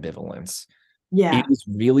ambivalence. It Yeah. is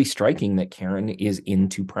really striking that Karen is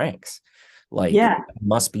into pranks. Like, Yeah.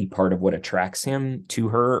 must be part of what attracts him to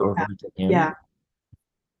her or Yeah. her to him. Yeah.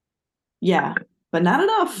 Yeah. But not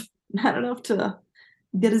enough. Not enough to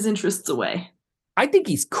get his interests away. I think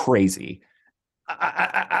he's crazy.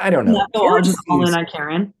 I don't know. Not go all Karen just all in seems, on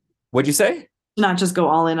Karen. what'd you say? Not just go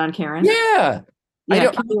all in on Karen. Yeah. I Yeah.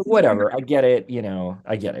 don't, Karen seems very whatever. I get it.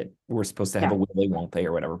 I get it. We're supposed to have yeah. a will they, won't they,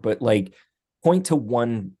 or whatever. But like, point to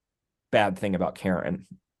one bad thing about Karen.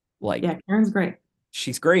 Like, Yeah. Karen's great.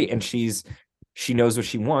 she's great and she knows what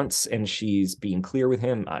she wants and she's being clear with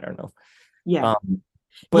him. I don't know. Yeah. Um,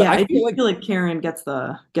 but Yeah. I I feel do like, feel like Karen gets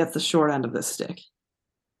the short end of this stick.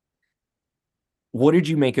 what did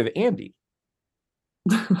you make of Andy?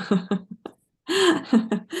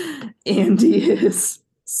 Andy is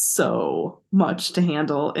so much to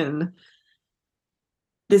handle in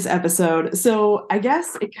this episode. So I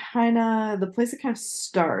guess the place it kind of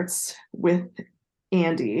starts with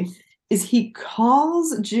Andy is he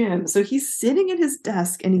calls Jim. So he's sitting at his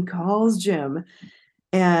desk and he calls Jim.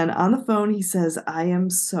 And on the phone, he says, I am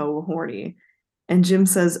so horny. And Jim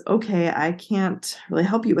says, okay, I can't really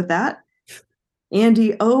help you with that.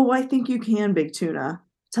 Andy, oh, I think you can, Big Tuna.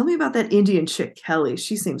 Tell me about that Indian chick, Kelly.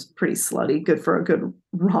 She seems pretty slutty, good for a good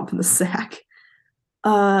romp in the sack.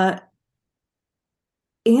 Uh,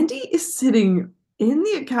 Andy is sitting in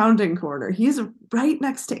the accounting corner. He's right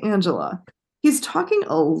next to Angela. He's talking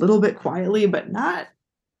a little bit quietly, but not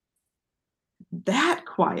that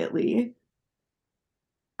quietly.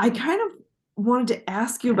 I kind of wanted to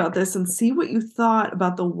ask you about this and see what you thought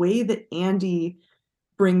about the way that Andy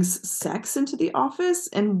brings sex into the office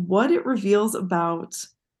and what it reveals about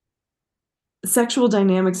sexual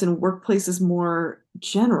dynamics in workplaces more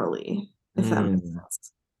generally, if that makes Mm,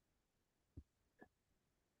 sense.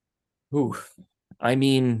 oof. I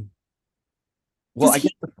mean, well, Because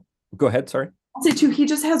I guess, go ahead. Sorry. I'll say too, he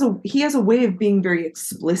has a way of being very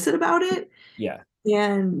explicit about it Yeah.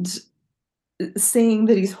 and saying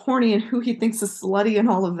that he's horny and who he thinks is slutty and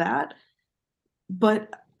all of that.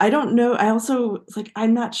 But I don't know. I also it's like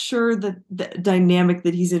I'm not sure that the dynamic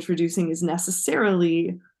that he's introducing is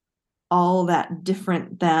necessarily all that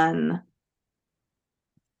different than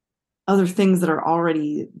other things that are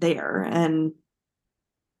already there. And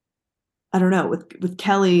I don't know, with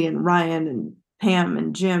Kelly and Ryan and Pam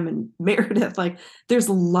and Jim and Meredith, like there's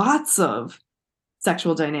lots of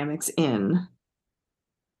sexual dynamics in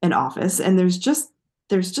an office, and there's just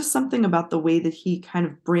something about the way that he kind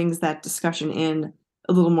of brings that discussion in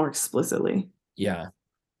a little more explicitly. Yeah.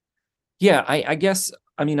 Yeah. I guess,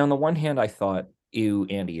 I mean, on the one hand, I thought, ew,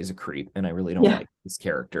 Andy is a creep and I really don't Yeah. like this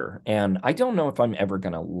character. And I don't know if I'm ever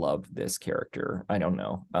going to love this character. I don't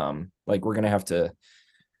know. Like we're going to have to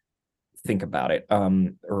think about it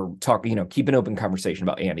or talk, keep an open conversation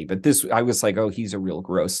about Andy. But this, I was like, oh, he's a real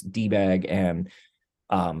gross d-bag. And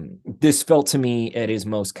this felt to me at his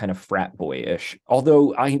most kind of frat boyish,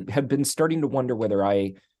 although I have been starting to wonder whether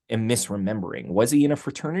I am misremembering. Was he in a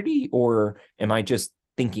fraternity or am I just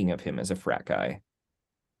thinking of him as a frat guy?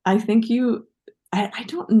 I think I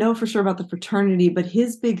don't know for sure about the fraternity, but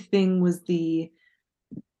his big thing was the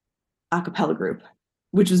a cappella group,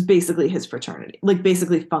 which was basically his fraternity, like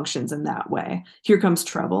basically functions in that way. Here Comes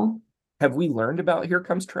Trouble. Have we learned about Here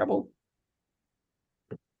Comes Trouble?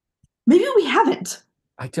 Maybe we haven't.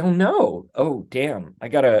 I don't know. Oh, damn. We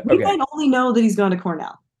Okay. might only know that he's gone to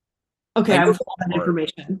Cornell. Okay, I I know withhold that that part.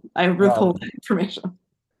 information. I withhold that information.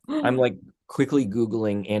 I'm Because like quickly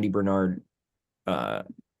Googling Andy Bernard uh,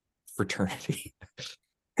 fraternity.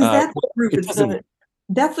 that's the group. It doesn't,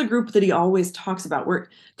 That's the group that he always talks about. Where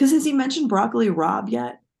because has he mentioned Broccoli Rob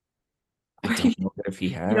yet? I don't know if he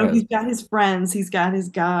You know, has. he's got his friends, he's got his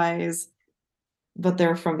guys, but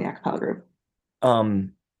they're from the acapella group.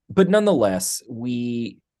 Um, but nonetheless,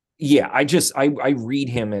 yeah, I read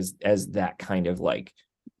him as that kind of like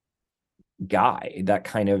guy, that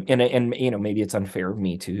kind of, and you know, maybe it's unfair of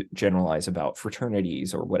me to generalize about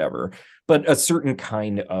fraternities or whatever, but a certain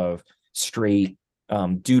kind of straight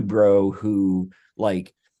dude bro who,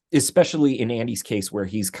 like, especially in Andy's case where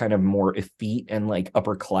he's kind of more effete and like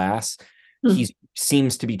upper class, Hmm. he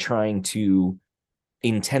seems to be trying to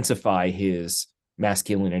intensify his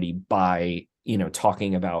masculinity by, you know,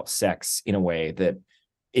 talking about sex in a way that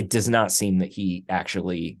it does not seem that he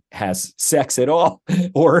actually has sex at all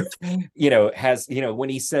or, you know, has, you know, when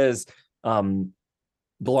he says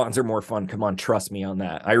blondes are more fun, come on, trust me on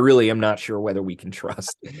that, I really am not sure whether we can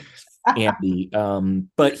trust Andy.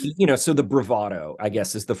 But he, you know, so the bravado, I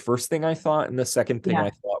guess, is the first thing I thought, and the second thing Yeah. I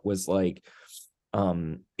thought was like,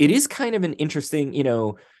 it is kind of an interesting, you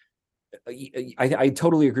know, I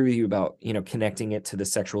totally agree with you about, you know, connecting it to the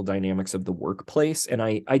sexual dynamics of the workplace. And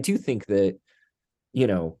I do think that, you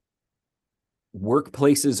know,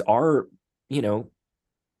 workplaces are, you know,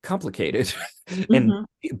 complicated and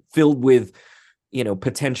Hmm. filled with, you know,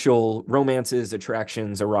 potential romances,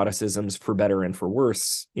 attractions, eroticisms, for better and for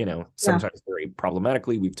worse, you know, Yeah. sometimes very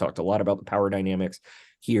problematically. We've talked a lot about the power dynamics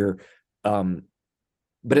here. Um,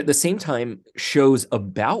 but at the same time, shows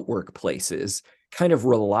about workplaces kind of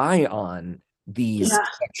rely on these Yeah. Yeah.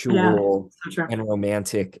 sexual So true. and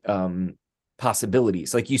romantic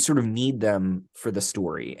possibilities. Like, you sort of need them for the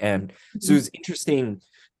story. And so Mhm. it's interesting,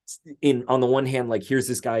 in on the one hand, like, here's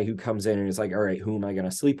this guy who comes in and is like, all right, who am I going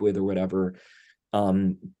to sleep with or whatever.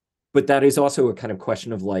 um but that is also a kind of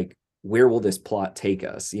question of like, where will this plot take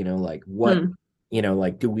us, you know, like what, Hmm. you know,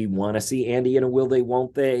 like, do we want to see Andy in a will they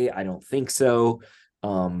won't they? I don't think so.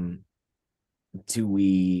 um do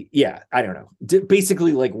we, yeah, I don't know.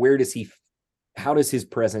 Basically, like, where does he, how does his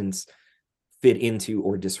presence fit into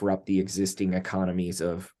or disrupt the existing economies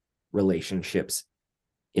of relationships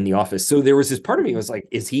in the office? So there was this part of me was like,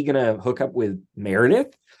 is he gonna hook up with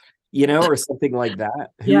Meredith, you know, or something like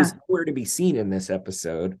that, who's Yeah. nowhere to be seen in this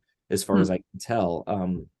episode as far Hmm. as I can tell.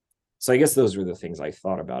 So I guess those were the things I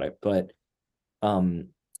thought about it. Um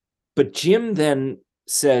but Jim then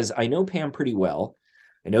says, I know Pam pretty well.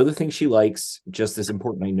 I know the things she likes, just as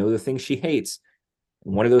important. I know the things she hates.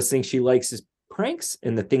 And one of those things she likes is pranks,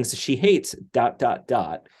 and the things that she hates, dot, dot,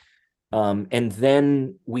 dot. And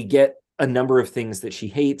then we get a number of things that she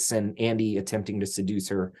hates and Andy attempting to seduce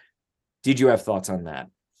her. Did you have thoughts on that?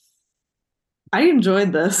 I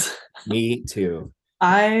enjoyed this. Me too.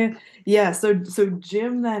 I yeah, so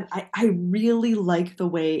Jim then I really like the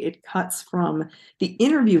way it cuts from the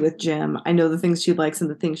interview with Jim. I know the things she likes and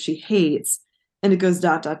the things she hates, and it goes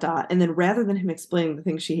dot dot dot. And then rather than him explaining the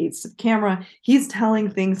things she hates to the camera, he's telling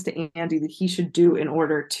things to Andy that he should do in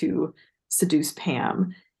order to seduce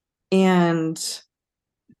Pam. And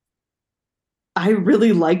I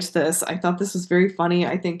really liked this. I thought this was very funny.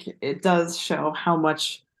 I think it does show how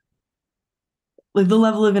much, like, the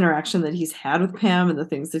level of interaction that he's had with Pam and the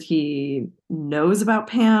things that he knows about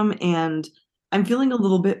Pam. And I'm feeling a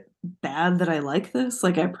little bit bad that I like this.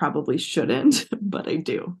 Like, I probably shouldn't, but I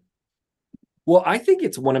do. Well, I think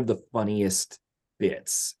it's one of the funniest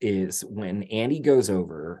bits is when Andy goes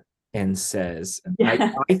over and says,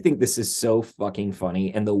 Yeah. I think this is so fucking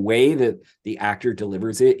funny. And the way that the actor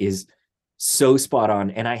delivers it is so spot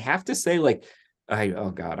on. And I have to say, like,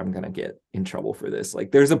 oh God, I'm gonna get in trouble for this.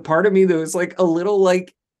 Like, there's a part of me that was like a little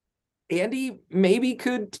like, Andy maybe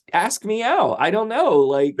could ask me out. I don't know.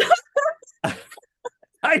 Like,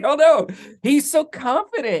 I don't know. He's so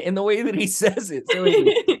confident in the way that he says it. So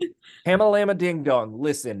anyway, Hama Lama Ding Dong,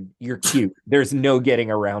 listen, you're cute. There's no getting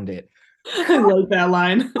around it. I like that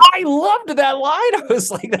line. I loved that line. I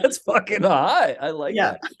was like, that's fucking hot. I like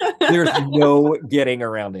Yeah. that. There's no getting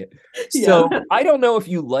around it. Yeah. So I don't know if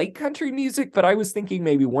you like country music, but I was thinking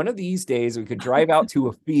maybe one of these days we could drive out to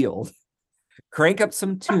a field, crank up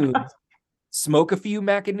some tunes, smoke a few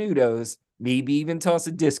Macanudos, maybe even toss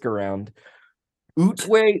a disc around.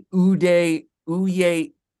 Ootway, Uday,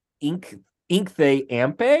 Uye, Ink, Ink they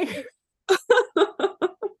Ampe.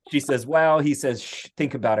 She says, wow. He says, shh,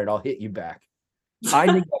 think about it. I'll hit you back.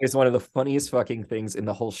 I think that is one of the funniest fucking things in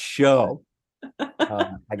the whole show.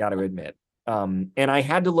 I got to admit. And I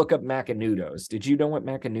had to look up Macanudos. Did you know what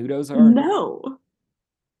Macanudos are? No.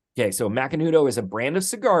 Okay, so Macanudo is a brand of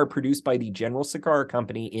cigar produced by the General Cigar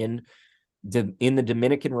Company in the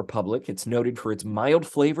Dominican Republic. It's noted for its mild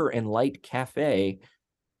flavor and light cafe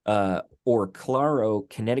or claro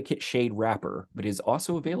Connecticut shade wrapper, but is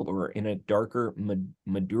also available in a darker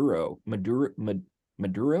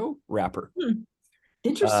Maduro wrapper.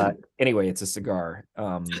 Interesting. Anyway, it's a cigar.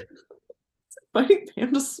 Fighting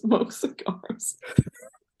Pam to smoke cigars.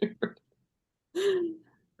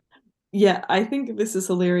 Yeah, I think this is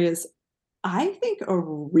hilarious. I think a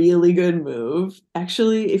really good move,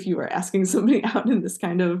 actually, if you were asking somebody out in this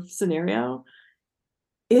kind of scenario,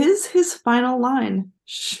 is his final line.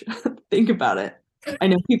 Shh, think about it. I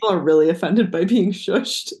know people are really offended by being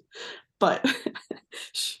shushed, but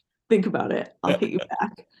shh, think about it. I'll hit you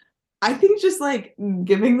back. I think just like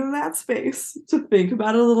giving them that space to think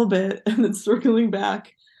about it a little bit and then circling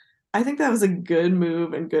back. I think that was a good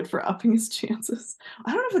move and good for upping his chances.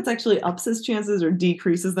 I don't know if it's actually ups his chances or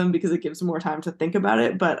decreases them because it gives him more time to think about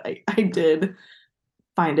it, but I did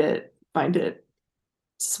find it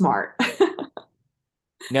smart.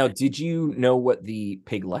 Now, did you know what the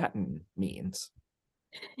Pig Latin means?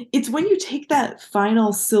 It's when you take that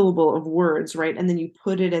final syllable of words, right, and then you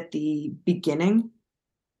put it at the beginning,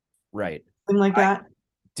 Right. something like that.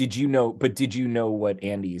 Did you know, but did you know what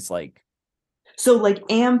Andy's like? So like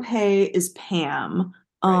Ampay is Pam.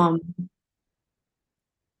 Right.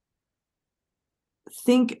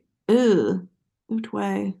 Think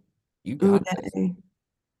Utway, You got this. Uday.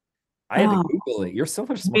 I had to Oh, Google it. You're so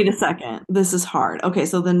much wait a smarter. second. This is hard. Okay,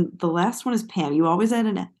 so then the last one is Pam. You always add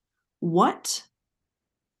an what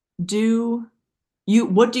do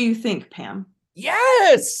what do you think, Pam?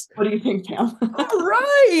 Yes. What do you think, Pam? All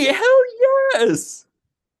right. Hell yes.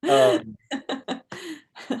 Um,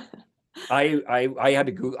 I had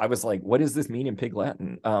to Google. I was like, what does this mean in Pig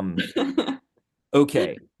Latin?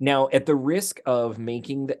 Okay. Now, at the risk of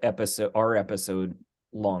making our episode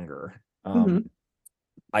longer, Mhm.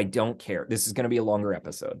 I don't care. This is going to be a longer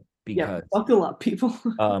episode Yep, because buckle up, people.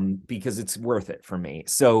 because it's worth it for me.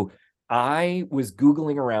 So I was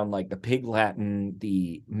Googling around like the Pig Latin,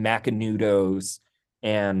 the Macanudos,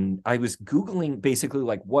 and I was Googling basically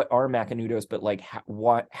like what are Macanudos, but like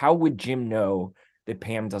how would Jim know that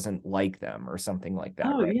Pam doesn't like them or something like that,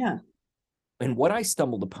 Oh right? yeah. And what I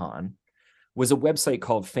stumbled upon was a website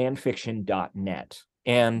called fanfiction.net.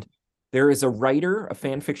 And there is a writer, a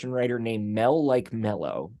fan fiction writer named Mel Like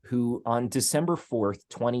Mellow, who on December 4th,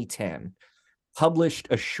 2010, published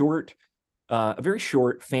a very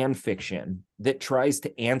short fan fiction that tries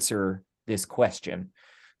to answer this question.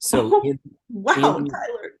 So Oh, wow, in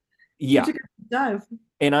Tyler. You yeah, took a dive.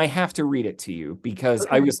 and I have to read it to you because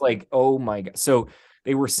I Okay. was like, oh my god. So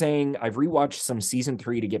they were saying I've rewatched some season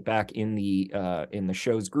 3 to get back in the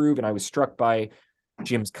show's groove, and I was struck by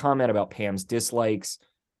Jim's comment about Pam's dislikes.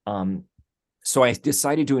 Um, so I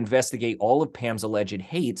decided to investigate all of Pam's alleged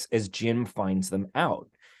hates as Jim finds them out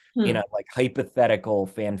in Hmm. a like hypothetical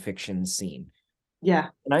fan fiction scene. Yeah.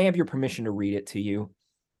 And I have your permission to read it to you.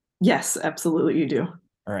 Yes, absolutely you do.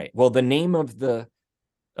 All right. Well, the name of the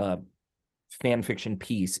uh, fan fiction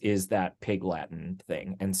piece is that Pig Latin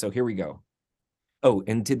thing. And so here we go. Oh,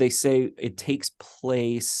 and did they say it takes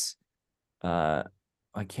place? Uh,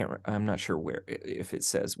 I'm not sure where, if it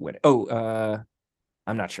says when.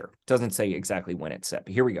 I'm not sure. It doesn't say exactly when it's set,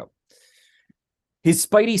 but here we go. His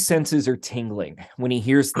spidey senses are tingling when he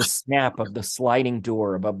hears the snap of the sliding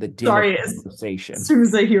door above the din of Sorry, as conversation. soon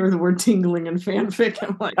as I hear the word tingling in fanfic,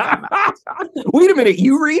 I'm like, I'm out. Wait a minute,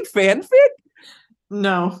 you read fanfic?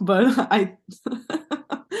 No, but I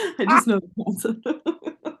just know the concept.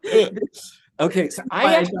 Okay, so I Why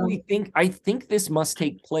I don't. actually think this must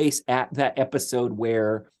take place at that episode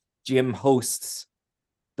where Jim hosts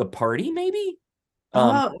the party, maybe?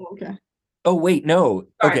 Um, Oh, okay. oh wait, no.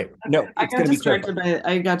 Sorry. Okay, Okay. no, I it's got gonna be clarified. distracted by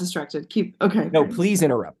I got distracted. Keep okay. No, please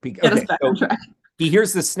interrupt. Get us Okay, back on so track. he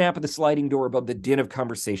hears the snap of the sliding door above the din of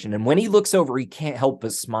conversation, and when he looks over, he can't help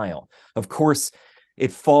but smile. Of course,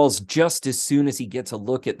 it falls just as soon as he gets a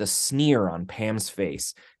look at the sneer on Pam's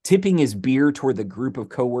face. Tipping his beer toward the group of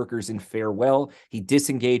coworkers in farewell, he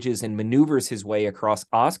disengages and maneuvers his way across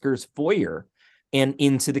Oscar's foyer and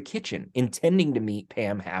into the kitchen, intending to meet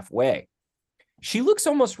Pam halfway. She looks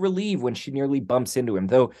almost relieved when she nearly bumps into him,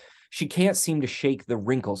 though she can't seem to shake the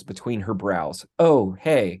wrinkles between her brows. Oh,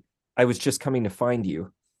 hey, I was just coming to find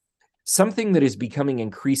you. Something that is becoming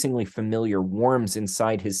increasingly familiar warms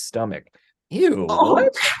inside his stomach. Ew, Oh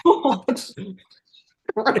what? God.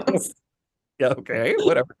 Gross. Yeah, okay,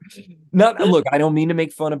 whatever. Not look, I don't mean to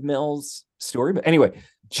make fun of Mel's story, but anyway,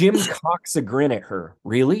 Jim cocks a grin at her.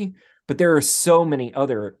 Really? But there are so many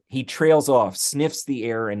other. He trails off, sniffs the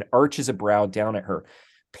air, and arches a brow down at her.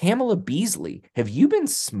 Pamela Beasley, have you been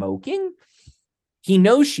smoking? He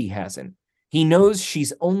knows she hasn't. He knows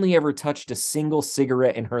she's only ever touched a single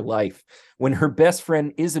cigarette in her life when her best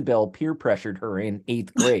friend Isabel peer pressured her in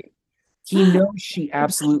 8th grade. He knows she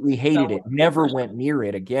absolutely hated it, never went near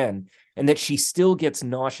it again. and that she still gets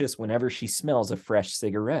nauseous whenever she smells a fresh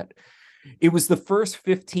cigarette. It was the first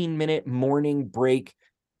 15-minute morning break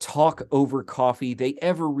talk over coffee they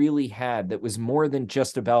ever really had that was more than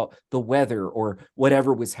just about the weather or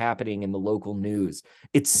whatever was happening in the local news.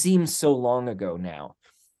 It seems so long ago now.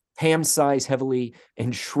 Pam sighs heavily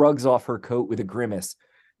and shrugs off her coat with a grimace.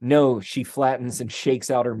 No, she flattens and shakes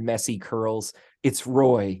out her messy curls. It's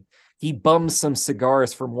Roy. He bums some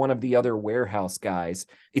cigars from one of the other warehouse guys.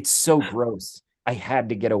 It's so gross. I had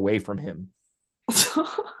to get away from him.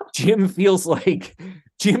 Jim feels like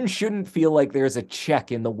Jim shouldn't feel like there's a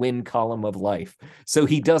check in the win column of life. So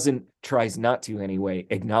he tries not to anyway,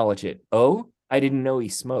 acknowledge it. Oh, I didn't know he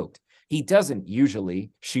smoked. He doesn't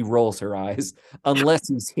usually, she rolls her eyes, unless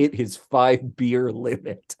he's hit his 5-beer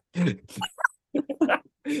limit.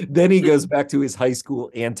 Then he goes back to his high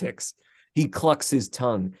school antics. He clucks his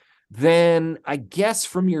tongue. Then I guess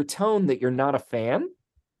from your tone that you're not a fan?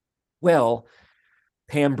 Well,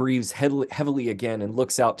 Pam breathes heavily again and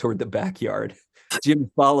looks out toward the backyard.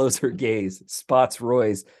 Jim follows her gaze, spots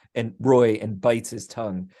Roy and bites his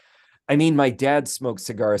tongue. I mean, my dad smoked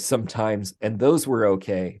cigars sometimes, and those were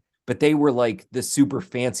okay, but they were like the super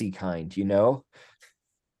fancy kind, you know?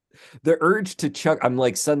 The urge to chuck, I'm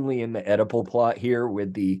like suddenly in the Oedipal plot here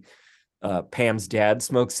with the Pam's dad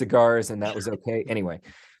smoked cigars, and that was okay. Anyway,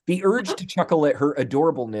 the urge to chuckle at her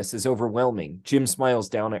adorableness is overwhelming. Jim smiles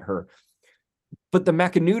down at her. But the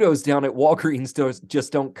Macanudos down at Walgreens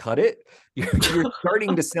just don't cut it. You're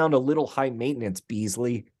starting to sound a little high maintenance,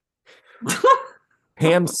 Beasley.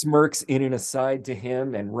 Pam smirks in an aside to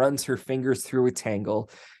him and runs her fingers through a tangle.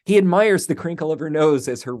 He admires the crinkle of her nose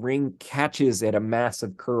as her ring catches at a mass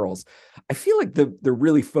of curls. I feel like they're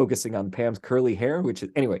really focusing on Pam's curly hair, which is,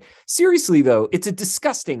 anyway, seriously though, it's a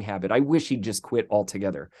disgusting habit. I wish he'd just quit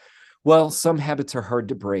altogether. Well, some habits are hard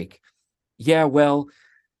to break. Yeah, well,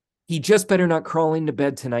 he just better not crawl into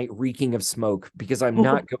bed tonight reeking of smoke, because I'm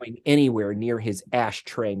not going anywhere near his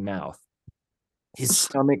ashtray mouth. His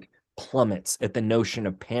stomach plummets at the notion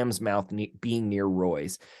of Pam's mouth being near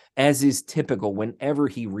Roy's, as is typical whenever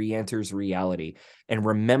he re-enters reality and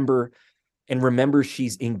remembers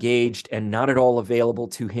she's engaged and not at all available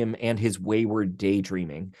to him and his wayward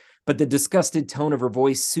daydreaming. But the disgusted tone of her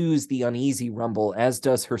voice soothes the uneasy rumble, as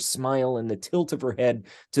does her smile and the tilt of her head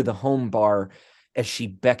to the home bar as she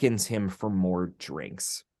beckons him for more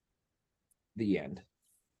drinks. The end.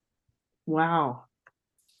 Wow.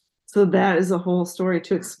 So that is a whole story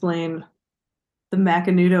to explain the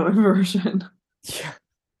Macanudo aversion. Yeah.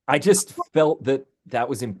 I just felt that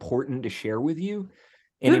was important to share with you.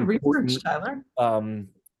 Good research, Tyler.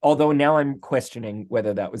 Although now I'm questioning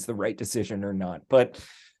whether that was the right decision or not. But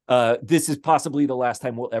this is possibly the last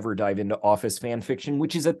time we'll ever dive into Office fan fiction,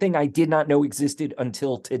 which is a thing I did not know existed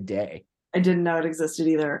until today. I didn't know it existed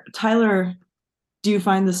either. Tyler, do you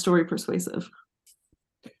find this story persuasive?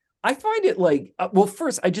 I find it like, well,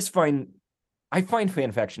 first, I find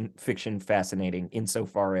fan fiction fascinating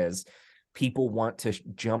insofar as people want to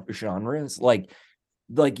jump genres.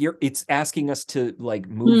 It's asking us to like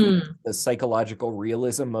move the psychological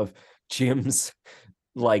realism of Jim's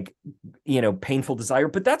like, painful desire.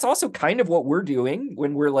 But that's also kind of what we're doing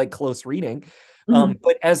when we're like close reading.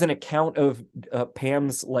 But as an account of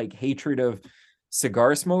Pam's like hatred of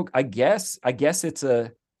cigar smoke, I guess it's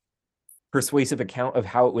a persuasive account of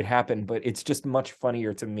how it would happen, but it's just much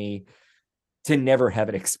funnier to me to never have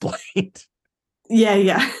it explained.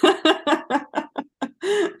 Yeah.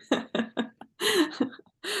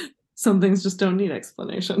 Some things just don't need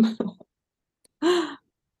explanation.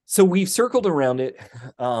 So we've circled around it.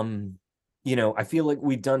 I feel like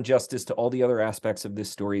we've done justice to all the other aspects of this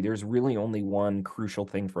story. There's really only one crucial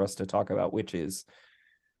thing for us to talk about, which is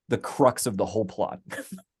the crux of the whole plot.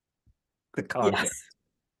 The convict. Yes.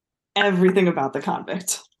 Everything about the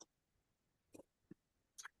convict.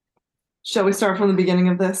 Shall we start from the beginning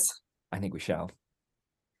of this? I think we shall.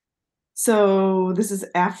 So this is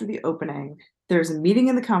after the opening. There's a meeting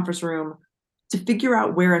in the conference room to figure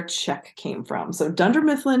out where a check came from. So Dunder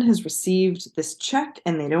Mifflin has received this check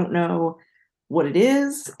and they don't know what it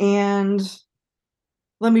is. And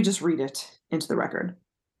let me just read it into the record.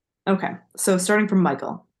 Okay, so starting from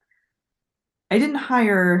Michael. I didn't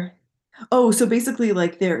hire... Oh, so basically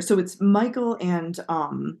so it's Michael and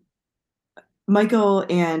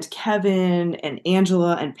Kevin and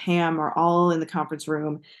Angela and Pam are all in the conference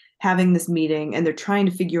room having this meeting, and they're trying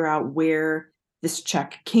to figure out where this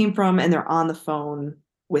check came from, and they're on the phone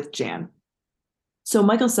with Jan. So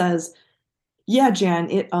Michael says, yeah,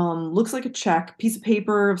 Jan, it looks like a check, piece of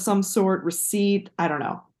paper of some sort, receipt, I don't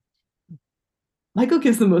know. Michael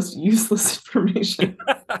gives the most useless information.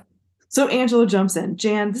 So Angela jumps in.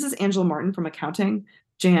 Jan, this is Angela Martin from accounting.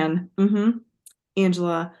 Jan,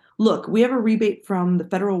 Angela, look, we have a rebate from the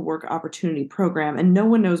Federal Work Opportunity Program, and no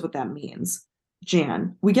one knows what that means.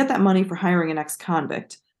 Jan, we get that money for hiring an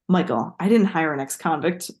ex-convict. Michael, I didn't hire an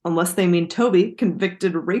ex-convict unless they mean Toby,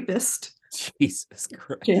 convicted rapist. Jesus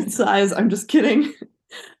Christ. Jan sighs, I'm just kidding.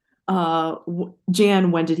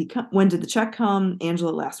 Jan, when did he come? When did the check come?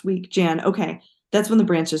 Angela, last week. Jan, okay, that's when the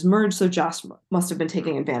branches merged, so Josh must have been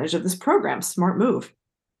taking advantage of this program. Smart move.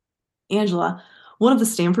 Angela, one of the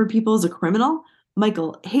Stanford people is a criminal.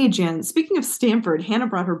 Michael, hey Jan, speaking of Stanford, Hannah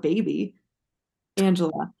brought her baby.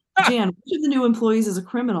 Angela, Jan, which of the new employees is a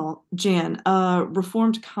criminal? Jan,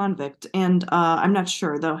 reformed convict. And I'm not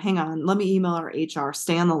sure though. Hang on, let me email our HR.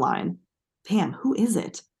 Stay on the line. Pam, who is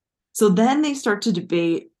it? So then they start to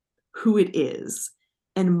debate who it is.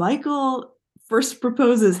 And Michael first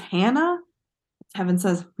proposes Hannah. Kevin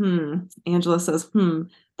says, Angela says,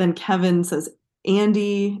 Then Kevin says,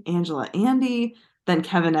 Andy. Angela, Andy. Then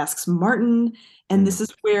Kevin asks Martin. And this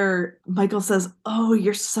is where Michael says, oh,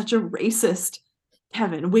 you're such a racist.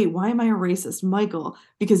 Kevin, wait, why am I a racist? Michael,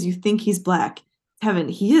 because you think he's black. Kevin,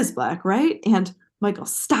 he is black, right? And Michael,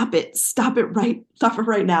 stop it. Stop it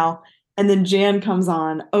right now. And then Jan comes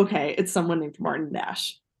on. Okay, it's someone named Martin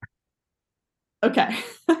Nash. Okay.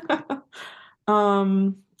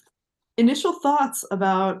 Initial thoughts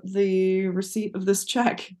about the receipt of this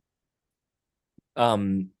check.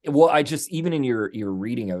 Well, I just, even in your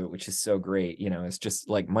reading of it, which is so great, it's just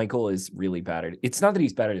like Michael is really bad at it. It's not that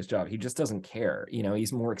he's bad at his job, he just doesn't care.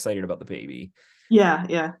 He's more excited about the baby.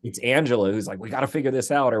 Yeah. It's Angela who's like, we got to figure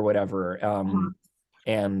this out or whatever.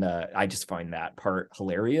 And I just find that part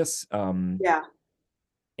hilarious. Yeah.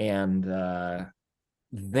 And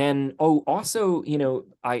then also,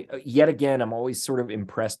 I yet again, I'm always sort of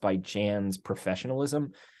impressed by Jan's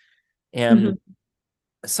professionalism. And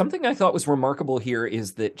something I thought was remarkable here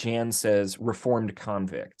is that Jan says reformed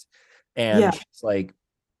convict, and she's like,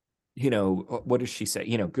 what does she say?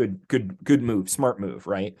 Good move, smart move,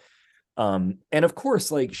 right? And of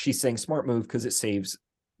course, like, she's saying smart move because it saves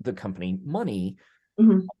the company money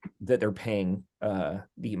that they're paying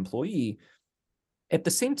the employee. At the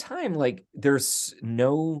same time, like, there's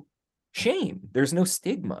no shame, there's no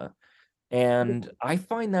stigma. And I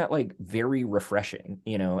find that, like, very refreshing.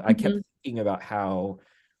 I kept thinking about how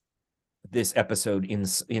this episode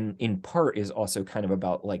in part is also kind of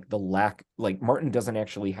about, like, the lack, like, Martin doesn't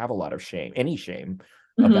actually have a lot of any shame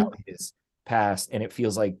about his past. And it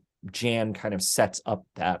feels like Jan kind of sets up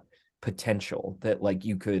that potential that, like,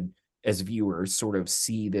 you could, as viewers, sort of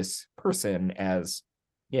see this person as,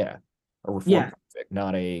 a reformed convict,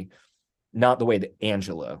 not the way that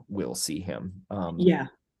Angela will see him.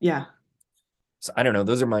 Yeah. So I don't know.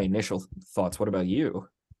 Those are my initial thoughts. What about you?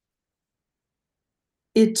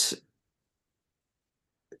 What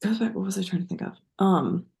was I trying to think of?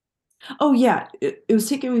 Oh yeah, it was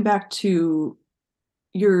taking me back to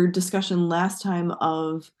your discussion last time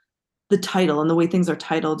of the title and the way things are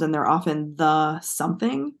titled, and they're often the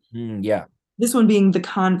something. Yeah. This one being the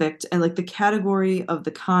convict, and like the category of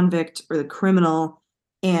the convict or the criminal,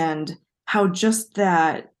 and how just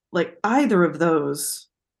that, like, either of those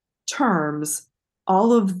terms,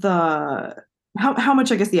 all of the how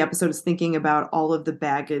much I guess the episode is thinking about all of the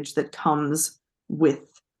baggage that comes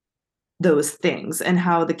with those things, and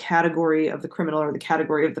how the category of the criminal or the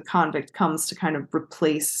category of the convict comes to kind of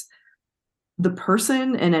replace the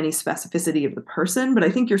person and any specificity of the person. But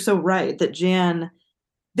I think you're so right that Jan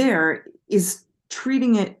there is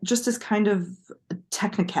treating it just as kind of a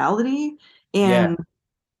technicality, and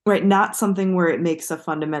right, not something where it makes a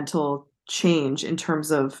fundamental change in terms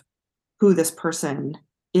of who this person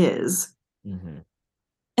is. And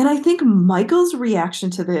I think Michael's reaction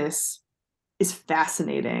to this is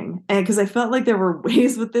fascinating, and because I felt like there were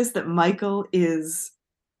ways with this that Michael is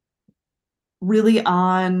really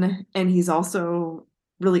on and he's also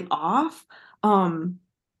really off.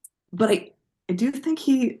 But I do think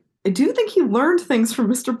he learned things from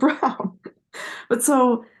Mr. Brown. But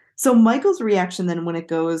so Michael's reaction then when it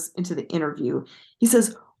goes into the interview, he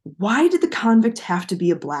says, "Why did the convict have to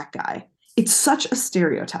be a black guy? It's such a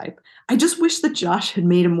stereotype. I just wish that Josh had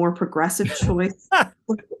made a more progressive choice.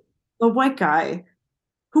 A white guy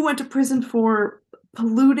who went to prison for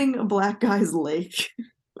polluting a black guy's lake."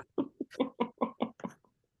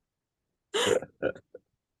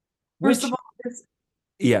 First of all,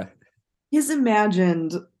 his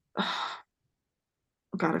imagined.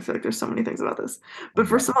 Oh God, I feel like there's so many things about this. But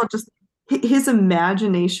first of all, just his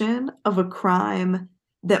imagination of a crime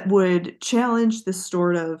that would challenge this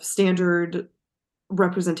sort of standard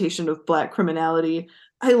representation of Black criminality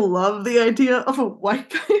I love the idea of a white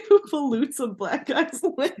guy who pollutes a black guy's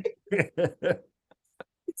lake.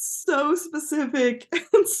 It's so specific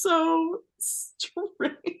and so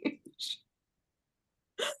strange.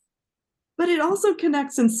 But it also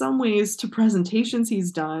connects in some ways to presentations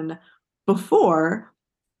he's done before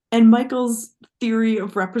and Michael's theory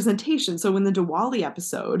of representation. So in the Diwali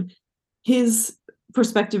episode, his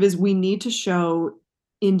perspective is we need to show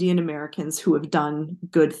Indian Americans who have done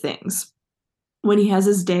good things. When he has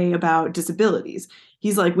his day about disabilities,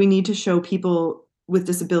 he's like, we need to show people with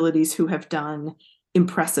disabilities who have done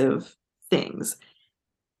impressive things.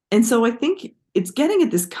 And so I think it's getting at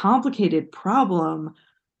this complicated problem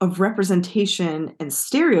of representation and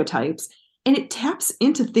stereotypes, and it taps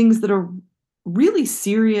into things that are really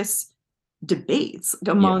serious debates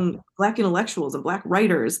among Black intellectuals and Black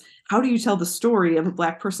writers. How do you tell the story of a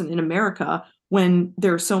Black person in America when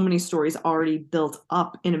there are so many stories already built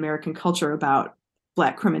up in American culture about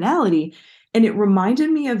Black criminality? And it reminded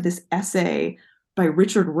me of this essay by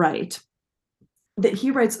Richard Wright that he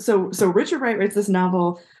writes. So Richard Wright writes this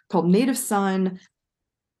novel called Native Son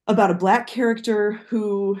about a Black character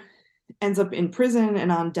who ends up in prison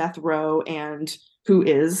and on death row and who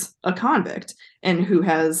is a convict and who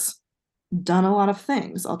has done a lot of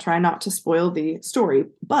things. I'll try not to spoil the story,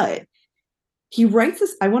 but he writes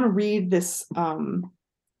this. I want to read this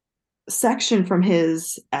section from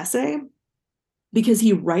his essay because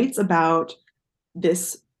he writes about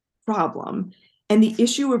this problem and the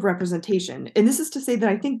issue of representation. And this is to say that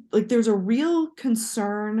I think like there's a real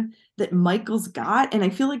concern that Michael's got, and I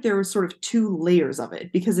feel like there are sort of two layers of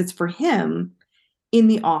it because it's for him in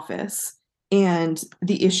the office and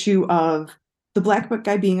the issue of the Black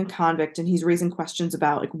guy being a convict, and he's raising questions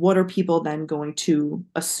about like what are people then going to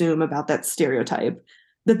assume about that stereotype.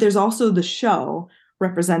 That there's also the show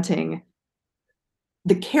representing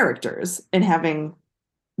the characters and having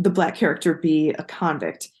the Black character be a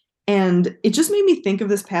convict. And it just made me think of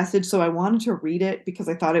this passage, so I wanted to read it because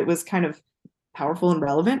I thought it was kind of powerful and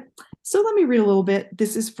relevant. So let me read a little bit.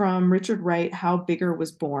 This is from Richard Wright, How Bigger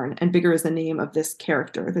Was Born, and Bigger is the name of this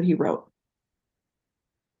character that he wrote.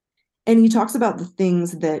 And he talks about the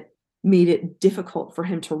things that made it difficult for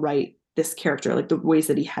him to write this character, like the ways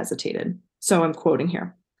that he hesitated. So I'm quoting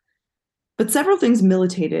here. But several things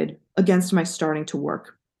militated against my starting to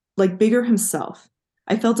work. Like Bigger himself,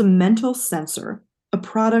 I felt a mental censor, a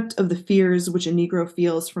product of the fears which a Negro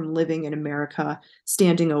feels from living in America,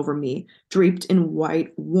 standing over me, draped in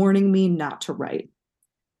white, warning me not to write.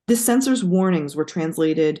 This censor's warnings were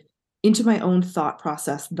translated into my own thought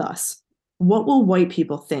process thus. What will white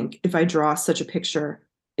people think if I draw such a picture,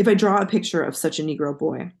 if I draw a picture of such a Negro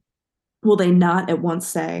boy? Will they not at once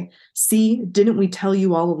say, see, didn't we tell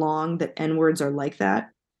you all along that N-words are like that?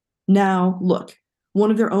 Now, look, one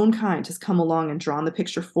of their own kind has come along and drawn the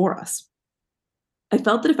picture for us. I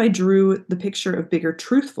felt that if I drew the picture of Bigger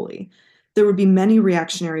truthfully, there would be many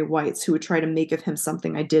reactionary whites who would try to make of him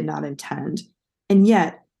something I did not intend. And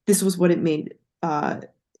yet, this was what it made, and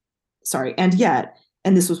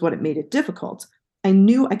this was what it made it difficult. I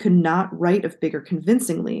knew I could not write of Bigger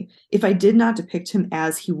convincingly if I did not depict him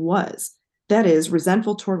as he was. That is,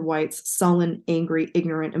 resentful toward whites, sullen, angry,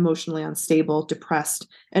 ignorant, emotionally unstable, depressed,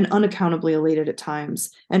 and unaccountably elated at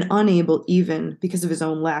times, and unable even, because of his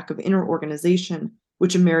own lack of inner organization,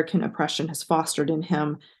 which American oppression has fostered in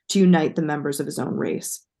him, to unite the members of his own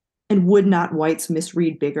race. And would not whites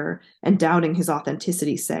misread Bigger and, doubting his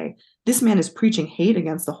authenticity, say, this man is preaching hate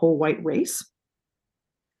against the whole white race?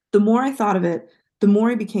 The more I thought of it, the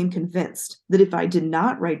more I became convinced that if I did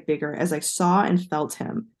not write Bigger as I saw and felt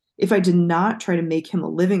him, if I did not try to make him a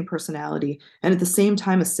living personality and at the same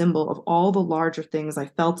time a symbol of all the larger things I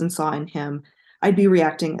felt and saw in him, I'd be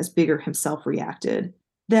reacting as Bigger himself reacted.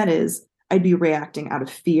 That is, I'd be reacting out of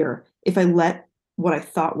fear if I let what I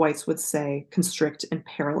thought whites would say constrict and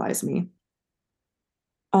paralyze me.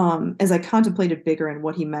 As I contemplated Bigger and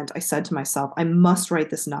what he meant, I said to myself, I must write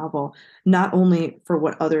this novel, not only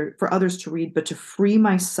for others to read, but to free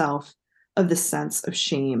myself of the sense of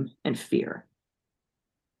shame and fear.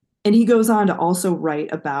 And he goes on to also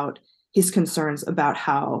write about his concerns about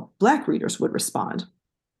how Black readers would respond.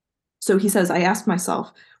 So he says, I ask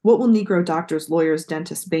myself, what will Negro doctors, lawyers,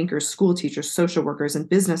 dentists, bankers, school teachers, social workers, and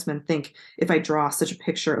businessmen think if I draw such a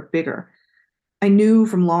picture of Bigger? I knew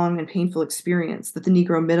from long and painful experience that the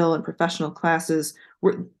Negro middle and professional classes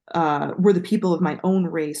were the people of my own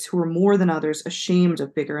race who were more than others ashamed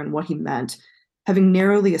of Bigger and what he meant, having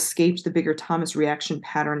narrowly escaped the Bigger Thomas reaction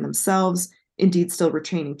pattern themselves, indeed still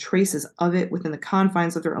retaining traces of it within the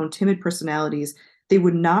confines of their own timid personalities. They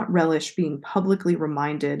would not relish being publicly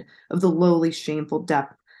reminded of the lowly, shameful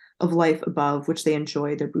depth of life above which they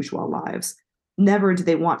enjoy their bourgeois lives. Never did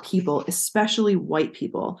they want people, especially white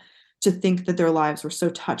people, to think that their lives were so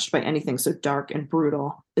touched by anything so dark and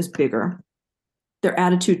brutal as bigger. Their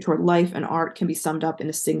attitude toward life and art can be summed up in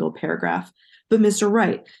a single paragraph. But Mr.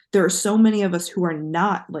 Wright, there are so many of us who are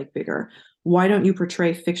not like Bigger. Why don't you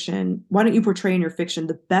portray fiction? Why don't you portray in your fiction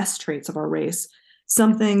the best traits of our race?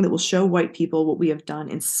 Something that will show white people what we have done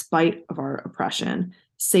in spite of our oppression,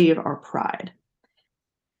 save our pride.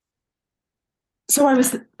 So I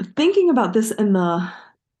was thinking about this and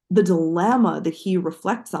the dilemma that he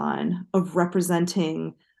reflects on of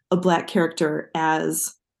representing a Black character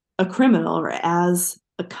as a criminal or as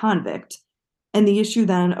a convict, and the issue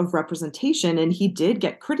then of representation. And he did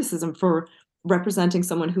get criticism for representing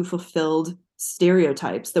someone who fulfilled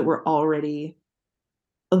stereotypes that were already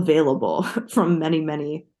available from many,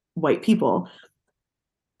 many white people.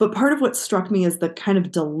 But part of what struck me is the kind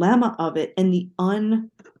of dilemma of it and the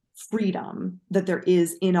unfreedom that there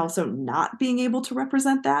is in also not being able to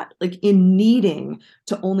represent that, like in needing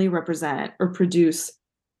to only represent or produce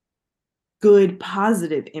good,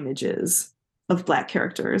 positive images of Black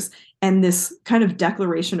characters, and this kind of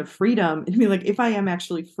declaration of freedom. I mean, like, if I am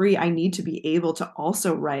actually free, I need to be able to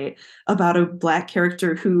also write about a Black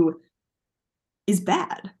character who is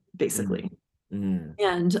bad, basically. And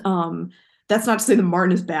that's not to say that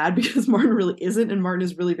Martin is bad, because Martin really isn't, and Martin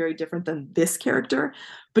is really very different than this character.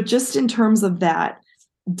 But just in terms of that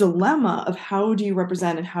dilemma of how do you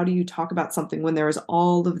represent and how do you talk about something when there is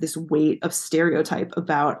all of this weight of stereotype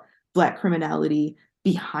about Black criminality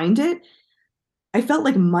behind it, I felt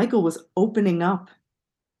like Michael was opening up.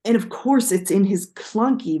 And of course, it's in his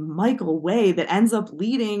clunky Michael way that ends up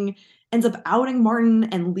outing Martin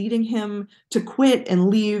and leading him to quit and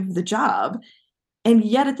leave the job. And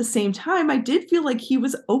yet at the same time, I did feel like he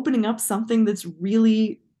was opening up something that's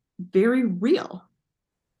really very real.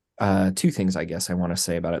 Two things I guess I want to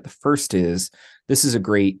say about it. The first is, this is a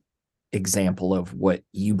great example of what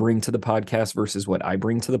you bring to the podcast versus what I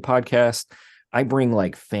bring to the podcast. I bring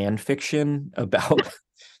like fan fiction about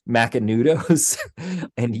Macanudos,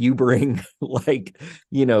 and you bring like,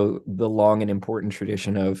 the long and important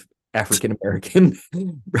tradition of African American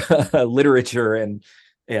literature and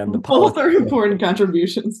the both are important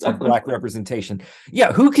contributions of Black representation.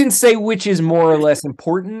 Yeah, who can say which is more or less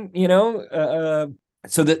important?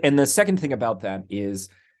 So the second thing about that is,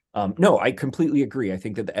 no, I completely agree. I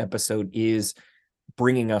think that the episode is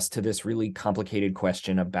bringing us to this really complicated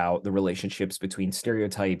question about the relationships between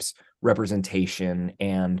stereotypes, representation,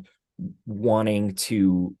 and wanting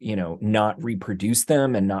to, not reproduce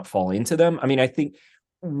them and not fall into them. I mean, I think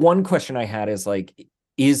one question I had is like,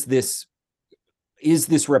 is this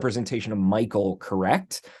representation of Michael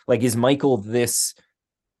correct? Like, is Michael this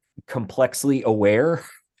complexly aware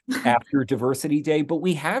after Diversity Day? But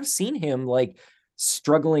we have seen him like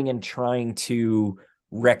struggling and trying to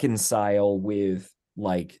reconcile with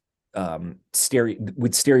like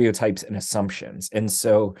stereotypes and assumptions. And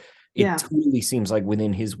so it totally seems like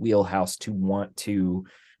within his wheelhouse to want to,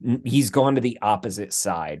 he's gone to the opposite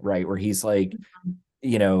side, right? Where he's like,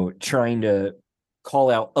 trying to call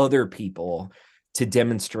out other people to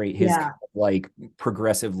demonstrate his kind of like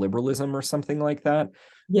progressive liberalism or something like that.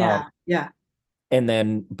 And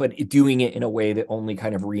then, but doing it in a way that only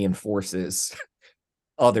kind of reinforces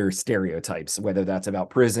other stereotypes, whether that's about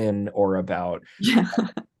prison or about,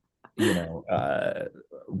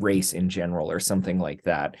 race in general or something like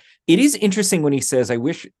that. It is interesting when he says, I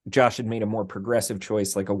wish Josh had made a more progressive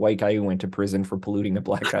choice, like a white guy who went to prison for polluting a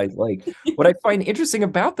Black guy's lake. What I find interesting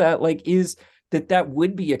about that, like, is that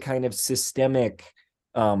would be a kind of systemic,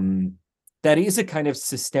 that is a kind of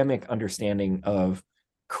systemic understanding of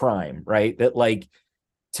crime, right? That like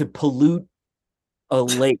to pollute a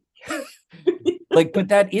lake, like, but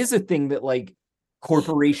that is a thing that like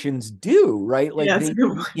corporations do, right? Like they,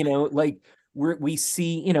 like we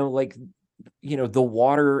see, like, the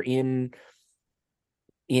water in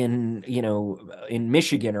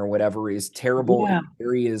Michigan or whatever is terrible in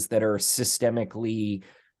areas that are systemically,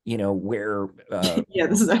 where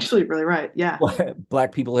this is actually really right.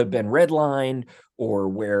 Black people have been redlined, or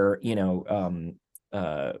where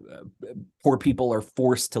poor people are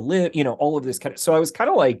forced to live, all of this kind of. So I was kind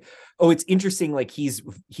of like, oh, it's interesting, like he's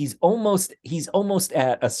almost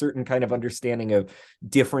at a certain kind of understanding of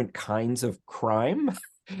different kinds of crime.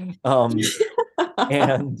 And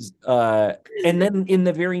then in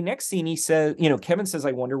the very next scene, he says, Kevin says,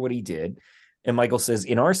 I wonder what he did. And Michael says,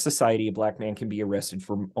 in our society, a Black man can be arrested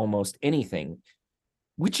for almost anything,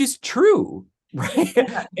 which is true, right?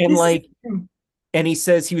 And like, and he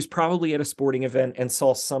says he was probably at a sporting event and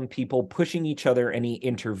saw some people pushing each other and he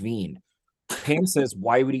intervened. Pam says,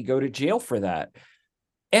 why would he go to jail for that?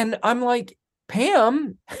 And I'm like,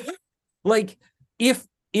 Pam, like if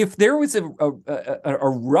there was a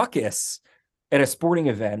ruckus at a sporting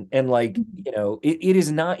event, and like, it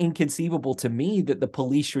is not inconceivable to me that the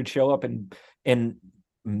police should show up and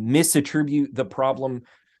misattribute the problem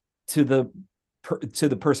to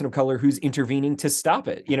the person of color who's intervening to stop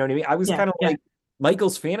it. You know what I mean? I was Yeah, kind of yeah, like,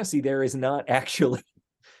 Michael's fantasy there is not actually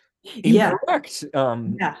yeah, incorrect.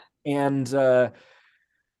 yeah. And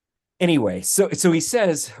Anyway, so he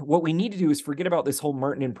says what we need to do is forget about this whole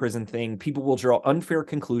Martin in prison thing. People will draw unfair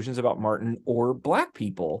conclusions about Martin or Black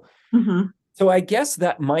people. Hmm. So I guess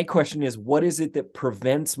that my question is, what is it that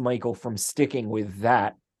prevents Michael from sticking with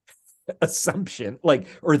that assumption, like,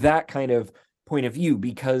 or that kind of point of view?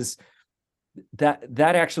 Because that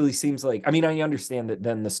actually seems like, I mean, I understand that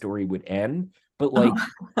then the story would end, but like,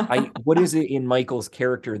 Oh. what is it in Michael's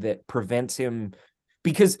character that prevents him?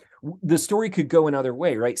 Because the story could go another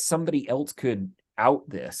way, right? Somebody else could out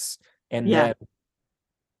this, and Yeah. then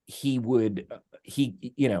he would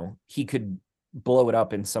he could blow it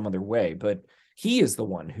up in some other way, but he is the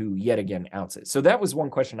one who yet again outs it. So that was one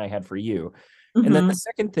question I had for you. And then the Hmm.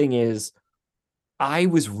 second thing is, I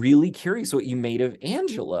was really curious what you made of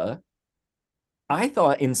Angela. I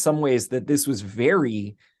thought in some ways that this was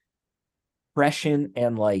very prescient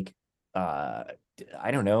and like, uh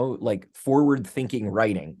I don't know, like forward thinking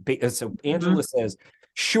writing. So Hmm. Angela says,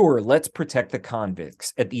 sure, let's protect the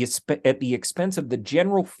convicts at the expense of the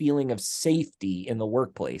general feeling of safety in the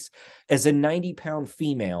workplace. As a 90-pound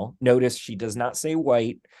female, notice she does not say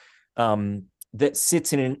white, that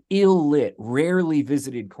sits in an ill-lit, rarely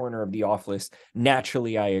visited corner of the office,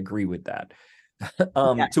 naturally I agree with that.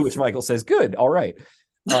 To which Yes. Michael says, good, all right.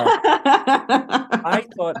 I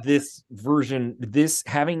thought this version, this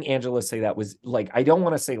having Angela say that was like, I don't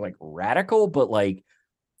want to say like radical, but like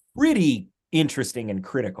pretty interesting and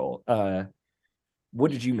critical.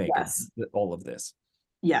 What did you make of Yes. all of this?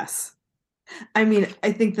 Yes. I mean,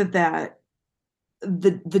 I think that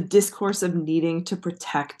the discourse of needing to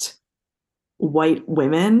protect white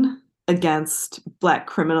women against black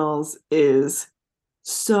criminals is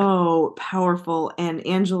so powerful, and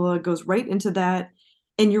Angela goes right into that.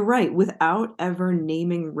 And you're right, without ever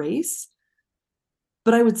naming race,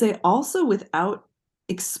 but I would say also without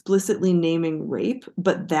explicitly naming rape,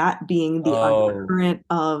 but that being the Oh, undercurrent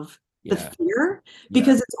of the yeah, fear, yeah.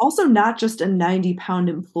 because it's also not just a 90-pound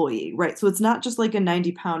employee, right? So it's not just like a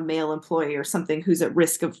 90-pound male employee or something who's at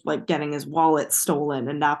risk of like getting his wallet stolen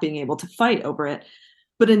and not being able to fight over it,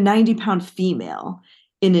 but a 90-pound female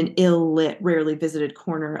in an ill-lit, rarely visited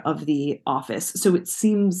corner of the office. So it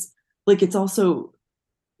seems like it's also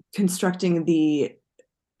constructing the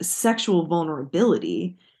sexual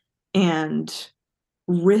vulnerability and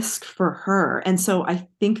risk for her. And so I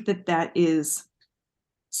think that is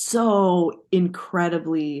so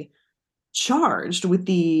incredibly charged with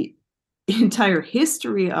the entire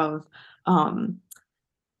history of um,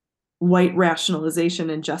 white rationalization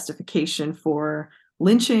and justification for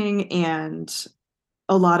lynching, and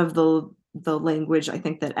a lot of the language I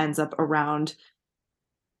think that ends up around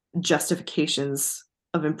justifications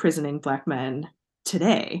of imprisoning black men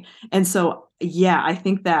today. And so yeah, I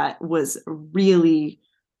think that was really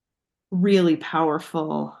really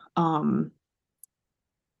powerful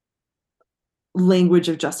language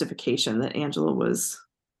of justification that Angela was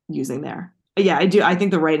using there. Yeah, I do. I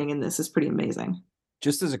think the writing in this is pretty amazing.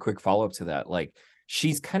 Just as a quick follow-up to that, like,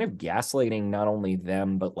 she's kind of gaslighting not only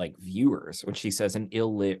them but like viewers when she says an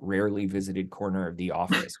ill-lit, rarely visited corner of the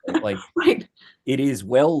office, right? Like, Right. it is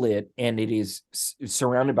well lit, and it is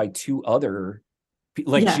surrounded by two other,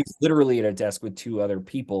 like, Yeah. she's literally at a desk with two other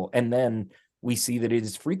people, and then we see that it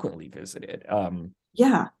is frequently visited.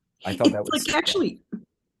 Yeah. I thought that It's was, like yeah. actually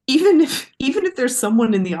even if there's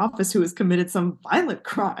someone in the office who has committed some violent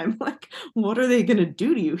crime, like what are they going to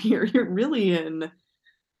do to you here? You really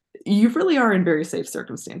are in very safe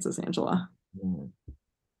circumstances, Angela. Mm.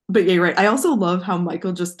 But yeah, you're right. I also love how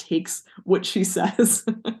Michael just takes what she says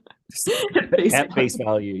at face At face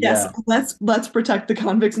value. value, Yes, yeah. let's protect the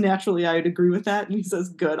convicts. Naturally, I'd agree with that. And he says,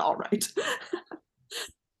 "Good, all right,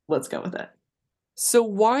 let's go with it." So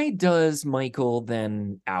why does Michael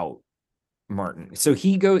then out Martin? So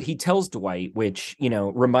he tells Dwight, which,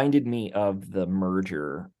 reminded me of the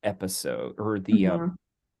merger episode, or the Mhm.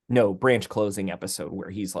 no, branch closing episode, where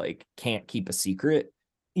he's like, can't keep a secret.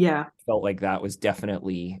 Yeah, Felt like that was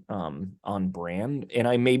definitely on brand. And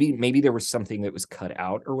I maybe there was something that was cut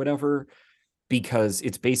out or whatever, because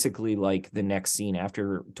it's basically like the next scene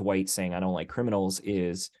after Dwight saying I don't like criminals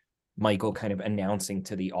is Michael kind of announcing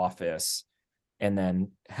to the office, and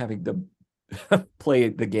then having them play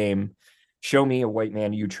the game show me a white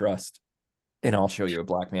man you trust, and I'll show you a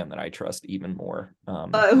black man that I trust even more.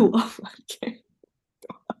 I love that game.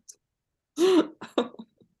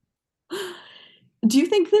 Do you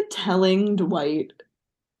think that telling Dwight,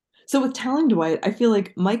 so with telling Dwight, I feel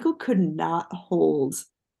like Michael could not hold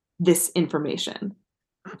this information.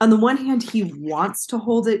 On the one hand, he wants to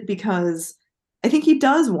hold it because I think he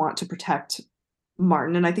does want to protect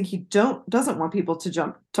Martin, and I think he doesn't want people to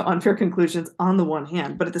jump to unfair conclusions on the one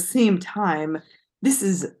hand, but at the same time, this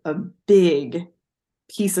is a big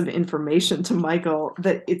piece of information to Michael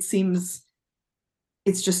that it seems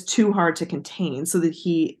it's just too hard to contain, so that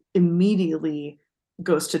he immediately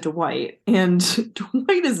goes to Dwight. And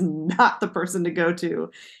Dwight is not the person to go to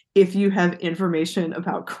if you have information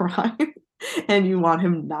about crime and you want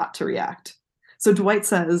him not to react. So Dwight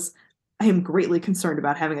says, I am greatly concerned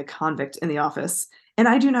about having a convict in the office, and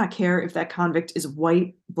I do not care if that convict is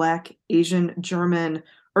white, black, Asian, German,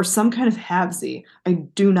 or some kind of halvesy. I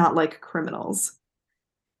do not like criminals.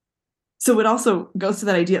 So it also goes to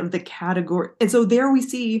that idea of the category. And so there we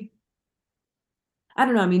see, I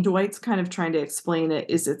don't know, I mean, Dwight's kind of trying to explain it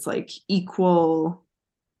is it's like equal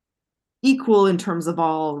in terms of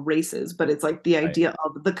all races, but it's like the Right. idea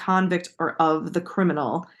of the convict or of the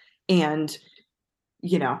criminal. And,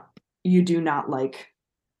 you know, you do not like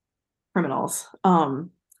criminals.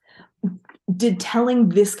 Did telling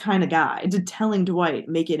this kind of guy, did telling Dwight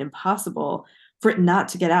make it impossible for it not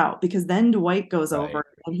to get out? Because then Dwight goes Right. over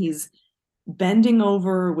and he's bending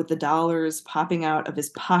over with the dollars popping out of his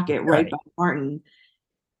pocket right Right. by Martin,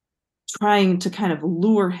 trying to kind of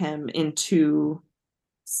lure him into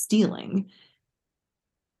stealing.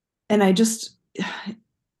 And I just Yeah.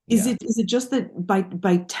 is it just that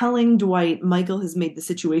by telling Dwight Michael has made the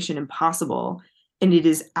situation impossible and it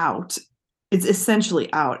is out, it's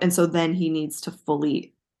essentially out, and so then he needs to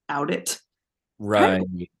fully out it. Kind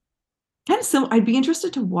Right. kind of similar. I'd be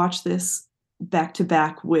interested to watch this back to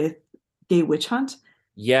back with Gay Witch Hunt.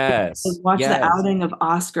 Yes. Watch the Yes. outing of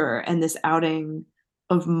Oscar and this outing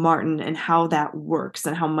of Martin and how that works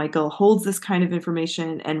and how Michael holds this kind of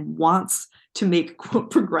information and wants to make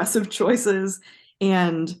quote progressive choices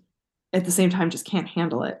and at the same time just can't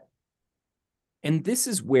handle it. And this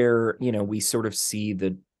is where, we sort of see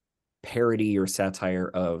the parody or satire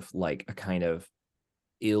of like a kind of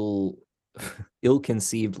ill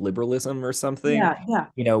ill-conceived liberalism or something, Yeah,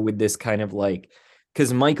 yeah. with this kind of like,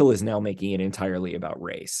 because Michael is now making it entirely about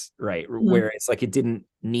race, right? Mhm, Where it's like it didn't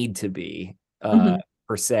need to be mhm.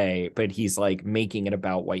 per se, but he's like making it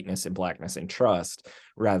about whiteness and blackness and trust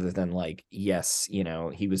rather than like, yes,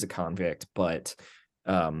 he was a convict, but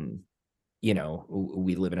um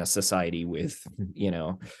we live in a society with,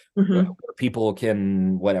 where Mhm. people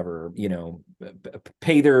can whatever,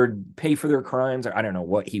 pay for their crimes, or I don't know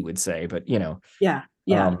what he would say, but Yeah,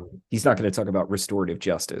 yeah. he's not going to talk about restorative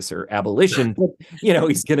justice or abolition, but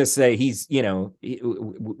he's going to say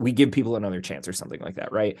we give people another chance or something like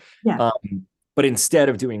that, right? Yeah. But instead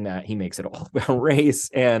of doing that, he makes it all about race,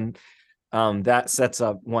 and that sets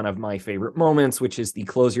up one of my favorite moments, which is the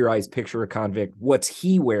close your eyes, picture a convict. What's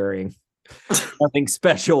he wearing? Nothing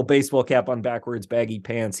special. Baseball cap on backwards, baggy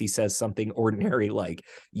pants. He says something ordinary like,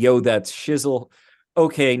 yo, that's shizzle.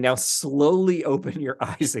 Okay, now slowly open your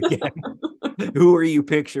eyes again. Who are you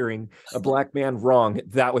picturing? A black man? Wrong.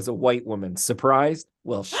 That was a white woman. Surprised?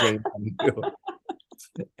 Well, shame on you.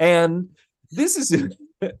 And this is,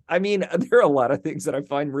 I mean, there are a lot of things that I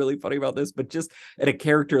find really funny about this, but just at a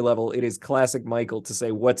character level, it is classic Michael to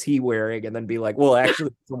say, what's he wearing? And then be like, well,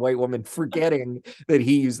 actually, it's a white woman, forgetting that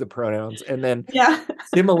he used the pronouns. And then Yeah.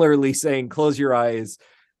 similarly saying, close your eyes,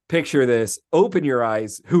 picture this, open your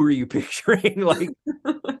eyes. Who are you picturing? Like,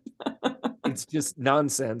 it's just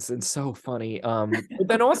nonsense and so funny. But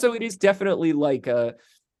then also, it is definitely like I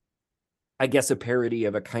guess, a parody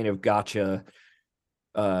of a kind of gotcha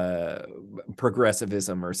uh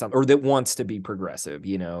progressivism or something, or that wants to be progressive,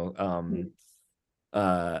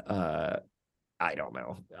 uh I don't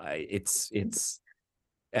know. It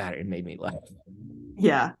made me laugh,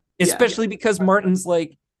 Yeah. Yeah. especially because Martin's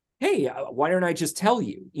like, hey, why don't I just tell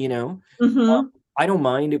you, Hmm. I don't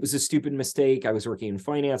mind. It was a stupid mistake. I was working in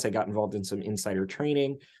finance. I got involved in some insider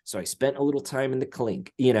training, so I spent a little time in the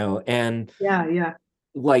clink, and Yeah, yeah.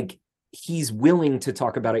 like, he's willing to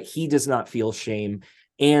talk about it. He does not feel shame,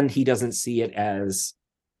 and he doesn't see it as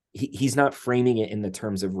he's not framing it in the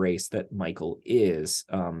terms of race that Michael is.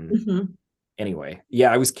 Hmm. Anyway,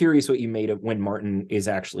 yeah, I was curious what you made of when Martin is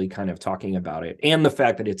actually kind of talking about it, and the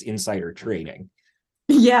fact that it's insider trading.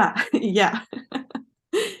 Yeah, yeah.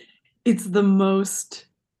 It's the most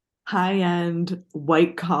high-end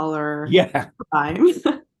white collar Yeah. crime,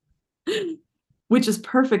 which is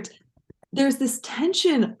perfect. there's this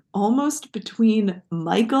tension almost between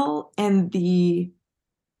Michael and the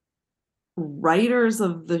writers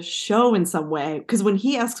of the show in some way. Because when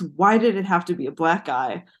he asks, why did it have to be a black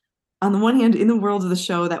guy? On the one hand, in the world of the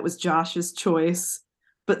show, that was Josh's choice.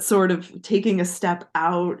 But sort of taking a step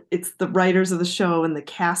out, it's the writers of the show and the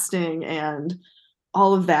casting and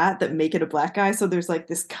all of that that make it a black guy. So there's like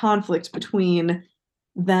this conflict between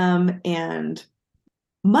them and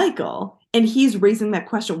Michael. And he's raising that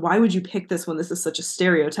question, why would you pick this when this is such a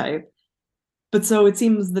stereotype? But so it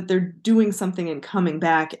seems that they're doing something and coming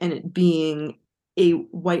back and it being a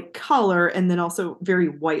white collar and then also very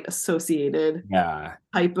white associated Yeah,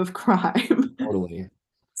 type of crime. totally.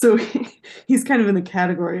 So he's kind of in the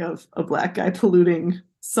category of a black guy polluting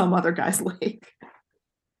some other guy's lake.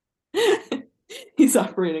 He's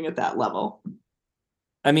operating at that level.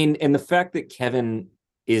 I mean, and the fact that Kevin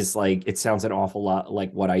is like, it sounds an awful lot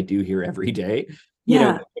like what I do here every day,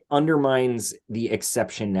 Yeah, it undermines the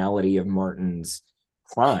exceptionality of Martin's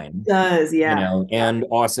crime, does. Yeah. Yeah. and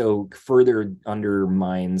also further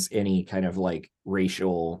undermines any kind of like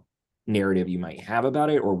racial narrative you might have about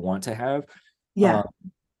it or want to have. Yeah. Um,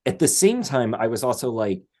 at the same time, I was also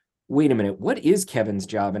like, wait a minute, what is Kevin's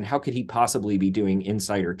job and how could he possibly be doing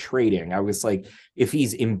insider trading? I was like, if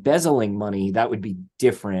he's embezzling money, that would be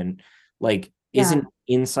different. Like, Yeah. isn't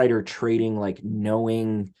insider trading like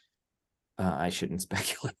knowing? I shouldn't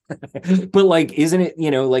speculate, but like, isn't it,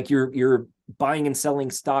 like you're buying and selling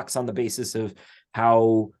stocks on the basis of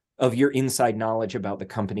how of your inside knowledge about the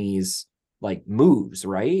company's like moves,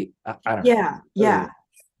 right? I don't know. Yeah. Yeah.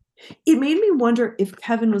 It made me wonder if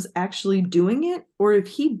Kevin was actually doing it or if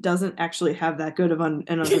he doesn't actually have that good of an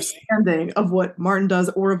understanding of what Martin does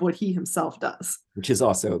or of what he himself does. Which is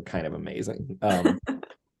also kind of amazing. Yeah.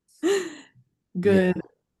 Good,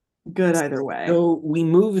 good either way. So we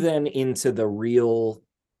move then into the real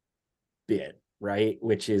bit, right?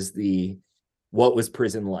 Which is the what was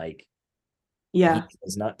prison like? He Yeah.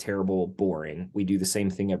 is not terrible, boring. We do the same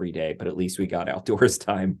thing every day, but at least we got outdoors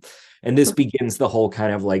time. And this begins the whole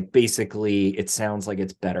kind of like basically it sounds like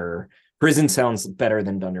it's better. Prison sounds better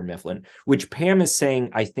than Dunder Mifflin, which Pam is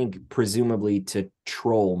saying, I think, presumably to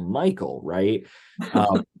troll Michael, right?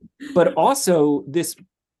 Um, but also, this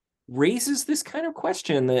raises this kind of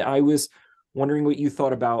question that I was wondering what you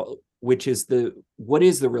thought about, which is what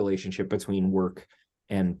is the relationship between work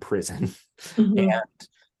and prison Mhm. and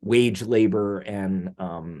wage labor and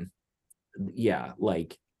yeah,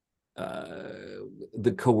 like uh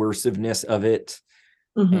the coerciveness of it.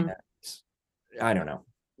 And Mhm. I don't know.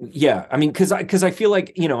 Yeah, I mean, because I feel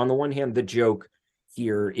like, on the one hand, the joke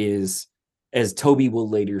here is, as Toby will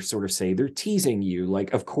later sort of say, they're teasing you.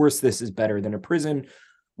 Like, of course, this is better than a prison.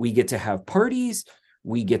 We get to have parties.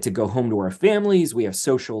 We get to go home to our families. We have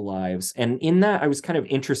social lives. And in that, I was kind of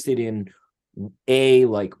interested in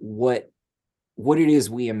like what it is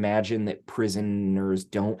we imagine that prisoners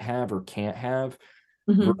don't have or can't have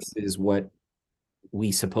Mhm. versus what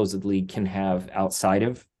we supposedly can have outside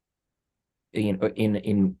of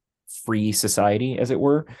in free society, as it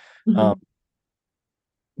were. Um, Mhm.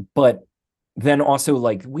 but then also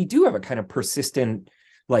like we do have a kind of persistent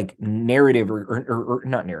like narrative or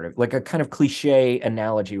not narrative, like a kind of cliche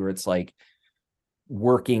analogy where it's like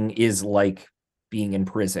working is like being in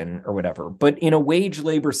prison or whatever, but in a wage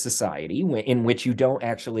labor society in which you don't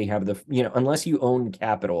actually have unless you own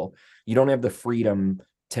capital, you don't have the freedom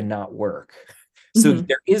to not work. So Mhm.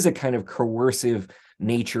 there is a kind of coercive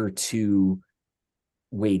nature to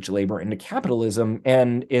wage labor and to capitalism,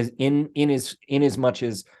 and is in as much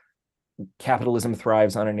as capitalism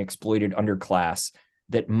thrives on an exploited underclass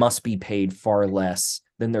that must be paid far less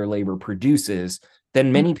than their labor produces,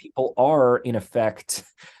 then many people are in effect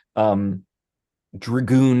um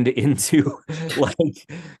dragooned into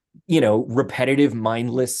like repetitive,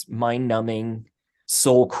 mindless, mind-numbing,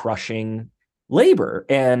 soul-crushing labor.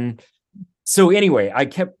 And so anyway, I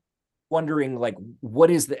kept wondering like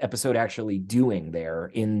what is the episode actually doing there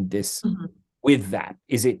in this Mhm. with that?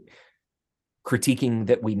 Is it critiquing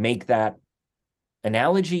that we make that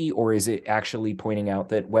analogy, or is it actually pointing out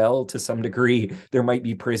that, well, to some degree there might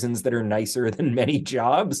be prisons that are nicer than many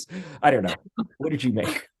jobs? I don't know. What did you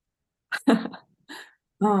make?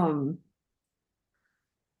 Um,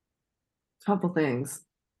 Couple things.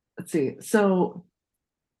 Let's see. So,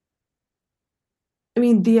 I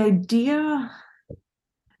mean, the idea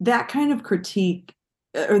that kind of critique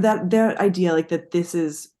or that idea like that this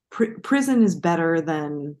is prison is better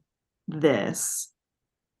than this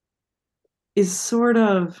is sort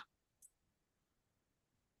of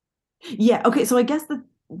yeah, okay, so I guess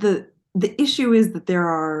the issue is that there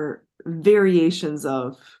are variations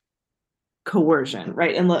of coercion,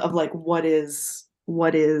 right? And of like what is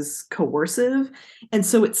coercive. And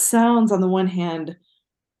so it sounds on the one hand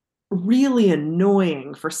really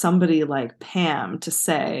annoying for somebody like Pam to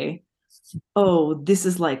say, oh, this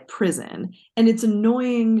is like prison. And it's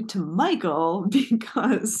annoying to Michael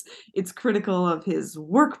because it's critical of his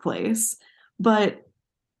workplace. But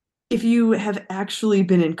if you have actually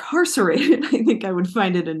been incarcerated, I think I would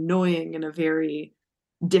find it annoying in a very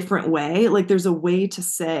different way. Like there's a way to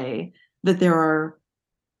say that there are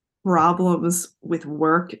problems with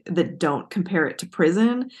work that don't compare it to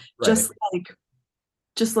prison, Right.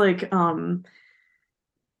 just like I'm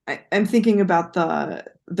thinking about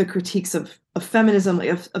the critiques of feminism, like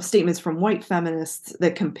of statements from white feminists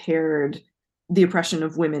that compared the oppression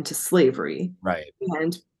of women to slavery, Right.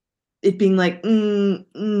 and it being like,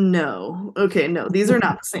 no, okay, no, these are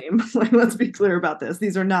not the same. Like, let's be clear about this.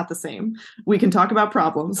 These are not the same. We can talk about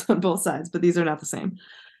problems on both sides, but these are not the same.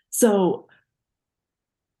 So,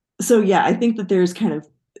 so yeah, I think that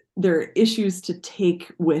there are issues to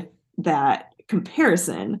take with that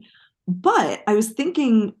comparison. But I was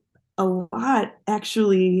thinking a lot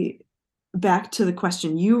actually back to the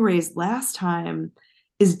question you raised last time,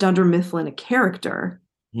 is Dunder Mifflin a character?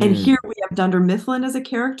 And Hmm. here we have Dunder Mifflin as a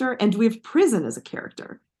character, and we have prison as a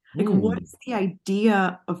character. Like, what Hmm. is the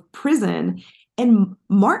idea of prison? And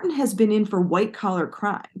Martin has been in for white collar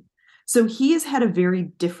crime. So he has had a very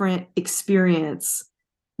different experience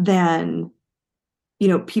than,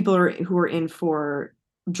 people who are in for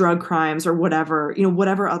drug crimes or whatever,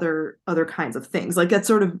 whatever other kinds of things. Like that's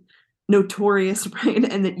sort of notorious, right?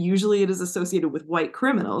 And that usually it is associated with white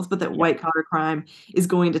criminals, but that Yeah. white collar crime is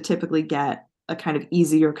going to typically get a kind of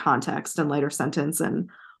easier context and lighter sentence and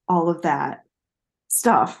all of that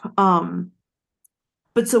stuff.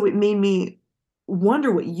 But so it made me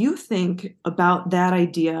wonder what you think about that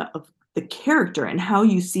idea of the character and how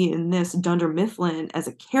you see in this Dunder Mifflin as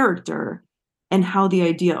a character, and how the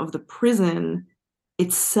idea of the prison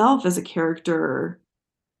itself as a character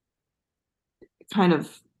kind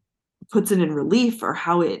of puts it in relief, or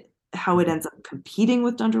how it ends up competing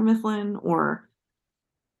with Dunder Mifflin. Or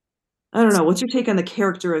I don't know, what's your take on the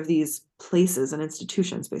character of these places and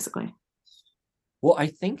institutions, basically? Well, I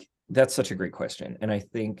think that's such a great question. And I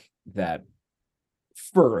think that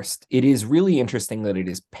first, it is really interesting that it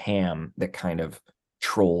is Pam that kind of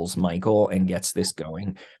trolls Michael and gets this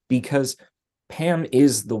going, because Pam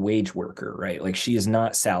is the wage worker, right? Like she is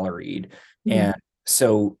not salaried. Mhm. And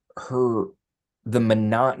so the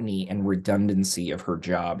monotony and redundancy of her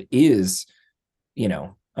job is,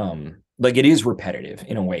 like it is repetitive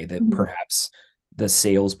in a way that Mhm. perhaps the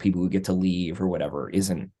salespeople who get to leave or whatever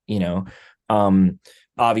isn't. Um,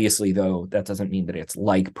 Obviously, though, that doesn't mean that it's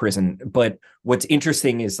like prison. But what's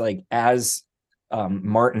interesting is like as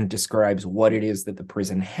Martin describes what it is that the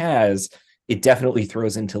prison has, it definitely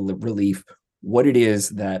throws into relief what it is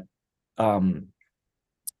that um,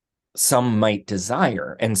 some might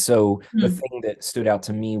desire. And so the Mhm. thing that stood out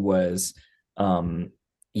to me was, um,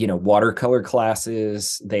 watercolor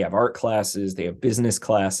classes, they have art classes, they have business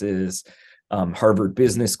classes. Harvard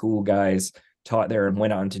Business School guys taught there and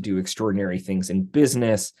went on to do extraordinary things in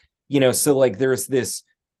business. So like there's this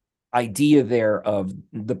idea there of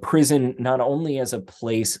the prison not only as a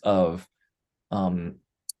place of um,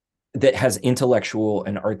 that has intellectual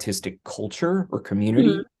and artistic culture or Mhm.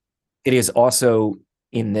 community, it is also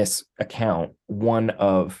in this account one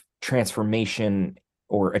of transformation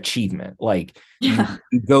or achievement. Like Yeah.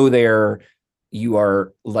 you go there, you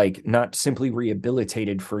are like not simply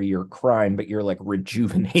rehabilitated for your crime, but you're like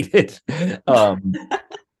rejuvenated. um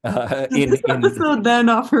Does in this episode then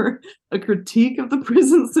offer a critique of the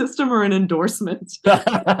prison system or an endorsement of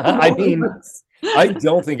I all of mean, this? I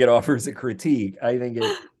don't think it offers a critique. I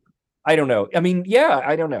don't know. I mean, yeah,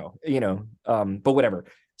 I don't know, but whatever.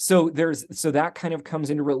 So that kind of comes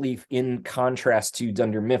into relief in contrast to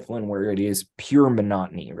Dunder Mifflin, where it is pure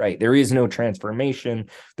monotony, right? There is no transformation,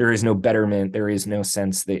 there is no betterment, there is no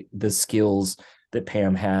sense that the skills that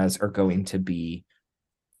Pam has are going to be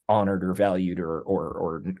honored or valued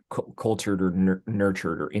or cultured or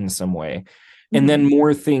nurtured or in some way. And Mhm. then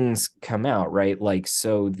more things come out, right? Like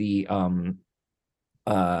so the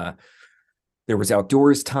uh there was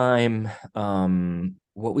outdoors time.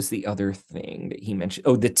 What was the other thing that he mentioned?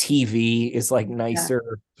 Oh, the TV is like Yeah.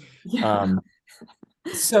 nicer. Yeah. Um,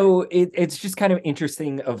 so it's just kind of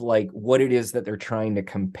interesting of like what it is that they're trying to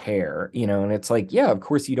compare, and it's like, yeah, of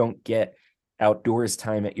course you don't get outdoors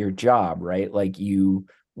time at your job, right? Like you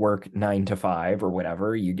work 9 to 5 or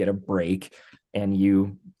whatever, you get a break and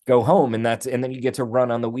you go home, and then you get to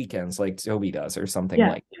run on the weekends like Toby does or something Yeah.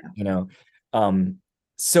 like, you know. Um,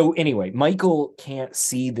 So anyway, Michael can't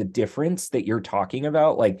see the difference that you're talking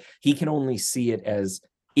about. Like he can only see it as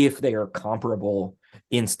if they are comparable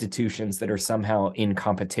institutions that are somehow in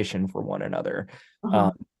competition for one another. Uh-huh.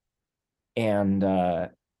 Um, and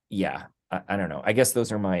yeah, I don't know. I guess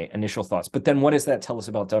those are my initial thoughts. But then what does that tell us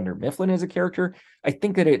about Dunder Mifflin as a character? I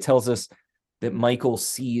think that it tells us that Michael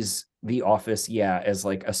sees the office, yeah, as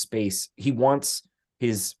like a space. He wants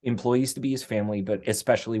his employees to be his family, but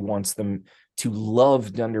especially wants them to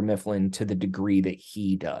love Dunder Mifflin to the degree that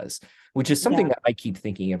he does, which is something Yeah. that I keep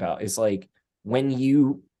thinking about is when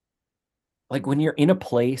you when you're in a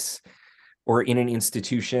place or in an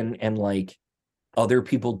institution and other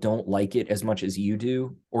people don't like it as much as you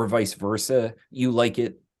do, or vice versa, you like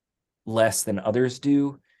it less than others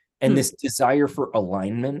do. And Hmm. this desire for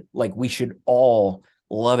alignment, like we should all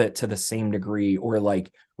love it to the same degree, or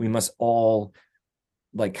we must all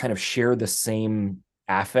kind of share the same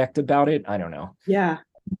affect about it. I don't know. Yeah.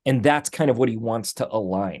 And that's kind of what he wants to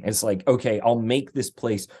align. It's like, okay, I'll make this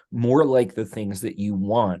place more like the things that you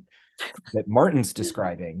want that Martin's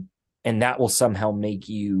describing, and that will somehow make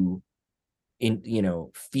you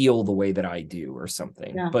feel the way that I do or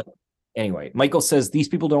something. Yeah. But anyway, Michael says these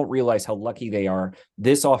people don't realize how lucky they are.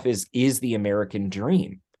 This office is the American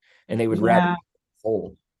dream, and they would rather Yeah.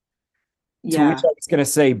 hold. To which Yeah. I was going to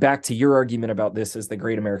say, back to your argument about this as the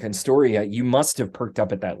great American story, you must have perked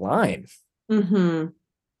up at that line. Mm-hmm.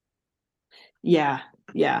 Yeah.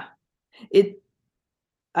 Yeah. It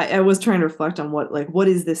I was trying to reflect on what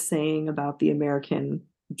is this saying about the American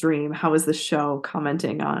dream? How is the show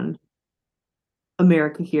commenting on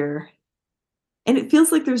America here? And it feels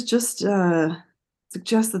like there's just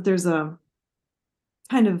suggests that there's a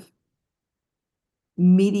kind of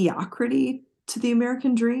mediocrity to the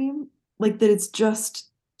American dream, like that it's just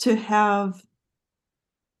to have,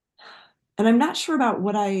 and I'm not sure about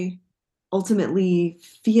what I ultimately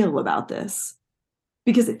feel about this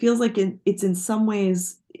because it feels like it's in some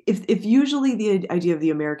ways, if usually the idea of the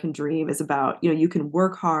American dream is about, you can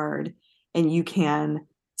work hard and you can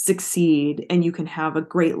succeed and you can have a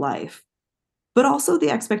great life, but also the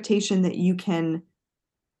expectation that you can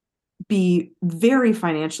be very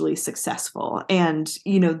financially successful, and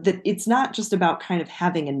that it's not just about kind of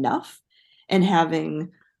having enough and having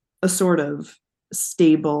a sort of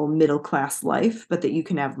stable middle class life, but that you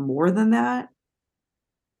can have more than that.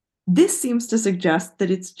 This seems to suggest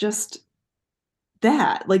that it's just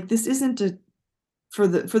that, like, this isn't a for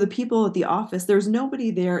the people at the office, there's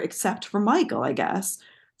nobody there except for Michael, I guess,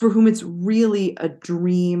 for whom it's really a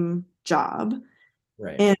dream job.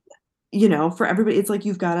 Right. And for everybody it's like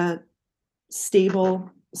you've got a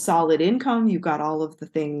stable, solid income. You've got all of the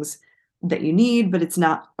things that you need, but it's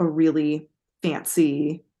not a really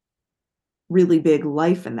fancy, really big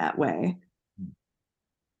life in that way.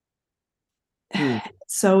 Hmm.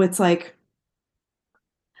 So it's like,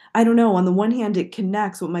 I don't know. On the one hand, it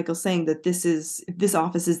connects what Michael's saying that this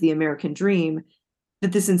office is the American dream,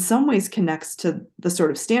 that this in some ways connects to the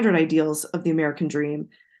sort of standard ideals of the American dream.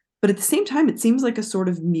 But at the same time, it seems like a sort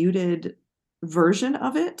of muted version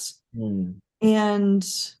of it. Hmm. And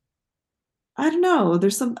I don't know.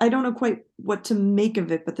 I don't know quite what to make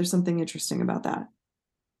of it, but there's something interesting about that.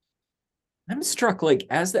 I'm struck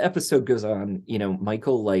as the episode goes on,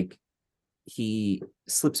 Michael he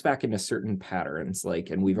slips back into certain patterns,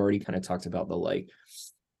 and we've already kind of talked about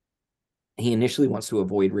he initially wants to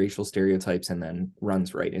avoid racial stereotypes and then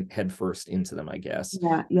runs right in, head first into them, I guess,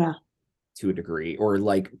 Yeah, yeah, to a degree, or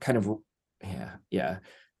kind of, yeah, yeah,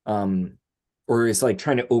 um, or is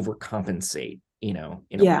trying to overcompensate, in a way.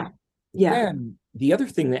 yeah, yeah, Then the other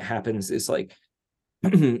thing that happens is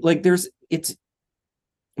there's it's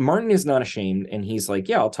Martin is not ashamed, and he's like,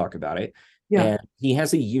 yeah, I'll talk about it. yeah, And he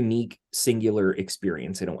has a unique singular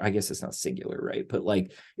experience. I guess it's not singular, right? But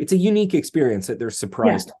it's a unique experience that they're yeah,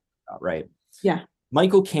 surprised about, right? yeah,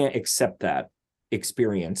 Michael can't accept that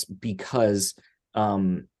experience because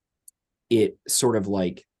it sort of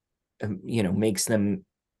makes them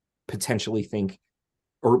potentially think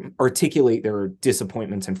or articulate their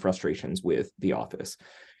disappointments and frustrations with the office.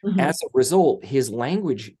 hmm, As a result, his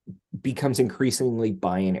language becomes increasingly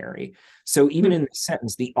binary. So even in the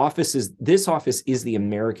sentence, this office is the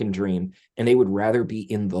American dream, and they would rather be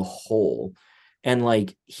in the hole. And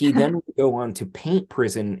he then would go on to paint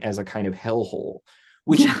prison as a kind of hellhole,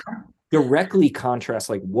 which yeah, directly contrasts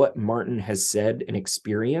what Martin has said and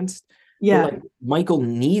experienced. But yeah, Michael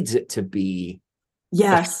needs it to be a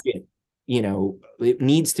yes, shit, it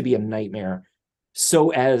needs to be a nightmare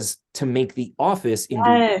so as to make the office into.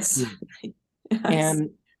 yes, yes,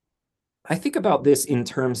 And I think about this in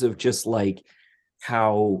terms of just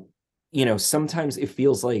how, sometimes it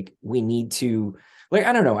feels like we need to, like,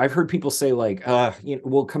 I don't know. I've heard people say like,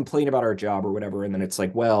 we'll complain about our job or whatever. And then it's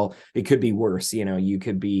like, well, it could be worse. You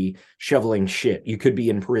could be shoveling shit. You could be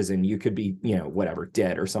in prison. You could be, whatever,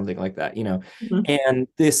 dead or something like that. Mhm. And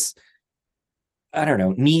this, I don't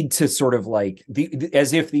know, need to sort of like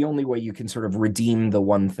as if the only way you can sort of redeem the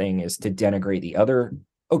one thing is to denigrate the other.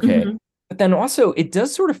 Okay. Mhm. But then also it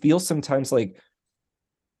does sort of feel sometimes like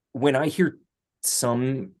when I hear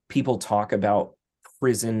some people talk about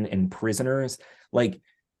prison and prisoners, like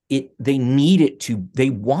they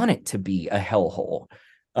want it to be a hellhole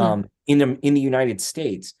Mm. in the United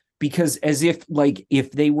States, because as if like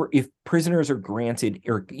if prisoners are granted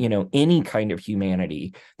or any kind of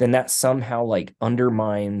humanity, then that somehow like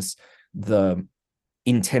undermines the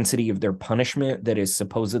intensity of their punishment that is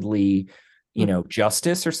supposedly Mm.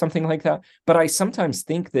 justice or something like that. But I sometimes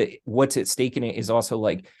think that what's at stake in it is also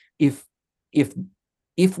like if if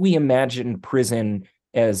if we imagine prison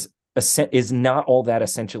as is not all that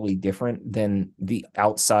essentially different than the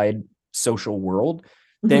outside social world,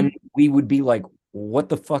 then Mhm. we would be like, what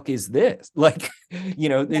the fuck is this? Like,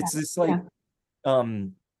 Yeah. it's just like, Yeah.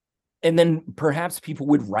 um, and then perhaps people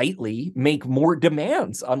would rightly make more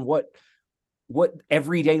demands on what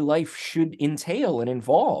everyday life should entail and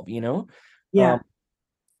involve. Um, Yeah.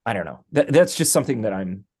 I don't know. That's just something that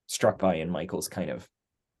I'm struck by in Michael's kind of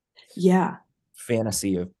Yeah.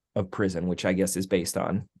 fantasy of prison, which I guess is based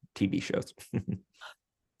on TV shows.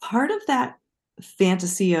 Part of that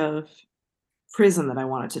fantasy of prison that I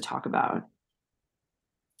wanted to talk about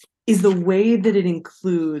is the way that it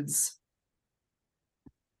includes.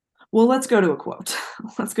 Well, let's go to a quote.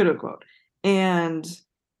 Let's go to a quote. And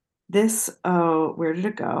this, oh, where did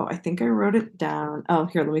it go? I think I wrote it down. Oh,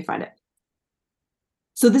 here, let me find it.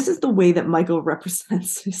 So this is the way that Michael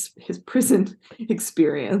represents his prison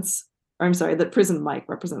experience. Or I'm sorry, that prison Mike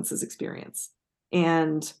represents his experience.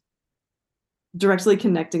 And directly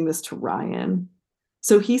connecting this to Ryan.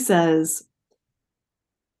 So he says,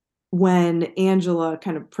 when Angela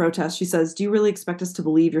kind of protests, she says, "Do you really expect us to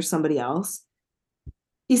believe you're somebody else?"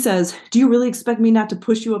 He says, "Do you really expect me not to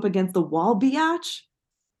push you up against the wall, biatch?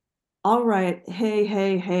 All right, hey,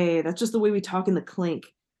 hey, hey, that's just the way we talk in the clink.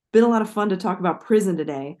 Been a lot of fun to talk about prison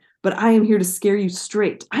today, but I am here to scare you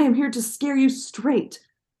straight. I am here to scare you straight.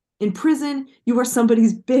 In prison, you are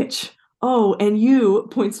somebody's bitch. Oh, and you,"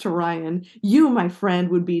 points to Ryan, "you, my friend,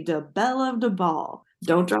 would be the belle of the ball.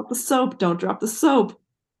 Don't drop the soap, don't drop the soap."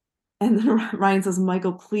 And then Ryan says,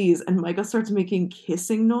 "Michael, please." And Michael starts making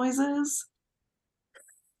kissing noises.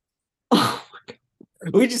 Oh,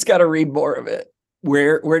 We just got to read more of it.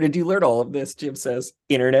 Where did you learn all of this? Jim says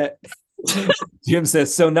internet. Jim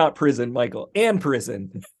says, so not prison, Michael, and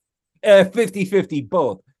prison. 50-50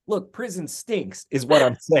 both. Look, prison stinks is what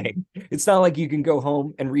I'm saying. It's not like you can go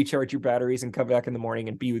home and recharge your batteries and come back in the morning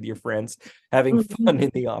and be with your friends having fun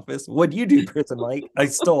in the office. What'd you do, prison Mike? I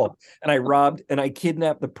stole and I robbed and I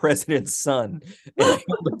kidnapped the president's son and I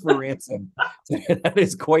held him for ransom. That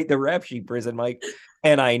is quite the rap sheet, prison Mike.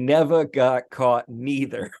 And I never got caught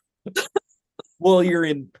neither. Well, you're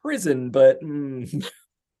in prison, but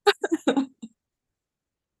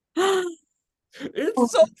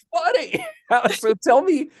it's so funny. So tell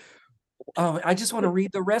me, I just want to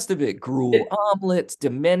read the rest of it. Gruel omelets,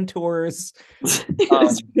 Dementors. it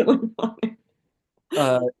is Um, really funny.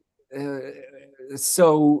 uh, uh,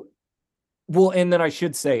 so, well, and then I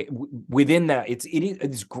should say within that,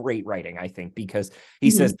 it's great writing, I think, because he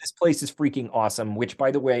says Mhm. this place is freaking awesome, which,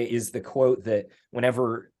 by the way, is the quote that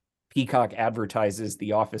whenever Peacock advertises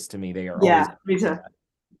The Office to me, they are always Yeah, me too. the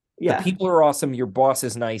Yeah. people are awesome. Your boss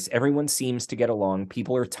is nice. Everyone seems to get along.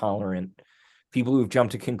 People are tolerant. People who've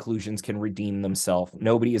jumped to conclusions can redeem themselves.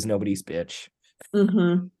 Nobody is nobody's bitch.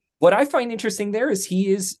 Mm-hmm. What I find interesting there is he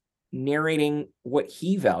is narrating what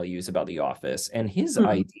he values about The Office and his Mm-hmm.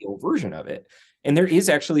 ideal version of it. And there is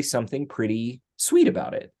actually something pretty sweet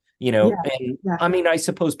about it, Yeah. and Yeah. I mean, I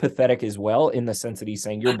suppose pathetic as well, in the sense that he's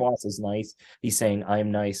saying your boss is nice. He's saying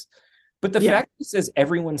I'm nice. But the Yeah. fact he says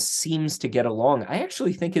everyone seems to get along, I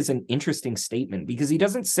actually think is an interesting statement, because he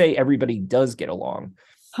doesn't say everybody does get along.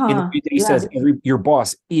 In the Huh. way that he Yeah. says your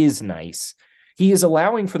boss is nice, he is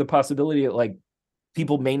allowing for the possibility that like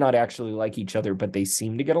people may not actually like each other, but they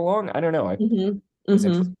seem to get along. I don't know. Mm-hmm. It's Mm-hmm.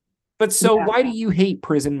 interesting. But so Yeah. why do you hate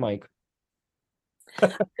Prison Mike?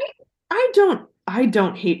 I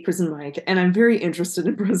don't hate Prison Mike, and I'm very interested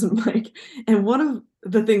in Prison Mike. And one of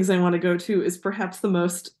the things I want to go to is perhaps the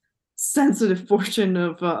most sensitive portion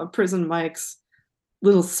of Prison Mike's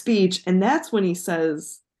little speech, and that's when he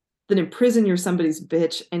says that in prison you're somebody's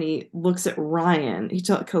bitch, and he looks at Ryan. He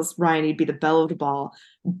tells Ryan he'd be the belle of the ball.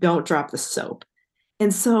 Don't drop the soap.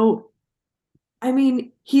 And so I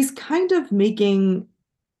mean, he's kind of making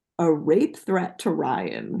a rape threat to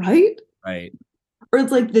Ryan, right? Right. Or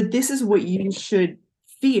it's like that this is what you should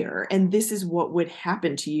fear, and this is what would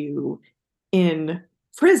happen to you in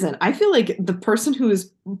prison. I feel like the person who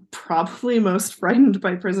is probably most frightened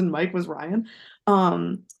by prison Mike was Ryan.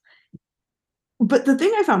 Um, but the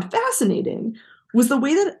thing I found fascinating was the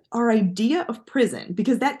way that our idea of prison,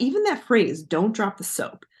 because that even that phrase, don't drop the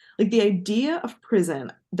soap, like the idea of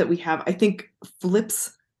prison that we have, I think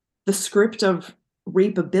flips the script of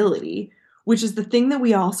rapeability, which is the thing that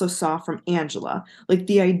we also saw from Angela. Like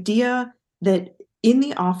the idea that in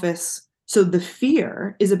the office, so the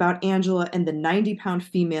fear is about Angela and the 90-pound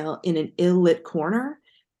female in an ill-lit corner,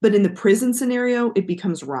 but in the prison scenario, it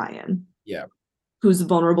becomes Ryan Yeah. who's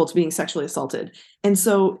vulnerable to being sexually assaulted. And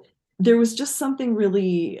so there was just something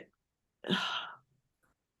really,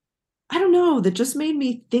 I don't know, that just made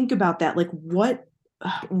me think about that, like what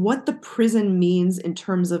the prison means in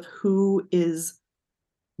terms of who is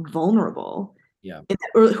vulnerable, Yeah.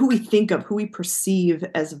 or who we think of, who we perceive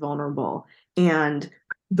as vulnerable, and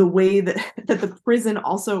the way that that the prison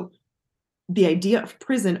also, the idea of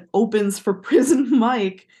prison opens for prison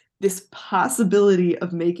Mike this possibility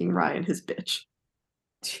of making Ryan his bitch.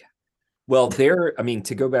 Well, there, I mean,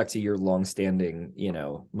 to go back to your longstanding,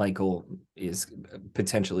 Michael is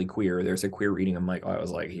potentially queer. There's a queer reading of Michael. I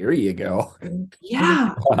was like, here you go.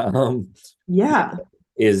 Yeah. um, Yeah.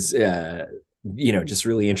 is just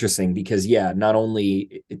really interesting because not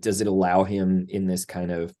only does it allow him in this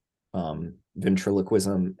kind of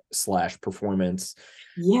ventriloquism slash performance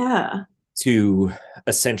Yeah. to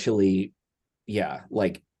essentially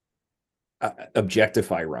like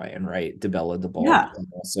objectify Ryan, right? DeBella DeBarge, Yeah. and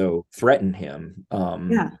also threaten him.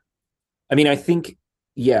 Yeah. I mean, I think,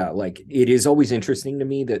 like it is always interesting to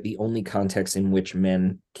me that the only context in which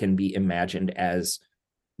men can be imagined as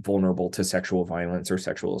vulnerable to sexual violence or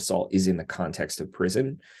sexual assault is in the context of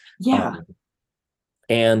prison. Yeah.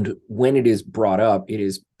 And when it is brought up, it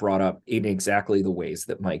is brought up in exactly the ways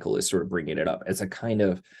that Michael is sort of bringing it up as a kind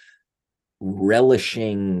of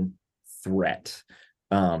relishing threat.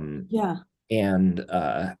 Yeah. And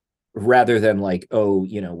rather than like, oh,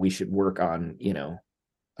 we should work on,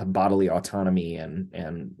 a bodily autonomy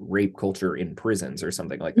and rape culture in prisons or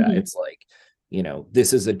something like that. Mhm. It's like,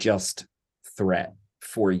 this is a just threat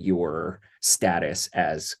for your status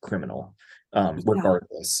as criminal, Yeah.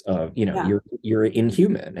 regardless of, Yeah. you're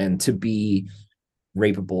inhuman, and to be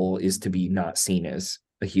rapeable is to be not seen as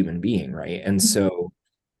a human being, right? And Mhm.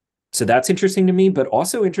 so that's interesting to me, but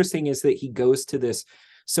also interesting is that he goes to this.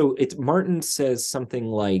 So it's Martin says something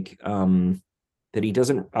like that he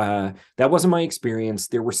doesn't that wasn't my experience.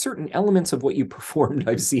 There were certain elements of what you performed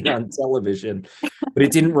I've seen on television, but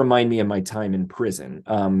it didn't remind me of my time in prison.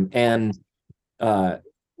 And uh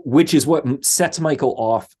which is what sets Michael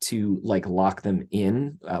off to like lock them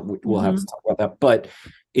in. We'll have to Mhm. talk about that, but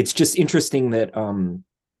it's just interesting that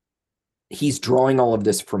he's drawing all of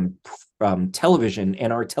this from television,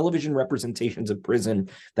 and our television representations of prison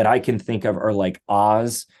that I can think of are like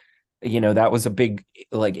Oz. That was a big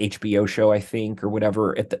like HBO show, I think, or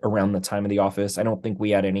whatever around the time of The Office. I don't think we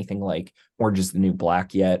had anything like Orange is the New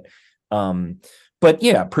Black yet. Um, but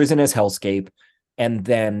yeah, prison as hellscape, and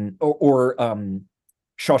then or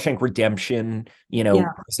Shawshank Redemption, Yeah.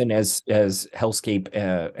 prison as hellscape,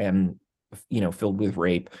 and filled with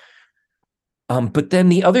rape. But then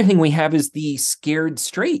the other thing we have is the scared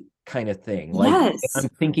straight kind of thing. Like I'm Yes.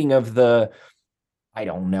 thinking of the, I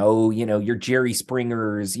don't know, your Jerry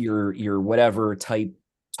Springers, your whatever type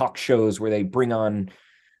talk shows where they bring on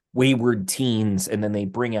wayward teens and then they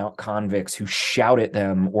bring out convicts who shout at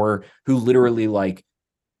them or who literally like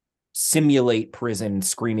simulate prison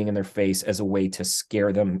screaming in their face as a way to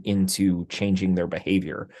scare them into changing their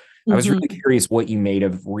behavior. I was really Mhm. curious what you made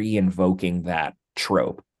of re-invoking that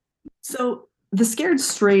trope. So the scared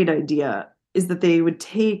straight idea is that they would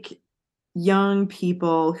take young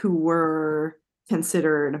people who were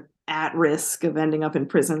considered at risk of ending up in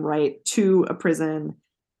prison, right, to a prison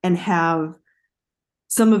and have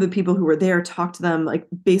some of the people who were there talk to them, like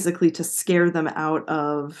basically to scare them out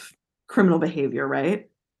of criminal behavior, right?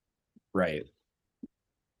 Right.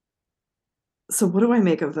 So what do I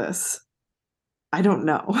make of this? I don't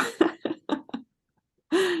know.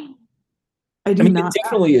 I I do mean, it not.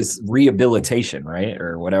 definitely is rehabilitation, right?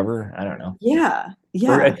 Or whatever. I don't know. Yeah. Or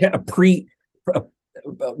Yeah.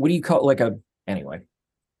 what do you call it? Like anyway,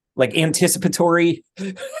 like anticipatory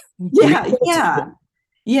Yeah. Yeah. rehabilitation.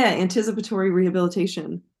 Yeah. Anticipatory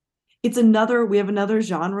rehabilitation. It's another, we have another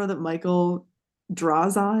genre that Michael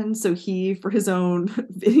draws on. So he, for his own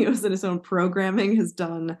videos and his own programming, has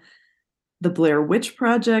done the Blair Witch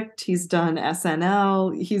Project. He's done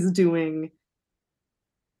SNL. He's doing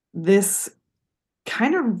this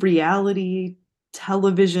kind of reality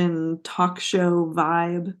television talk show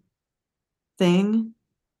vibe thing.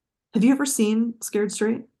 Have you ever seen Scared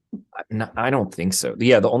Straight? No, I don't think so.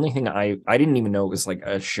 Yeah, the only thing I didn't even know it was like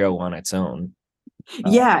a show on its own.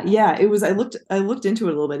 Yeah, yeah. It was I looked into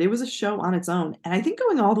it a little bit. It was a show on its own. And I think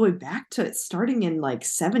going all the way back to starting in like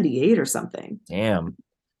 78 or something. Damn.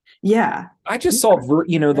 Yeah. I just saw,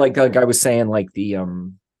 like I was saying, like the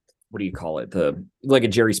what do you call it? The like a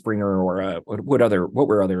Jerry Springer or what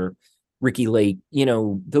were other Ricky Lake,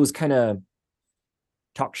 those kind of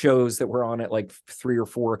talk shows that were on at like 3 or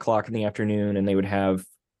 4 o'clock in the afternoon, and they would have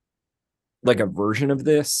like a version of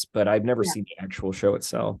this, but I've never Yeah. seen the actual show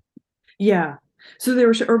itself. Yeah. So there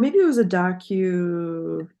was, or maybe it was a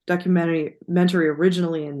documentary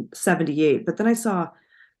originally in 78, but then I saw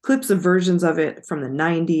clips of versions of it from the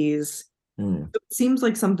 90s. Hmm. It seems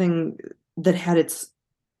like something that had its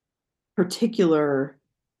particular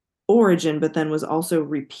origin, but then was also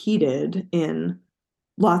repeated in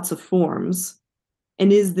lots of forms.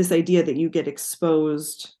 And is this idea that you get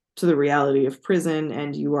exposed to the reality of prison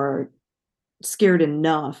and you are scared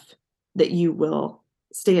enough that you will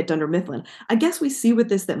stay at Dunder Mifflin. I guess we see with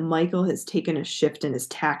this that Michael has taken a shift in his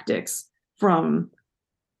tactics from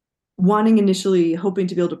wanting initially hoping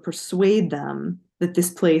to be able to persuade them that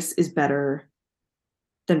this place is better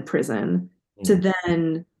than prison to Hmm.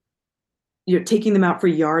 then you're taking them out for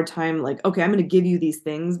yard time, like, okay, I'm going to give you these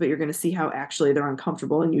things, but you're going to see how actually they're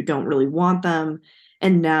uncomfortable and you don't really want them.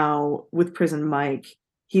 And now with Prison Mike,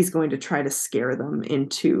 he's going to try to scare them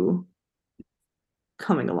into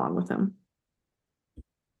coming along with him.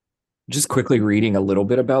 Just quickly reading a little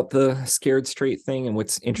bit about the Scared Straight thing. And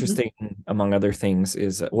what's Mhm. interesting, among other things,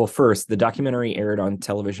 is well, first, the documentary aired on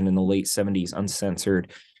television in the late 70s,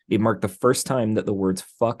 uncensored. It marked the first time that the words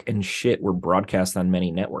fuck and shit were broadcast on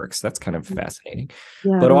many networks. That's kind of fascinating.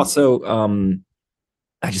 Yeah, But it is. also,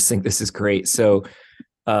 I just think this is great. So,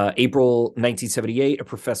 April 1978, a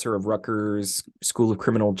professor of Rutgers School of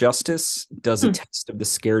Criminal Justice does a Hmm. test of the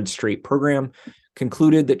Scared Straight program,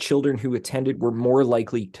 concluded that children who attended were more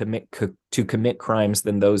likely to commit crimes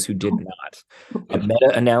than those who did not. A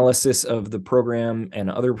meta-analysis of the program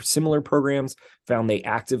and other similar programs found they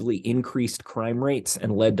actively increased crime rates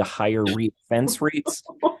and led to higher reoffense rates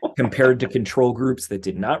compared to control groups that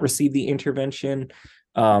did not receive the intervention.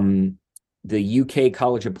 The UK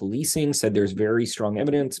College of Policing said there's very strong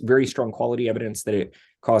evidence, very strong quality evidence that it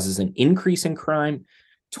causes an increase in crime.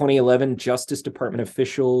 2011, Justice Department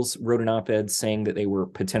officials wrote an op-ed saying that they were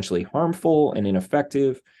potentially harmful and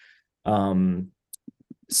ineffective.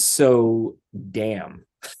 So, damn.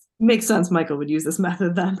 Makes sense Michael would use this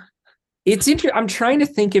method then. It's interesting. I'm trying to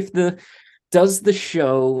think if does the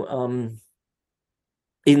show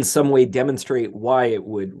in some way demonstrate why it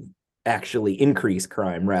would actually increase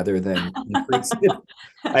crime rather than increase it.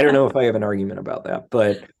 I don't know if I have an argument about that,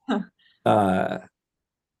 uh,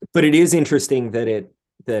 but it is interesting that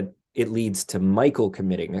it leads to Michael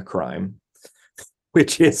committing a crime,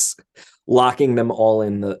 which is locking them all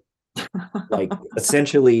in the like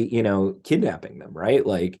essentially, kidnapping them, right?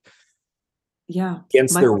 Like Yeah.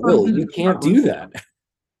 against their Michael thought will. he You was can't struggling. do that.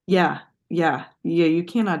 Yeah, yeah, yeah, you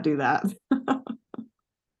cannot do that.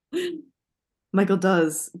 Michael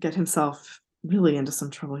does get himself really into some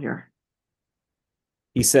trouble here.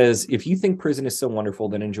 He says, if you think prison is so wonderful,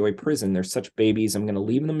 then enjoy prison. They're such babies. I'm going to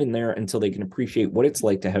leave them in there until they can appreciate what it's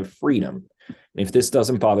like to have freedom. And if this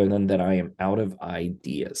doesn't bother them, then I am out of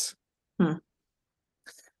ideas. Hmm.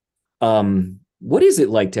 What is it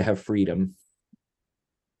like to have freedom?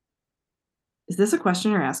 Is this a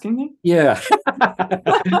question you're asking me? Yeah.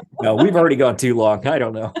 No, we've already gone too long. I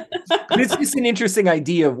don't know. But it's just an interesting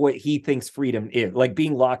idea of what he thinks freedom is. Like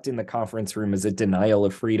being locked in the conference room is a denial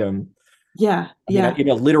of freedom. Yeah, I mean, yeah, in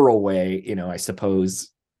a literal way, I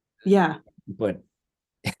suppose. yeah. But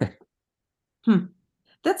Hmm.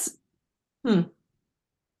 That's hmm.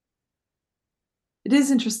 It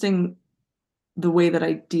is interesting the way that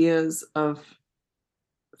ideas of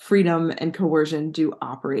freedom and coercion do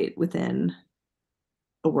operate within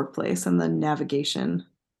a workplace and the navigation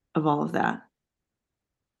of all of that.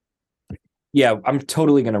 yeah, I'm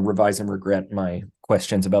totally going to revise and regret my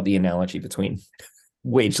questions about the analogy between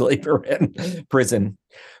wage labor and prison.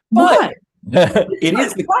 But Why? it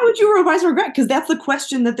is the, Why would you revise regret? Because that's the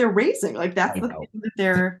question that they're raising. Like that's I the know. thing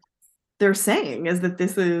that they're saying is that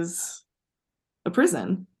this is a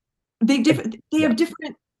prison. They Yeah. have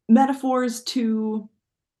different metaphors to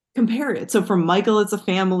compare it. So for Michael, it's a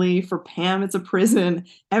family. For Pam, it's a prison.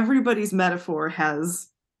 Everybody's metaphor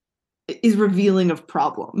is revealing of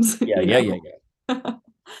problems, Yeah, yeah, yeah, yeah.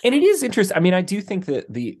 And it is interesting. I mean, I do think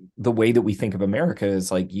that the way that we think of America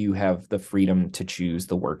is like you have the freedom to choose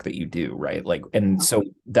the work that you do, right? Like, and so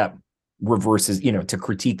that reverses, to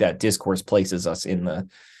critique that discourse places us in the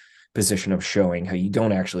position of showing how you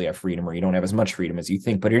don't actually have freedom, or you don't have as much freedom as you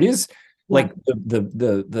think. But it is like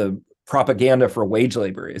the propaganda for wage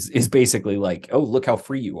labor is basically like, oh, look how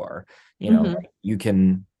free you are. Like you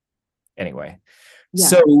can anyway. Yeah.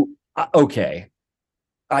 So okay.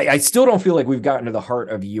 I still don't feel like we've gotten to the heart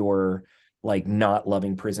of your like not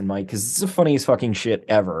loving Prison Mike, because it's the funniest fucking shit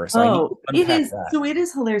ever. So I need to Oh, it unpack is. that. So it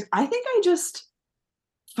is hilarious. I think I just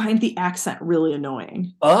find the accent really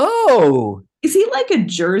annoying. Oh, Is he like a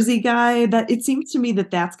Jersey guy? That it seems to me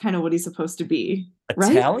that that's kind of what he's supposed to be,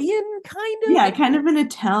 right? Italian kind Yeah, of kind of an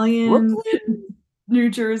Italian Brooklyn. New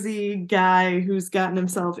Jersey guy who's gotten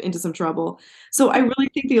himself into some trouble. So I really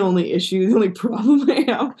think the only problem I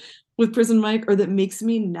have with Prison Mike, or that makes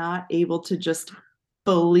me not able to just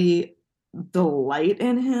fully delight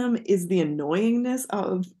in him, is the annoyingness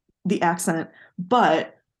of the accent.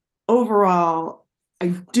 But overall, I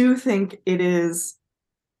do think it is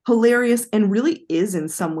hilarious and really is in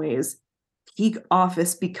some ways peak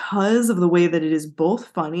Office because of the way that it is both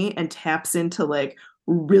funny and taps into like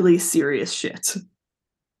really serious shit.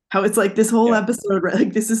 How it's like this whole Yeah, episode, right?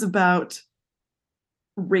 Like this is about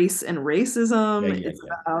race and yeah, racism. yeah, It's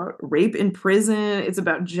yeah. about rape in prison. It's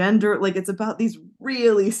about gender. Like it's about these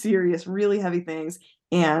really serious, really heavy things.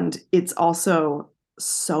 And it's also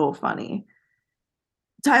so funny.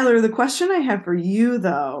 Tyler, the question I have for you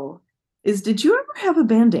though is, did you ever have a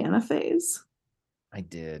bandana phase? I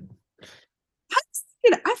did I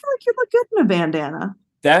feel like you look good in a bandana.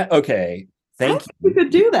 that. Okay, I thank think you you, could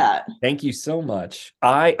do that. thank you so much.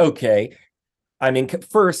 I okay. I mean,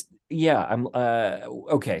 first, yeah, I'm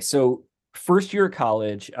okay. So first year of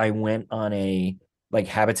college, I went on a like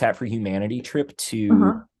Habitat for Humanity trip to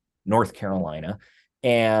Uh-huh. North Carolina.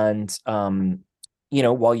 And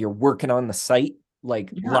while you're working on the site, like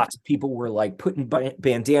Yeah. lots of people were like putting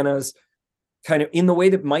bandanas kind of in the way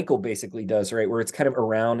that Michael basically does, right? Where it's kind of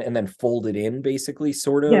around and then folded in, basically,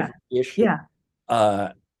 sort of Yeah. ish. Yeah. uh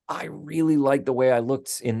I really liked the way I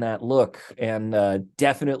looked in that look, and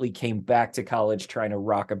definitely came back to college trying to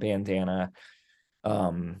rock a bandana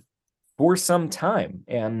um, for some time,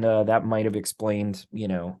 and that might have explained,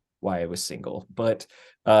 why I was single. But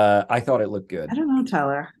I thought it looked I good. don't know,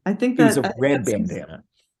 Tyler. It was a I think red that's bandana.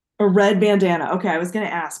 a red bandana. Okay, I was going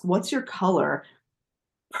to ask, what's your color?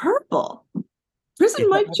 Purple. Prison Is that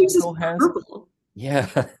Mike what chooses Michael has? purple. Yeah,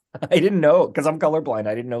 I didn't know because I'm colorblind.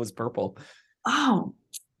 I didn't know it was purple. Oh,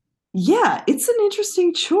 yeah, it's an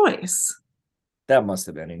interesting choice. That must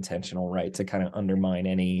have been intentional, right? To kind of undermine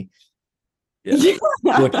any Yeah.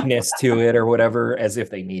 butchness to it or whatever, as if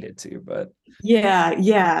they needed to. But Yeah,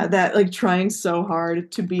 yeah, that like trying so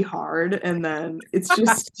hard to be hard and then it's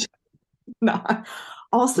just not.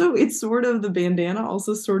 Also, it's sort of the bandana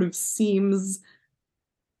also sort of seems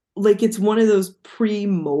like it's one of those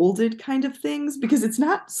pre-molded kind of things because it's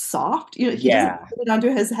not soft. He doesn't yeah, put it onto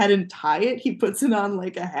his head and tie it. He puts it on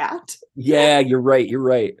like a hat. yeah, you're right. You're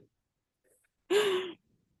right.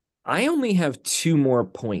 I only have two more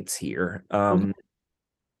points here. Okay.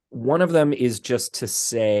 One of them is just to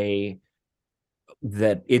say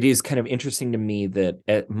that it is kind of interesting to me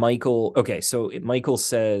that Michael, okay, so Michael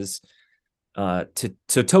says, so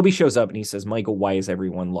Toby shows up and he says, Michael, why is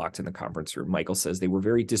everyone locked in the conference room? Michael says, they were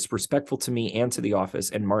very disrespectful to me and to the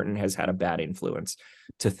office, and Martin has had a bad influence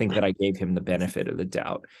to think that I gave him the benefit of the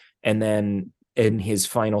doubt. And then in his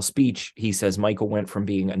final speech, he says, Michael went from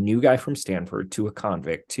being a new guy from Stanford to a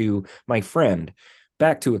convict to my friend,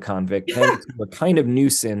 back to a convict, then to a kind of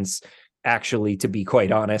nuisance, actually, to be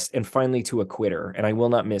quite honest, and finally to a quitter. And I will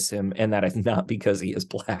not miss him. And that is not because he is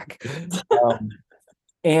black.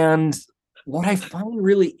 And what I find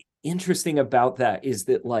really interesting about that is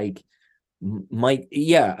that, like, Mike,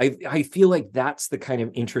 yeah, I feel like that's the kind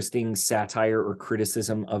of interesting satire or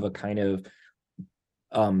criticism of a kind of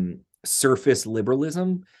surface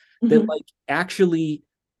liberalism that Mhm. like actually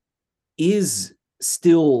is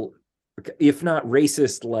still, if not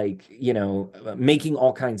racist, like, making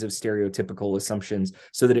all kinds of stereotypical assumptions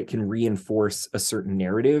so that it can reinforce a certain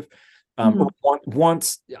narrative, or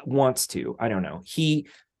Mhm. wants to, I don't know, he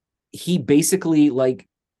basically like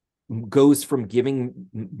goes from giving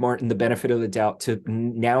Martin the benefit of the doubt to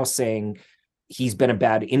now saying he's been a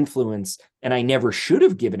bad influence and I never should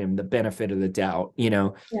have given him the benefit of the doubt,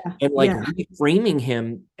 Yeah. and like Yeah. reframing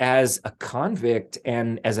him as a convict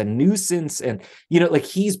and as a nuisance. And, like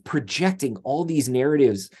he's projecting all these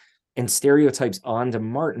narratives and stereotypes onto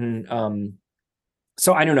Martin.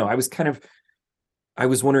 So I don't know. I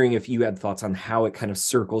was wondering if you had thoughts on how it kind of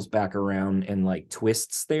circles back around and like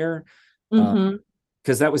twists there. Mm-hmm.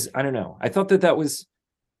 Because that was, I don't know. I thought that was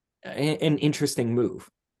an interesting move.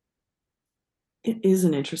 It is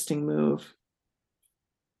an interesting move.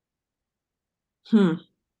 Hmm.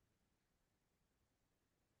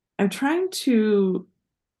 I'm trying to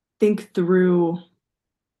think through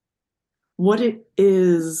what it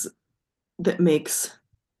is that makes.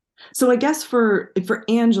 So I guess for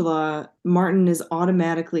Angela, Martin is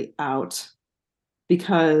automatically out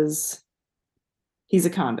because he's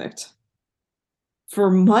a convict.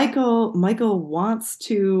 For Michael, Michael wants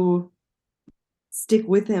to stick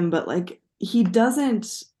with him, but like he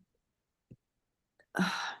doesn't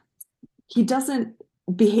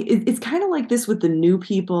behave. It's kind of like this with the new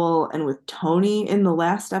people and with Tony in the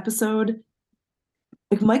last episode.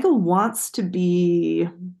 Like Michael wants to be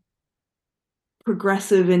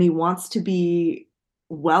progressive and he wants to be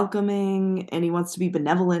welcoming and he wants to be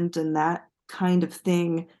benevolent and that kind of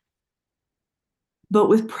thing, but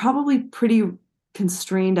with probably pretty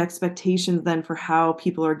constrained expectations then for how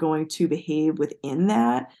people are going to behave within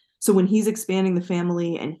that. So when he's expanding the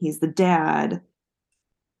family and he's the dad,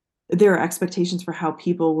 there are expectations for how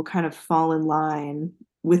people will kind of fall in line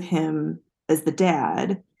with him as the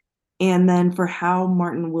dad. And then for how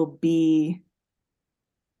Martin will be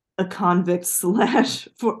a convict slash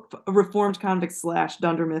for a reformed convict slash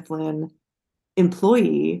Dunder Mifflin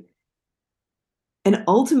employee. And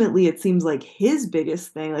ultimately, it seems like his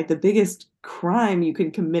biggest thing, like the biggest crime you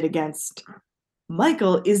can commit against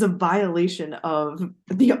Michael, is a violation of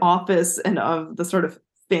the office and of the sort of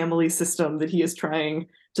family system that he is trying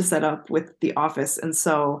to set up with the office. And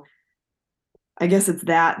so I guess it's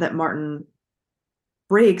that Martin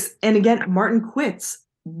breaks. And again, Martin quits,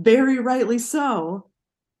 very rightly so.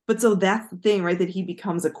 But so that's the thing, right? That he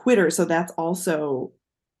becomes a quitter. So that's also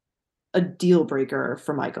a deal breaker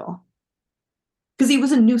for Michael. Because he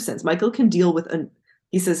was a nuisance. Michael can deal with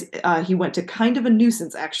he says he went to kind of a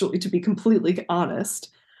nuisance, actually, to be completely honest.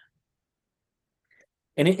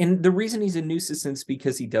 And the reason he's a nuisance is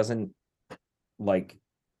because he doesn't like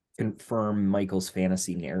confirm Michael's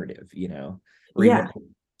fantasy narrative, or he Yeah. won't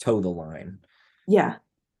toe the line. Yeah.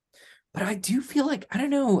 But I do feel like, I don't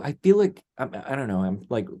know. I feel like, I don't know. I'm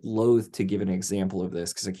like loath to give an example of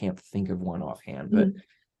this because I can't think of one offhand, but Mhm.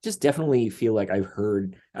 just definitely feel like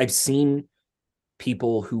I've seen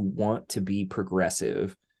people who want to be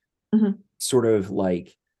progressive Mhm. sort of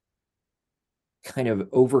like kind of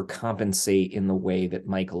overcompensate in the way that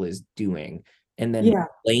Michael is doing and then Yeah.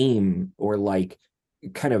 blame or like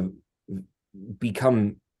kind of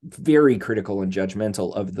become very critical and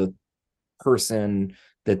judgmental of the person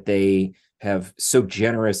that they have so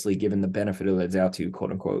generously given the benefit of the doubt to,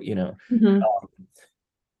 quote unquote, Mhm.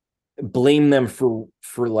 blame them for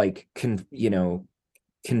like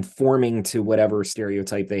conforming to whatever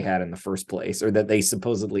stereotype they had in the first place or that they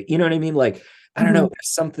supposedly, you know what I mean? Like, I don't know, Mhm.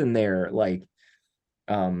 there's something there like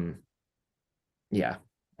um yeah,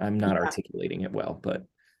 I'm not Yeah. articulating it well, but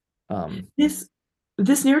um This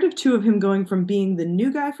narrative too of him going from being the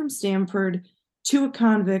new guy from Stanford to a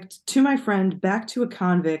convict to my friend back to a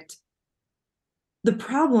convict. The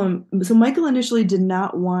problem, so Michael initially did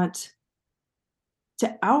not want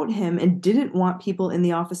to out him and didn't want people in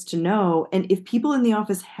the office to know. And if people in the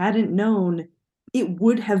office hadn't known, it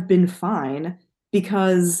would have been fine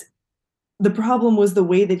because the problem was the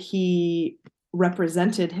way that he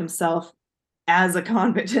represented himself as a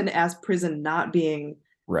convict and as prison not being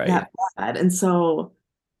right. that bad. And so,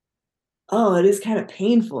 oh, it is kind of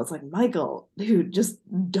painful. It's like, Michael, dude, just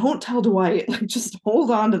don't tell Dwight. Like, just hold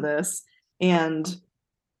on to this. And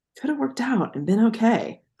could have worked out and been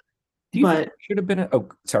okay. Do you think But there should have been oh,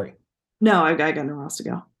 sorry. no, I got nowhere else to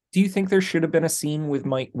go. Do you think there should have been a scene with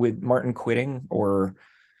Martin quitting, or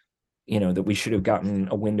that we should have gotten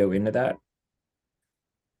a window into that?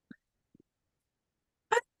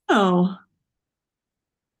 Oh,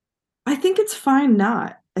 I think it's fine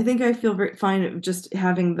not. I think I feel very fine just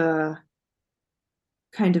having the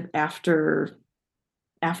kind of after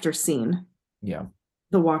scene, Yeah.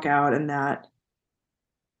 the walkout and that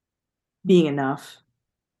being enough.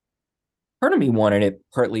 Part of me wanted it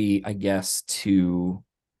partly, I guess, to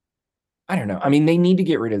I don't know. I mean, they need to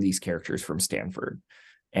get rid of these characters from Stanford.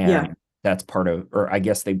 Yeah. And that's part of, or I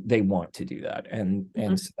guess they want to do that. And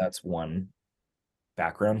Mhm. so that's one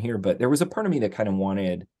background here. But there was a part of me that kind of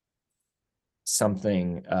wanted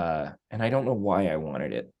something, and I don't know why I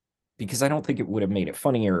wanted it, because I don't think it would have made it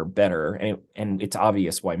funnier or better. And it's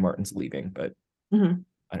obvious why Martin's leaving, but Mhm.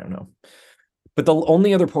 I don't know. But the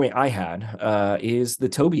only other point I had is the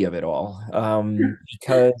Toby of it all.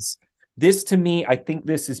 Because This to me, I think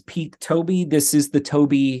this is peak Toby. This is the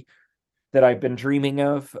Toby that I've been dreaming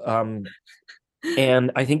of.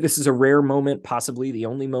 And I think this is a rare moment, possibly the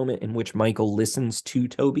only moment in which Michael listens to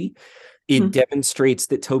Toby. It Mhm. demonstrates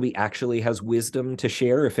that Toby actually has wisdom to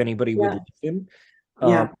share if anybody would Yeah. listen. Um,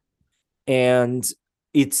 Yeah. and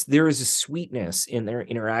there is a sweetness in their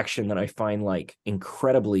interaction that I find like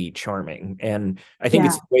incredibly charming. And I think Yeah.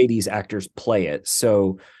 it's the way these actors play it.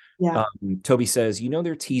 So Yeah. Toby says,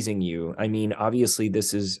 they're teasing you. I mean, obviously,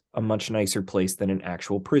 this is a much nicer place than an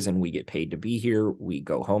actual prison. We get paid to be here. We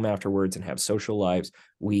go home afterwards and have social lives.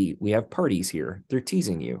 We have parties here. They're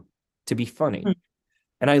teasing you to be funny. Mhm.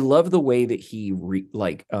 And I love the way that he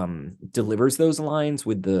delivers those lines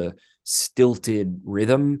with the stilted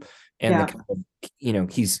rhythm and the Yeah. kind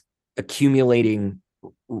of, he's accumulating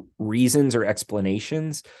reasons or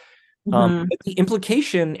explanations. Mhm. But the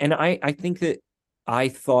implication, and I think that I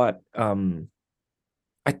thought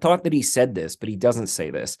I thought that he said this, but he doesn't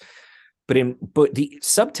say this. But the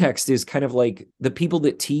subtext is kind of like the people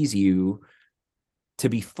that tease you to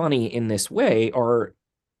be funny in this way are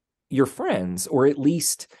your friends, or at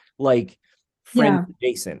least like friend Yeah.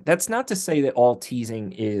 adjacent. That's not to say that all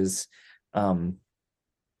teasing is um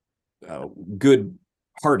good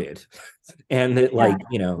hearted and that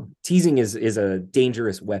Yeah. teasing is a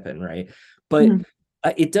dangerous weapon, right? But Mhm.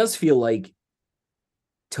 it does feel like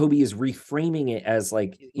Toby is reframing it as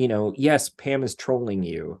like, yes, Pam is trolling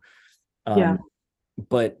you, Yeah. um,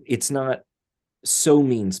 but it's not so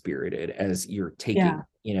mean spirited as you're taking.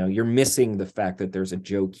 Yeah. You're missing the fact that there's a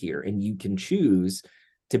joke here, and you can choose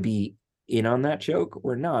to be in on that joke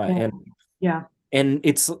or not. Yeah. And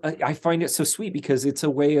Yeah. I find it so sweet because it's a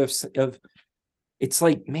way of it's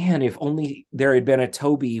like, man, if only there had been a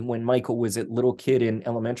Toby when Michael was a little kid in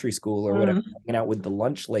elementary school or whatever, Mm. hanging out with the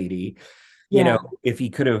lunch lady, Yeah. if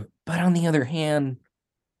he could have. But on the other hand,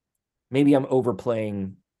 maybe I'm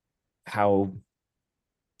overplaying how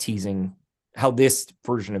teasing, how this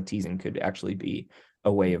version of teasing could actually be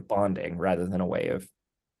a way of bonding rather than a way of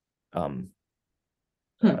um,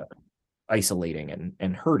 Hmm. uh, isolating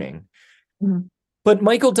and hurting. Mhm. But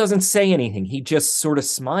Michael doesn't say anything. He just sort of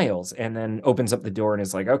smiles and then opens up the door and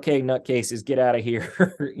is like, okay, nutcases, get out of here.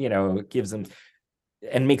 Gives them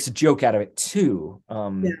and makes a joke out of it too.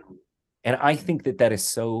 Yeah. And I think that is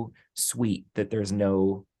so sweet that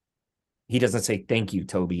he doesn't say thank you,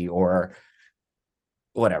 Toby, or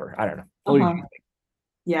whatever. I don't know. What did Uh-huh. you think?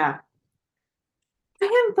 Yeah. I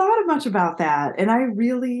hadn't thought much about that, and I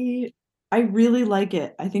really like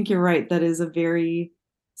it. I think you're right. That is a very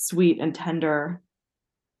sweet and tender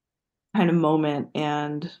kind of moment,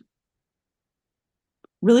 and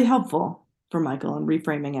really helpful for Michael in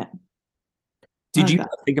reframing it. I Did like you that.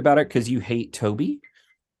 think about it because you hate Toby?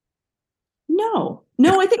 No,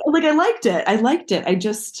 no, I think like I liked it. I liked it. I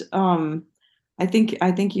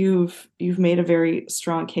think you've made a very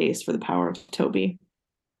strong case for the power of Toby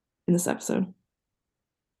in this episode.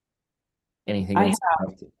 Anything I else?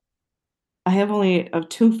 have, I have only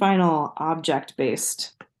two final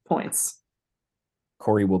object-based points.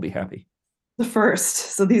 Corey will be happy. The first,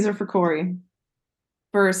 so these are for Corey.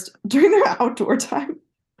 First, during their outdoor time,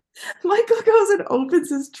 Michael goes and opens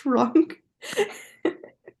his trunk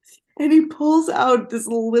and he pulls out this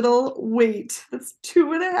little weight that's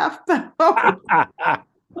 2.5 pounds.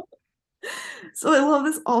 So I love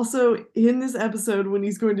this also in this episode when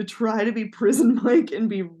he's going to try to be prison Mike and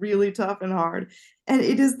be really tough and hard. And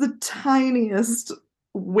it is the tiniest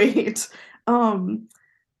weight. Um,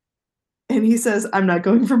 and he says, I'm not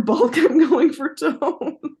going for bulk, I'm going for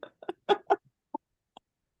tone.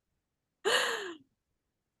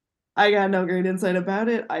 I got no great insight about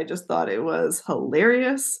it. I just thought it was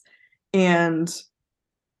hilarious. And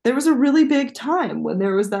there was a really big time when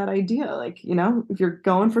there was that idea. Like, if you're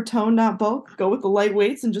going for tone, not bulk, go with the light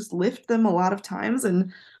weights and just lift them a lot of times.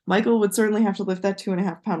 And Michael would certainly have to lift that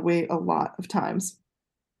 2.5 pound weight a lot of times.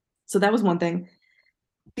 So that was one thing.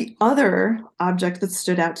 The other object that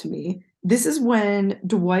stood out to me, this is when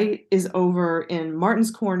Dwight is over in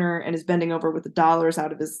Martin's corner and is bending over with the dollars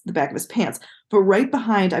out of the back of his pants. But right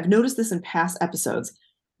behind, I've noticed this in past episodes,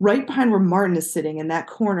 right behind where Martin is sitting in that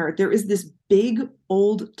corner, there is this big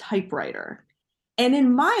old typewriter. And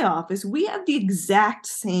in my office, we have the exact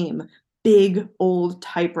same big old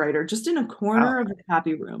typewriter just in a corner Wow. of the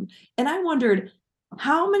copy room. And I wondered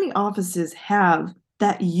how many offices have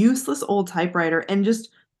that useless old typewriter and just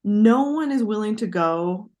no one is willing to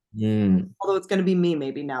go, Mm. although it's going to be me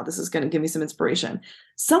maybe now. This is going to give me some inspiration.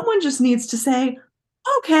 Someone just needs to say,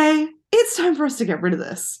 okay, it's time for us to get rid of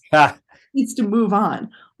this. Ha. Needs to move on.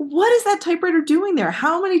 What is that typewriter doing there?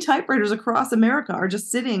 How many typewriters across America are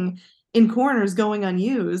just sitting in corners going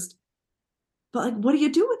unused? But like, what do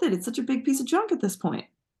you do with it? It's such a big piece of junk at this point.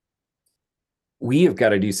 We have got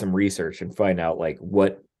to do some research and find out like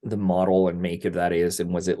what the model and make of that is,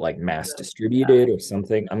 and was it like mass distributed or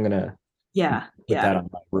something. I'm gonna Yeah, put that yeah. on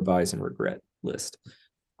my revise and regret list.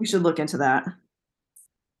 We should look into that.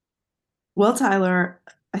 Well, Tyler,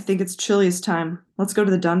 I think it's Chili's time. Let's go to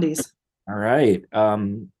the Dundies. All right.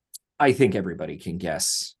 I think everybody can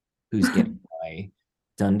guess who's getting my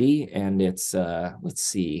Dundee, and it's let's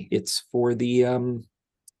see, it's for the I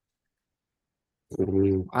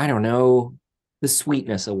don't know, the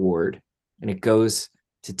Sweetness Award, and it goes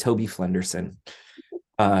to Toby Flenderson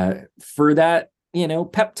for that,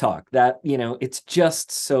 pep talk that, it's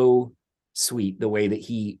just so sweet the way that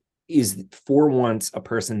he is for once a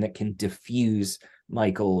person that can diffuse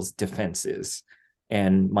Michael's defenses,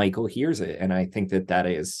 and Michael hears it, and I think that that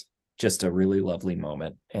is just a really lovely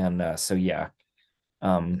moment. And so yeah,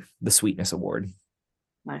 the Sweetness Award.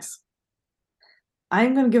 Nice.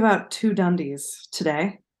 I'm going to give out two Dundies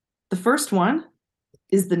today. The first one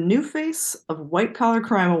is the New Face of White Collar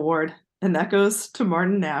Crime Award, and that goes to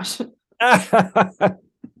Martin Nash. I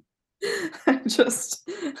just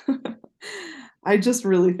I just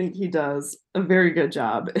really think he does a very good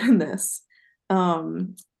job in this.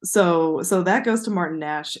 So that goes to Martin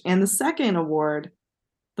Nash. And the second award,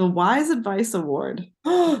 the Wise Advice Award,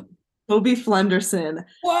 Toby Flenderson. I did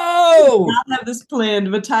Whoa! not have this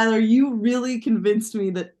planned, but Tyler, you really convinced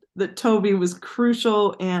me that Toby was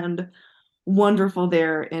crucial and wonderful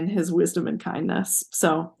there in his wisdom and kindness.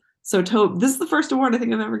 So Toby, this is the first award I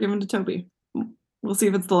think I've ever given to Toby. We'll see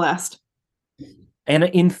if it's the last. And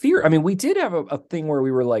in theory, I mean, we did have a thing where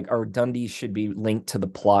we were like, our Dundee should be linked to the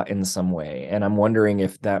plot in some way. And I'm wondering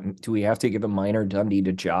if that, do we have to give a minor Dundee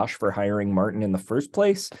to Josh for hiring Martin in the first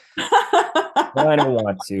place? Well, I don't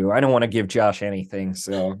want to. I don't want to give Josh anything.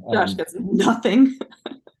 So, Josh gets nothing.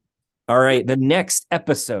 all right. The next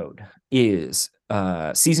episode is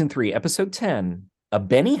season 3, episode 10, A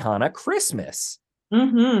Benihana Christmas.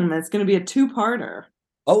 It's going to be a two-parter.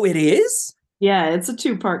 Oh, it is? Yeah, it's a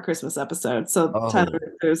two-part Christmas episode. So,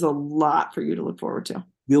 Tyler, there's a lot for you to look forward to.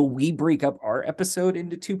 Will we break up our episode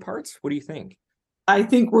into 2 parts? What do you think? I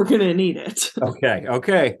think we're going to need it.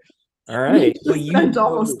 Okay. All right. We just spent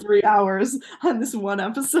almost 3 hours on this one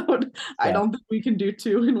episode. Yeah. I don't think we can do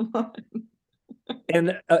 2 in 1.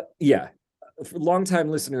 And yeah,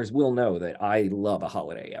 longtime listeners will know that I love a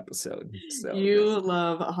holiday episode. So you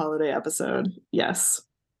love a holiday episode. Yes.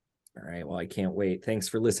 All right. Well, I can't wait. Thanks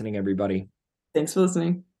for listening, everybody. Thanks for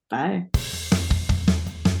listening. Bye.